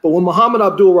 but when Muhammad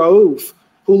Abdul-Rauf,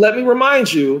 who, let me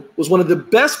remind you, was one of the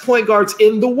best point guards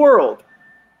in the world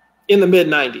in the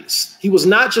mid-90s, he was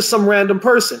not just some random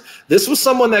person. This was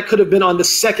someone that could have been on the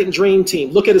second dream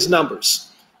team. Look at his numbers.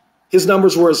 His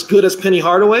numbers were as good as Penny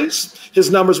Hardaway's. His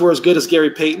numbers were as good as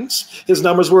Gary Payton's. His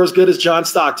numbers were as good as John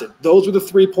Stockton. Those were the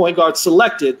 3 point guards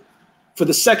selected for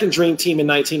the second dream team in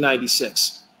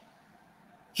 1996.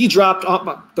 He dropped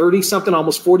 30-something,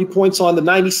 almost 40 points on the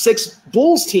 96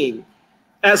 Bulls team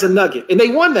as a Nugget, and they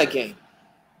won that game.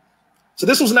 So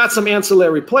this was not some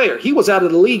ancillary player. He was out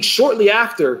of the league shortly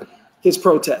after his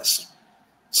protest.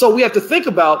 So we have to think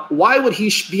about, why would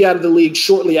he be out of the league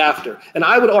shortly after? And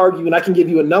I would argue, and I can give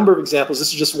you a number of examples,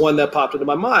 this is just one that popped into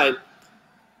my mind,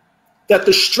 that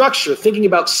the structure, thinking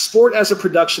about sport as a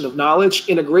production of knowledge,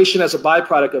 integration as a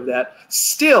byproduct of that,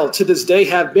 still to this day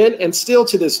have been, and still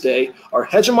to this day are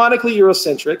hegemonically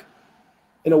Eurocentric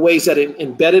in a ways that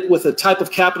embedded with a type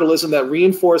of capitalism that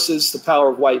reinforces the power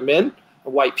of white men,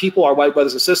 or white people, our white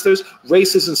brothers and sisters,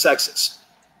 racist and sexist,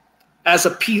 as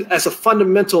a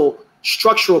fundamental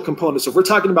structural component. So if we're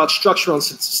talking about structural and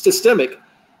systemic,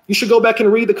 you should go back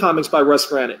and read the comics by Russ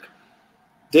Granick,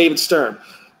 David Stern.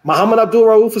 Muhammad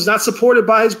Abdul-Rauf is not supported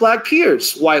by his black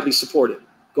peers, widely supported.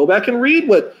 Go back and read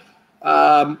what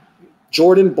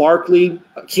Jordan, Barkley,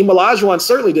 Hakeem Olajuwon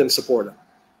certainly didn't support him.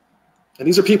 And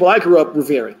these are people I grew up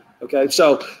revering, okay?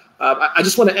 So I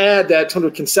just want to add that kind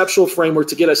of conceptual framework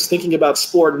to get us thinking about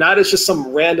sport, not as just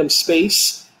some random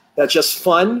space that's just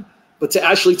fun, but to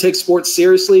actually take sports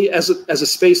seriously as a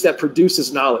space that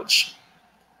produces knowledge,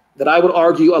 that I would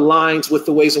argue aligns with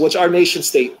the ways in which our nation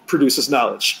state produces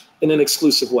knowledge in an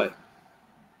exclusive way.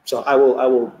 So I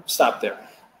will stop there.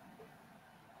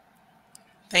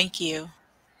 Thank you.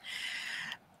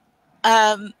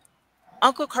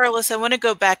 Uncle Carlos, I want to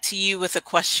go back to you with a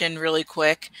question really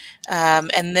quick,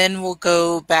 and then we'll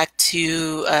go back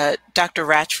to Dr.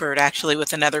 Ratchford, actually,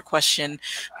 with another question.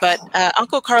 But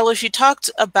Uncle Carlos, you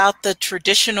talked about the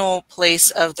traditional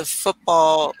place of the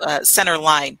football center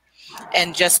line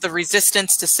and just the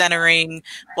resistance to centering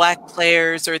Black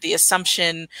players, or the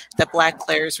assumption that Black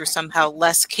players were somehow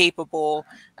less capable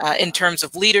in terms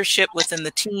of leadership within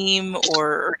the team,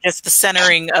 or just the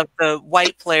centering of the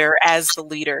white player as the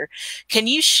leader. Can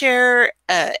you share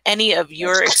any of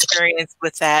your experience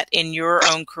with that in your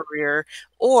own career,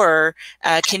 or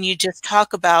can you just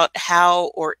talk about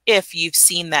how or if you've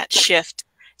seen that shift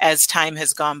as time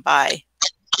has gone by?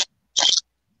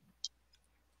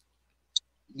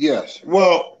 Yes.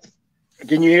 Well,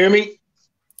 can you hear me?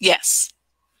 Yes.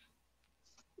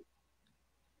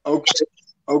 Okay.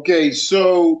 Okay.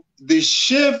 So the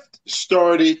shift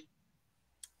started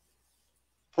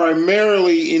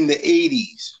primarily in the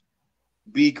 80s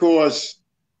because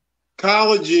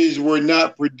colleges were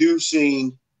not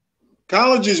producing.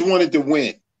 Colleges wanted to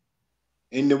win.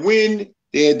 And to win,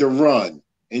 they had to run.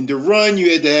 And to run,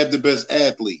 you had to have the best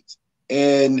athletes.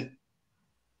 And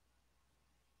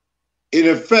in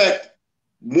effect,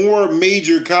 more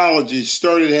major colleges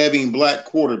started having Black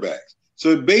quarterbacks.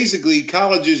 So basically,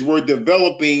 colleges were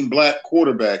developing Black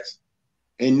quarterbacks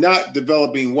and not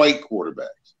developing white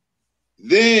quarterbacks.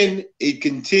 Then it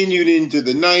continued into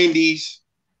the 90s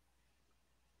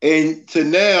and to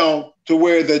now, to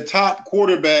where the top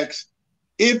quarterbacks,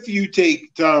 if you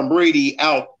take Tom Brady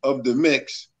out of the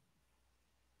mix,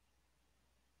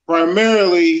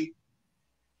 primarily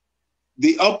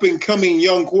the up and coming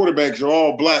young quarterbacks are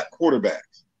all Black quarterbacks.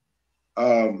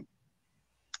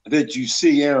 That you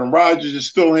see. Aaron Rodgers is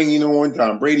still hanging on,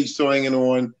 Tom Brady's still hanging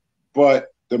on,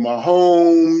 but the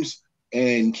Mahomes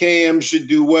and Cam should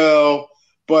do well.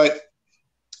 But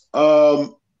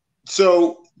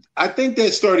so I think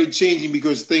that started changing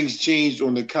because things changed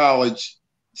on the college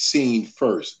scene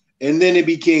first. And then it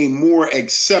became more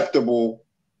acceptable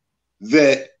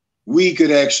that we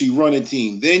could actually run a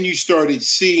team. Then you started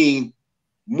seeing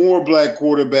more Black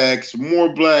quarterbacks,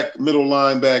 more Black middle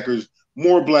linebackers,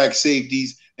 more Black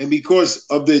safeties. And because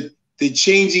of the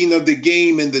changing of the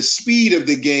game and the speed of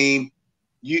the game,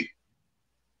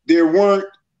 there weren't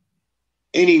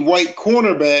any white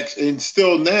cornerbacks, and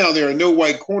still now there are no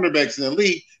white cornerbacks in the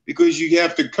league because you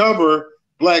have to cover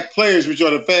Black players, which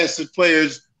are the fastest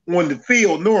players on the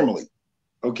field normally.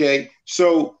 Okay,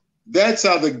 so that's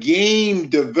how the game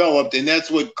developed, and that's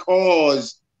what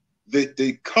caused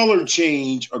the color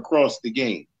change across the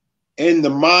game and the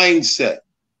mindset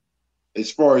as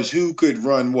far as who could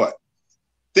run what.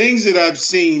 Things that I've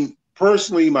seen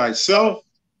personally myself,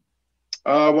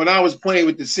 when I was playing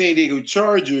with the San Diego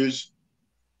Chargers,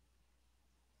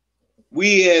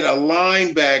 we had a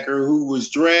linebacker who was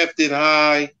drafted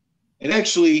high, and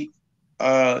actually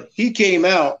he came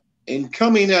out, and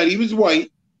coming out, he was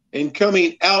white, and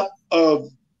coming out of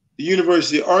the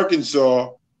University of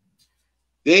Arkansas,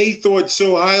 they thought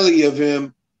so highly of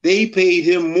him, they paid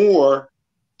him more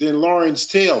than Lawrence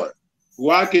Taylor,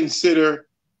 who I consider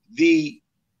the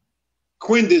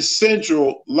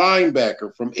quintessential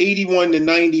linebacker from 81 to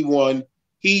 91.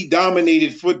 He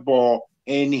dominated football,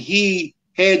 and he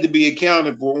had to be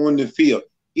accounted for on the field.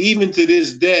 Even to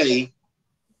this day,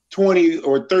 20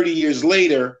 or 30 years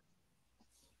later,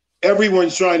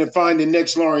 everyone's trying to find the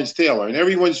next Lawrence Taylor, and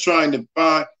everyone's trying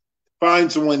to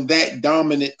find someone that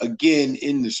dominant again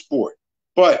in the sport.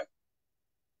 But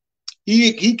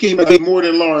he came out more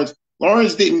than Lawrence.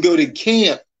 Lawrence didn't go to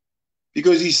camp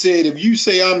because he said, if you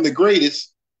say I'm the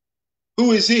greatest,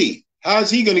 who is he? How's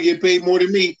he going to get paid more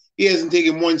than me? He hasn't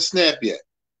taken one snap yet.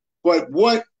 But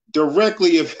what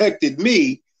directly affected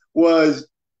me was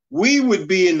we would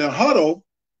be in the huddle,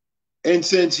 and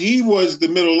since he was the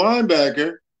middle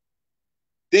linebacker,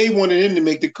 they wanted him to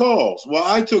make the calls. Well,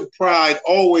 I took pride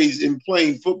always in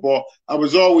playing football. I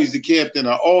was always the captain.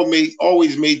 I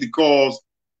always made the calls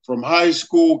from high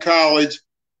school, college.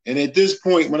 And at this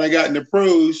point, when I got into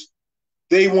pros,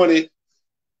 they wanted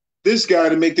this guy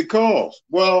to make the calls.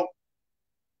 Well,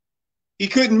 he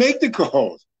couldn't make the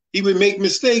calls. He would make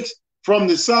mistakes from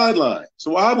the sideline.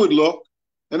 So I would look,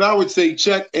 and I would say,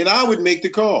 check, and I would make the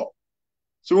call.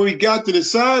 So when we got to the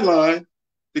sideline,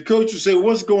 the coach would say,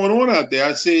 what's going on out there?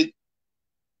 I said,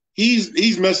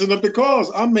 he's messing up the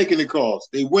calls. I'm making the calls.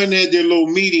 They went and had their little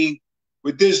meeting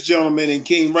with this gentleman and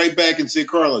came right back and said,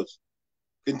 Carlos,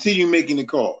 continue making the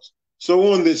calls.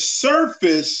 So on the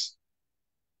surface,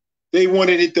 they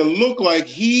wanted it to look like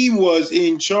he was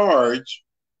in charge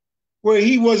where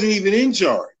he wasn't even in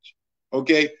charge.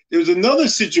 Okay. There was another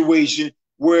situation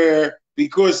where,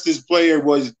 because this player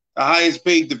was the highest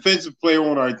paid defensive player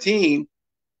on our team,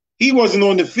 he wasn't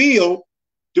on the field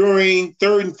during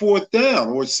third and fourth down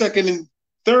or second and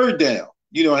third down,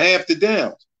 half the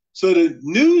downs. So the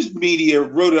news media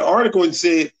wrote an article and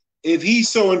said, if he's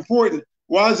so important,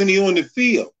 why isn't he on the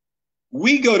field?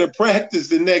 We go to practice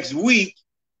the next week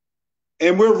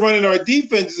and we're running our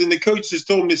defenses and the coach just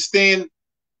told him to stand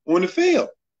on the field.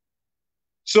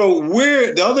 So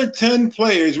the other 10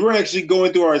 players, we're actually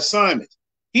going through our assignments.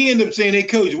 He ended up saying, hey,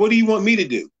 coach, what do you want me to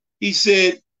do? He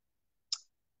said,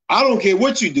 I don't care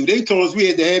what you do. They told us we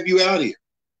had to have you out here.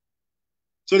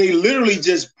 So they literally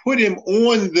just put him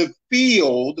on the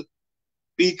field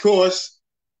because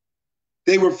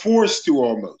they were forced to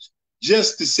almost,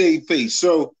 just to save face.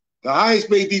 So the highest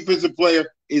paid defensive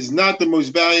player is not the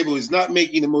most valuable, is not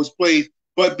making the most plays,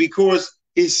 but because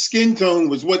his skin tone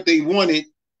was what they wanted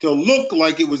to look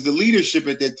like it was the leadership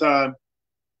at that time,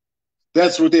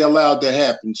 that's what they allowed to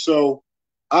happen. So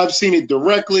I've seen it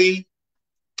directly.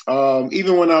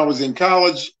 Even when I was in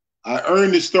college, I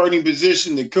earned a starting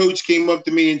position. The coach came up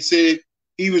to me and said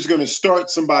he was going to start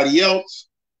somebody else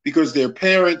because their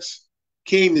parents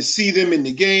came to see them in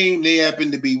the game. They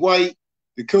happened to be white.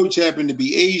 The coach happened to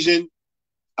be Asian.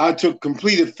 I took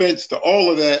complete offense to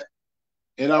all of that,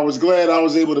 and I was glad I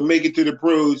was able to make it to the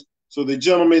pros so the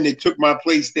gentleman that took my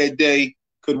place that day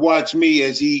could watch me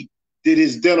as he did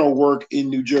his dental work in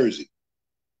New Jersey.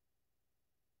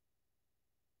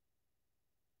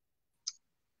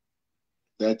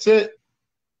 That's it.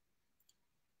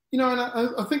 And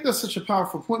I think that's such a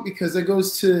powerful point because it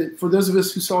goes to, for those of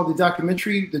us who saw the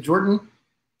documentary, The Jordan,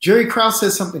 Jerry Krause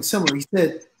said something similar. He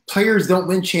said, players don't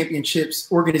win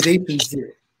championships, organizations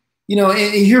do. And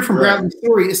you hear from Bradley's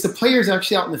story, it's the players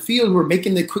actually out in the field who are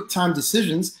making the quick time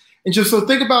decisions. And just so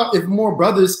think about if more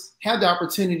brothers had the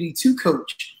opportunity to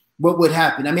coach, what would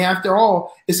happen? I mean, after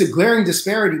all, it's a glaring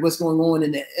disparity what's going on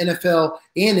in the NFL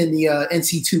and in the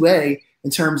NC2A in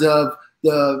terms of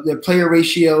the player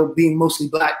ratio being mostly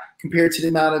black compared to the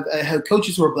amount of head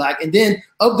coaches who are black. And then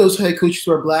of those head coaches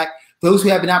who are black, those who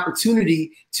have an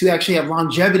opportunity to actually have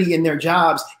longevity in their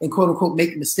jobs and quote unquote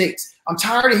make mistakes. I'm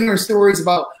tired of hearing stories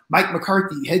about Mike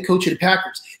McCarthy, head coach of the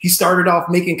Packers. He started off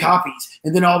making copies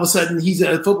and then all of a sudden he's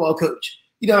a football coach.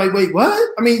 Like, wait, what?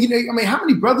 I mean, how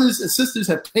many brothers and sisters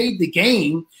have played the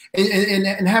game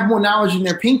and have more knowledge in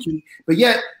their pinky? But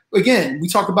yet, again, we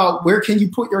talk about where can you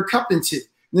put your cup into?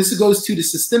 And this goes to the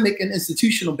systemic and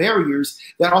institutional barriers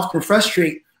that often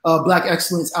frustrate black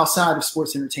excellence outside of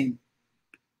sports entertainment.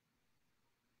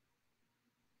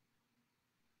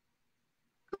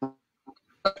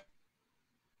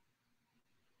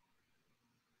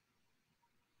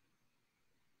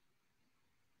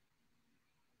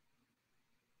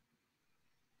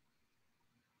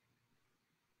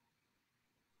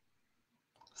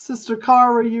 Sister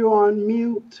Cara, you on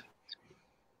mute.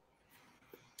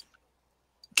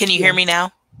 Can you hear me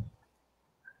now?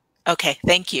 Okay,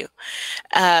 thank you.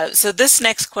 So this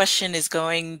next question is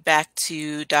going back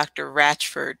to Dr.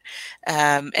 Ratchford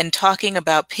and talking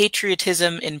about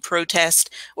patriotism in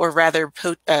protest, or rather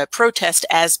protest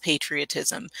as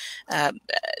patriotism.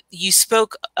 You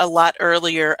spoke a lot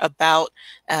earlier about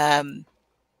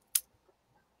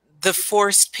the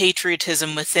forced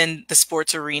patriotism within the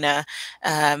sports arena,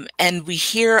 and we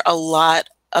hear a lot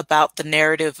about the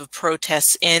narrative of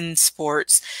protests in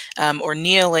sports or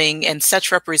kneeling and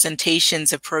such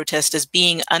representations of protest as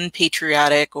being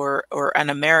unpatriotic or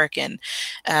un-American.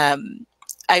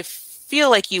 I feel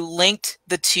like you linked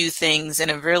the two things in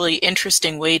a really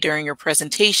interesting way during your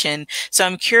presentation. So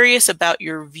I'm curious about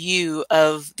your view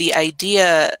of the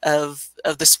idea of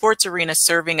the sports arena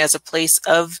serving as a place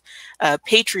of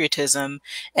patriotism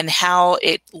and how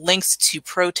it links to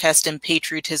protest and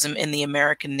patriotism in the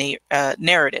American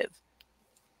narrative.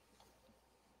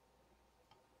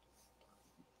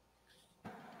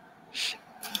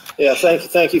 Yeah,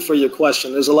 thank you for your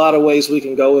question. There's a lot of ways we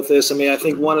can go with this. I mean, I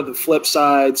think one of the flip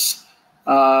sides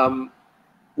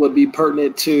would be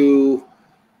pertinent to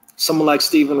someone like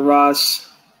Stephen Ross,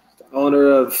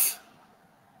 owner of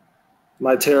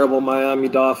my terrible Miami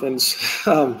Dolphins,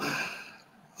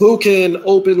 who can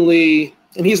openly,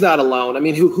 and he's not alone, I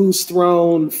mean, who's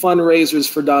thrown fundraisers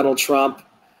for Donald Trump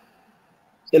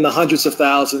in the hundreds of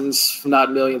thousands, if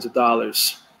not millions of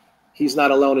dollars. He's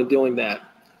not alone in doing that.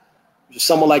 There's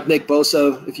someone like Nick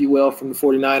Bosa, if you will, from the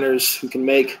 49ers, who can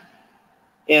make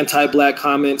anti-black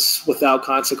comments without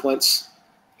consequence.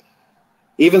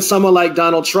 Even someone like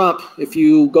Donald Trump, if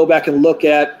you go back and look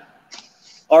at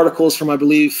articles from, I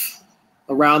believe,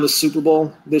 around the Super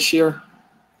Bowl this year,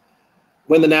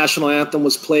 when the national anthem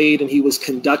was played and he was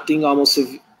conducting almost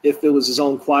if it was his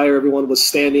own choir, everyone was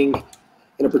standing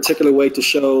in a particular way to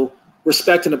show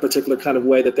respect in a particular kind of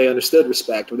way that they understood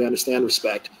respect or they understand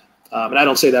respect. And I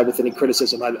don't say that with any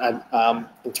criticism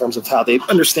in terms of how they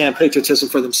understand patriotism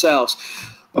for themselves.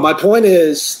 But my point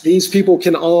is, these people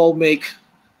can all make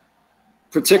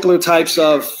particular types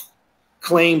of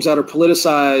claims that are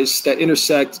politicized that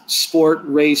intersect sport,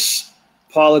 race,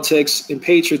 politics, and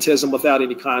patriotism without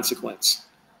any consequence.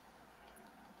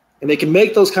 And they can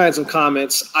make those kinds of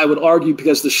comments, I would argue,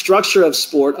 because the structure of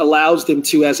sport allows them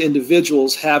to, as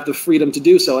individuals, have the freedom to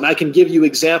do so. And I can give you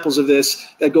examples of this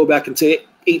that go back into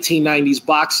 1890s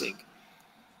boxing.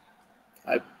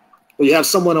 Well, you have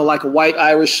someone like a white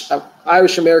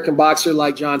Irish-American boxer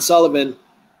like John Sullivan,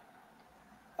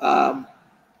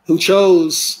 who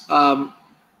chose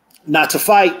not to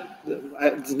fight.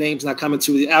 The name's not coming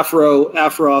to the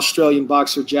Afro-Australian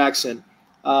boxer Jackson,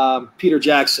 Peter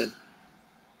Jackson.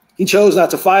 He chose not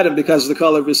to fight him because of the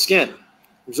color of his skin.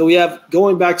 So we have,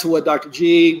 going back to what Dr.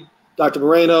 G, Dr.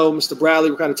 Moreno, Mr. Bradley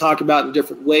were kind of talking about in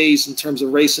different ways in terms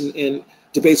of race and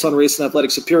debates on race and athletic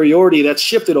superiority, that's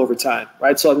shifted over time,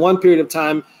 right? So at one period of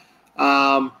time,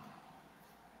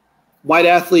 white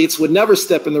athletes would never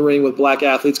step in the ring with black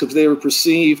athletes because they were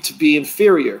perceived to be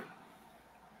inferior.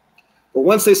 But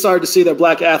once they started to see that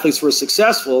black athletes were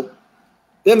successful,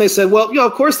 then they said, well,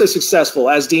 of course they're successful,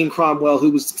 as Dean Cromwell,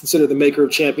 who was considered the maker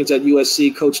of champions at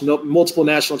USC, coached multiple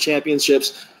national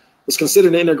championships, was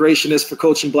considered an integrationist for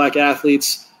coaching black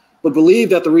athletes, but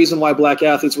believed that the reason why black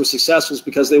athletes were successful is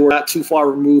because they were not too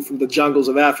far removed from the jungles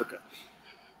of Africa,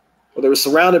 or they were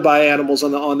surrounded by animals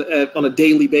on a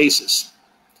daily basis.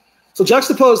 So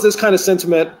juxtapose this kind of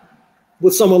sentiment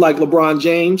with someone like LeBron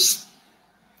James,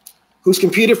 who's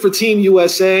competed for Team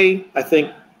USA, I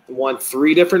think won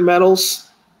 3 different medals,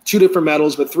 2 different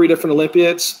medals, but 3 different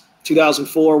Olympiads.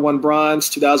 2004 won bronze,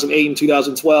 2008 and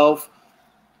 2012.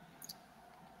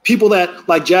 People that,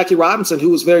 like Jackie Robinson, who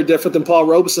was very different than Paul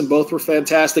Robeson, both were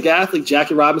fantastic athletes.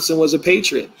 Jackie Robinson was a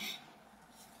patriot.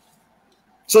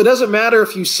 So it doesn't matter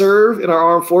if you serve in our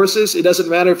armed forces. It doesn't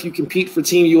matter if you compete for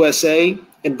Team USA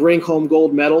and bring home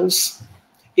gold medals.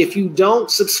 If you don't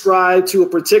subscribe to a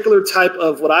particular type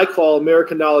of what I call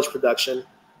American knowledge production,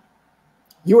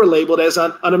 you are labeled as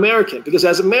un-American, because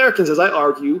as Americans, as I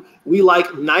argue, we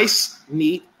like nice,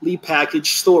 neatly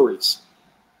packaged stories,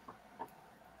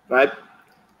 right?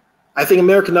 I think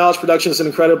American knowledge production is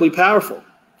incredibly powerful.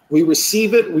 We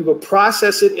receive it, we will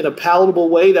process it in a palatable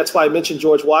way. That's why I mentioned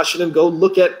George Washington. Go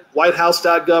look at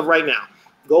whitehouse.gov right now.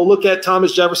 Go look at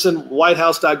Thomas Jefferson,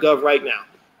 whitehouse.gov right now.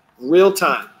 Real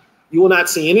time. You will not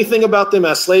see anything about them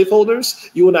as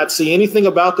slaveholders. You will not see anything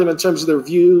about them in terms of their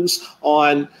views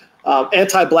on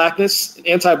anti-blackness,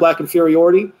 anti-black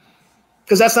inferiority,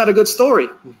 because that's not a good story.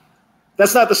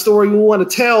 That's not the story we want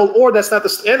to tell, or that's not the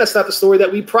story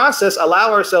that we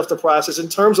allow ourselves to process in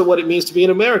terms of what it means to be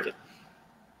an American.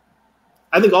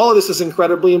 I think all of this is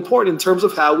incredibly important in terms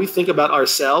of how we think about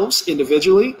ourselves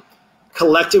individually,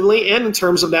 collectively, and in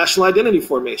terms of national identity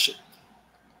formation.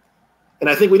 And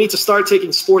I think we need to start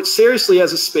taking sports seriously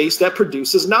as a space that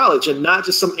produces knowledge and not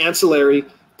just some ancillary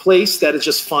place that is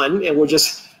just fun and we're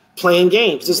just playing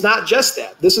games. It's not just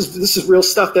that. This is real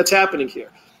stuff that's happening here.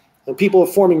 And people are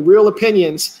forming real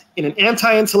opinions in an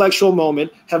anti-intellectual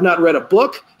moment, have not read a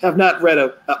book, have not read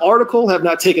an article, have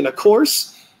not taken a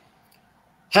course,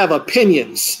 have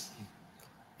opinions,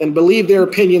 and believe their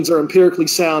opinions are empirically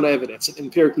sound evidence,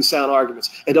 empirically sound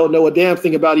arguments, and don't know a damn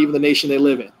thing about even the nation they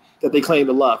live in, that they claim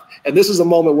to love. And this is the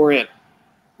moment we're in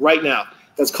right now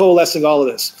that's coalescing all of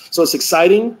this. So it's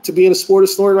exciting to be in a sport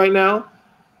historian right now.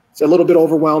 It's a little bit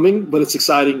overwhelming, but it's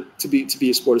exciting to be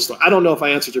a sport historian. I don't know if I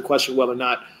answered your question well or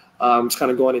not. It's kind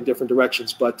of going in different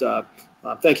directions, but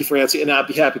thank you for answering, and I'd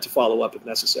be happy to follow up if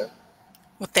necessary.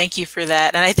 Well, thank you for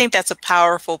that. And I think that's a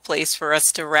powerful place for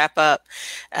us to wrap up.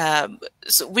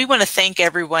 So we want to thank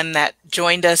everyone that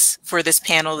joined us for this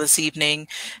panel this evening.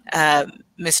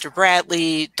 Mr.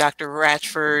 Bradley, Dr.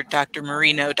 Ratchford, Dr.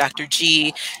 Marino, Dr.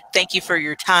 G, thank you for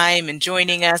your time and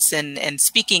joining us and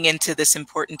speaking into this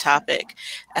important topic.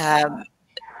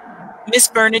 Ms.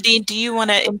 Bernadine, do you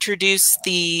want to introduce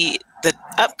the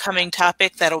upcoming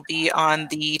topic that'll be on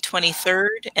the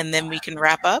 23rd, and then we can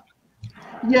wrap up?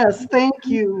 Yes, thank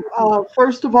you.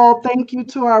 First of all, thank you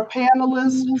to our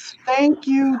panelists. Thank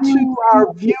you to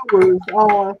our viewers.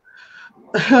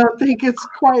 I think it's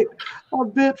quite a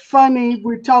bit funny.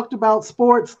 We talked about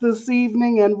sports this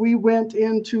evening and we went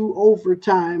into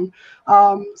overtime.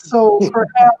 So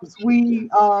perhaps we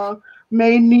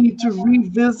may need to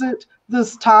revisit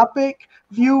this topic.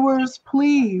 Viewers,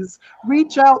 please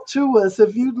reach out to us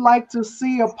if you'd like to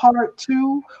see a part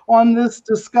 2 on this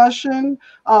discussion.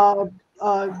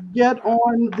 get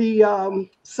on the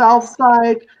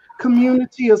Southside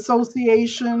Community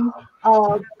Association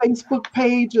Facebook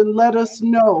page and let us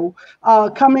know.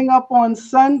 Coming up on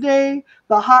Sunday,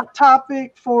 the hot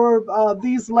topic for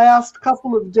these last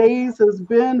couple of days has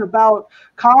been about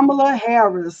Kamala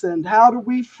Harris and how do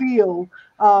we feel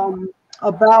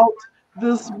about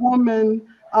this woman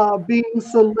being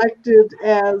selected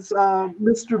as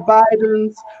Mr.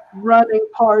 Biden's running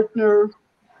partner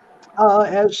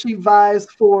as she vies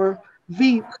for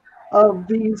VP of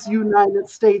these United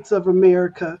States of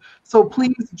America. So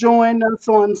please join us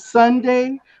on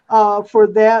Sunday for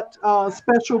that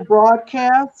special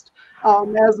broadcast.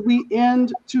 As we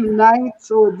end tonight's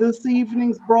or this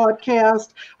evening's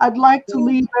broadcast, I'd like to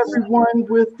leave everyone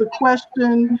with the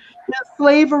question, is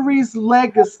slavery's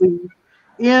legacy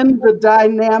in the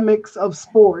dynamics of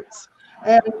sports?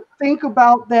 And think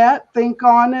about that, think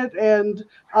on it, and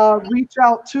reach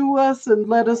out to us and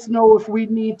let us know if we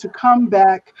need to come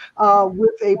back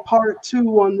with a part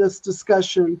 2 on this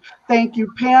discussion. Thank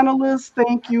you, panelists.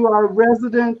 Thank you, our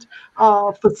resident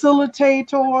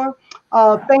facilitator.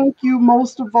 Thank you,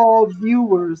 most of all,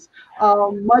 viewers.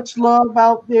 Much love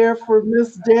out there for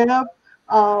Miss Deb,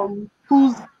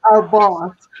 who's our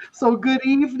boss. So good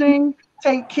evening.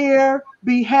 Take care.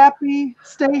 Be happy.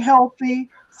 Stay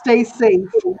healthy. Stay safe.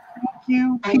 Thank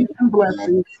you. Peace and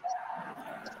blessings.